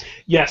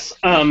 Yes.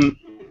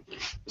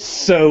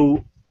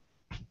 So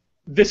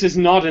this is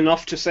not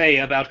enough to say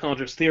about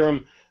Cantor's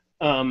theorem.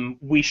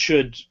 We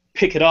should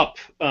pick it up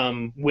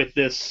with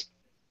this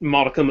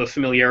modicum of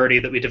familiarity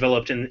that we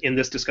developed in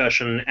this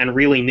discussion and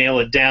really nail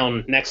it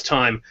down next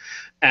time.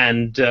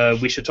 And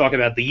we should talk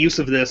about the use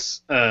of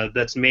this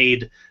that's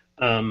made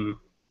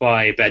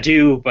by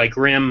Badiou, by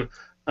Grimm.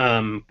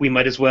 We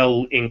might as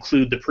well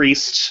include the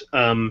priest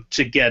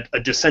to get a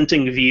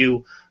dissenting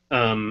view.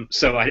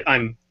 So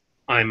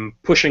I'm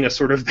pushing a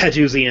sort of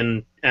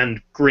Badiousian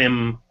and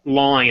Grimm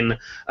line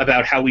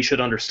about how we should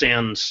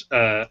understand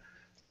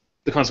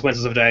the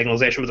consequences of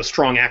diagonalization with a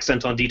strong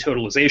accent on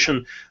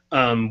detotalization.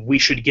 We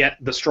should get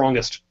the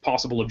strongest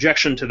possible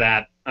objection to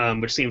that,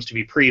 which seems to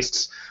be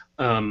priests,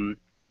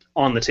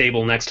 on the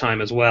table next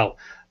time as well,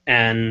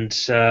 and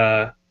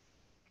the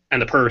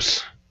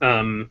purse.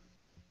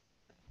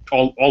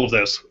 All of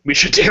those we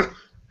should do.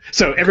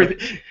 So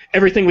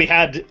everything we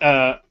had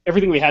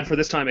for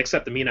this time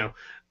except the Mino,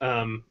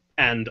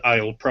 and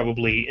I'll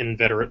probably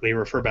inveterately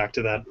refer back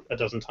to that a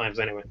dozen times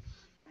anyway.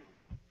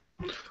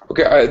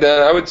 Okay,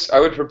 then I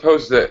would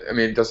propose that. I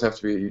mean, it doesn't have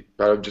to be.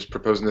 I'm just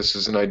proposing this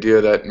as an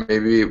idea that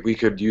maybe we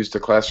could use the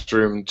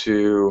classroom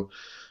to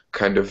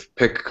kind of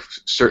pick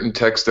certain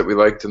texts that we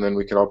liked, and then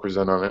we can all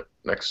present on it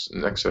next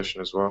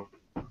session as well.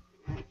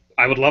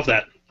 I would love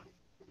that.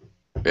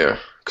 Yeah,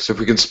 because if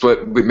we can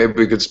maybe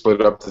we could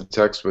split up the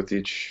text with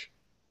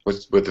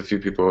a few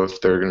people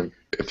if they're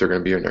gonna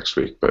be here next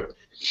week. But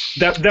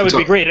that would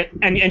be great,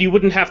 and you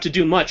wouldn't have to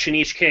do much in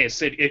each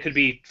case. It could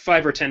be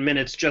 5 or 10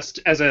 minutes, just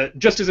as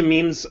a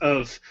means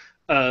of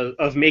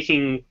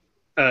making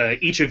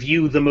each of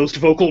you the most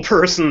vocal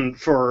person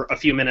for a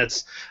few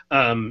minutes,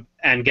 and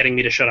getting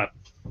me to shut up.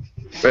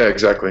 Yeah,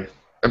 exactly.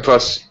 And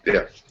plus,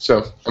 yeah.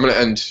 So I'm gonna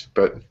end,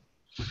 but.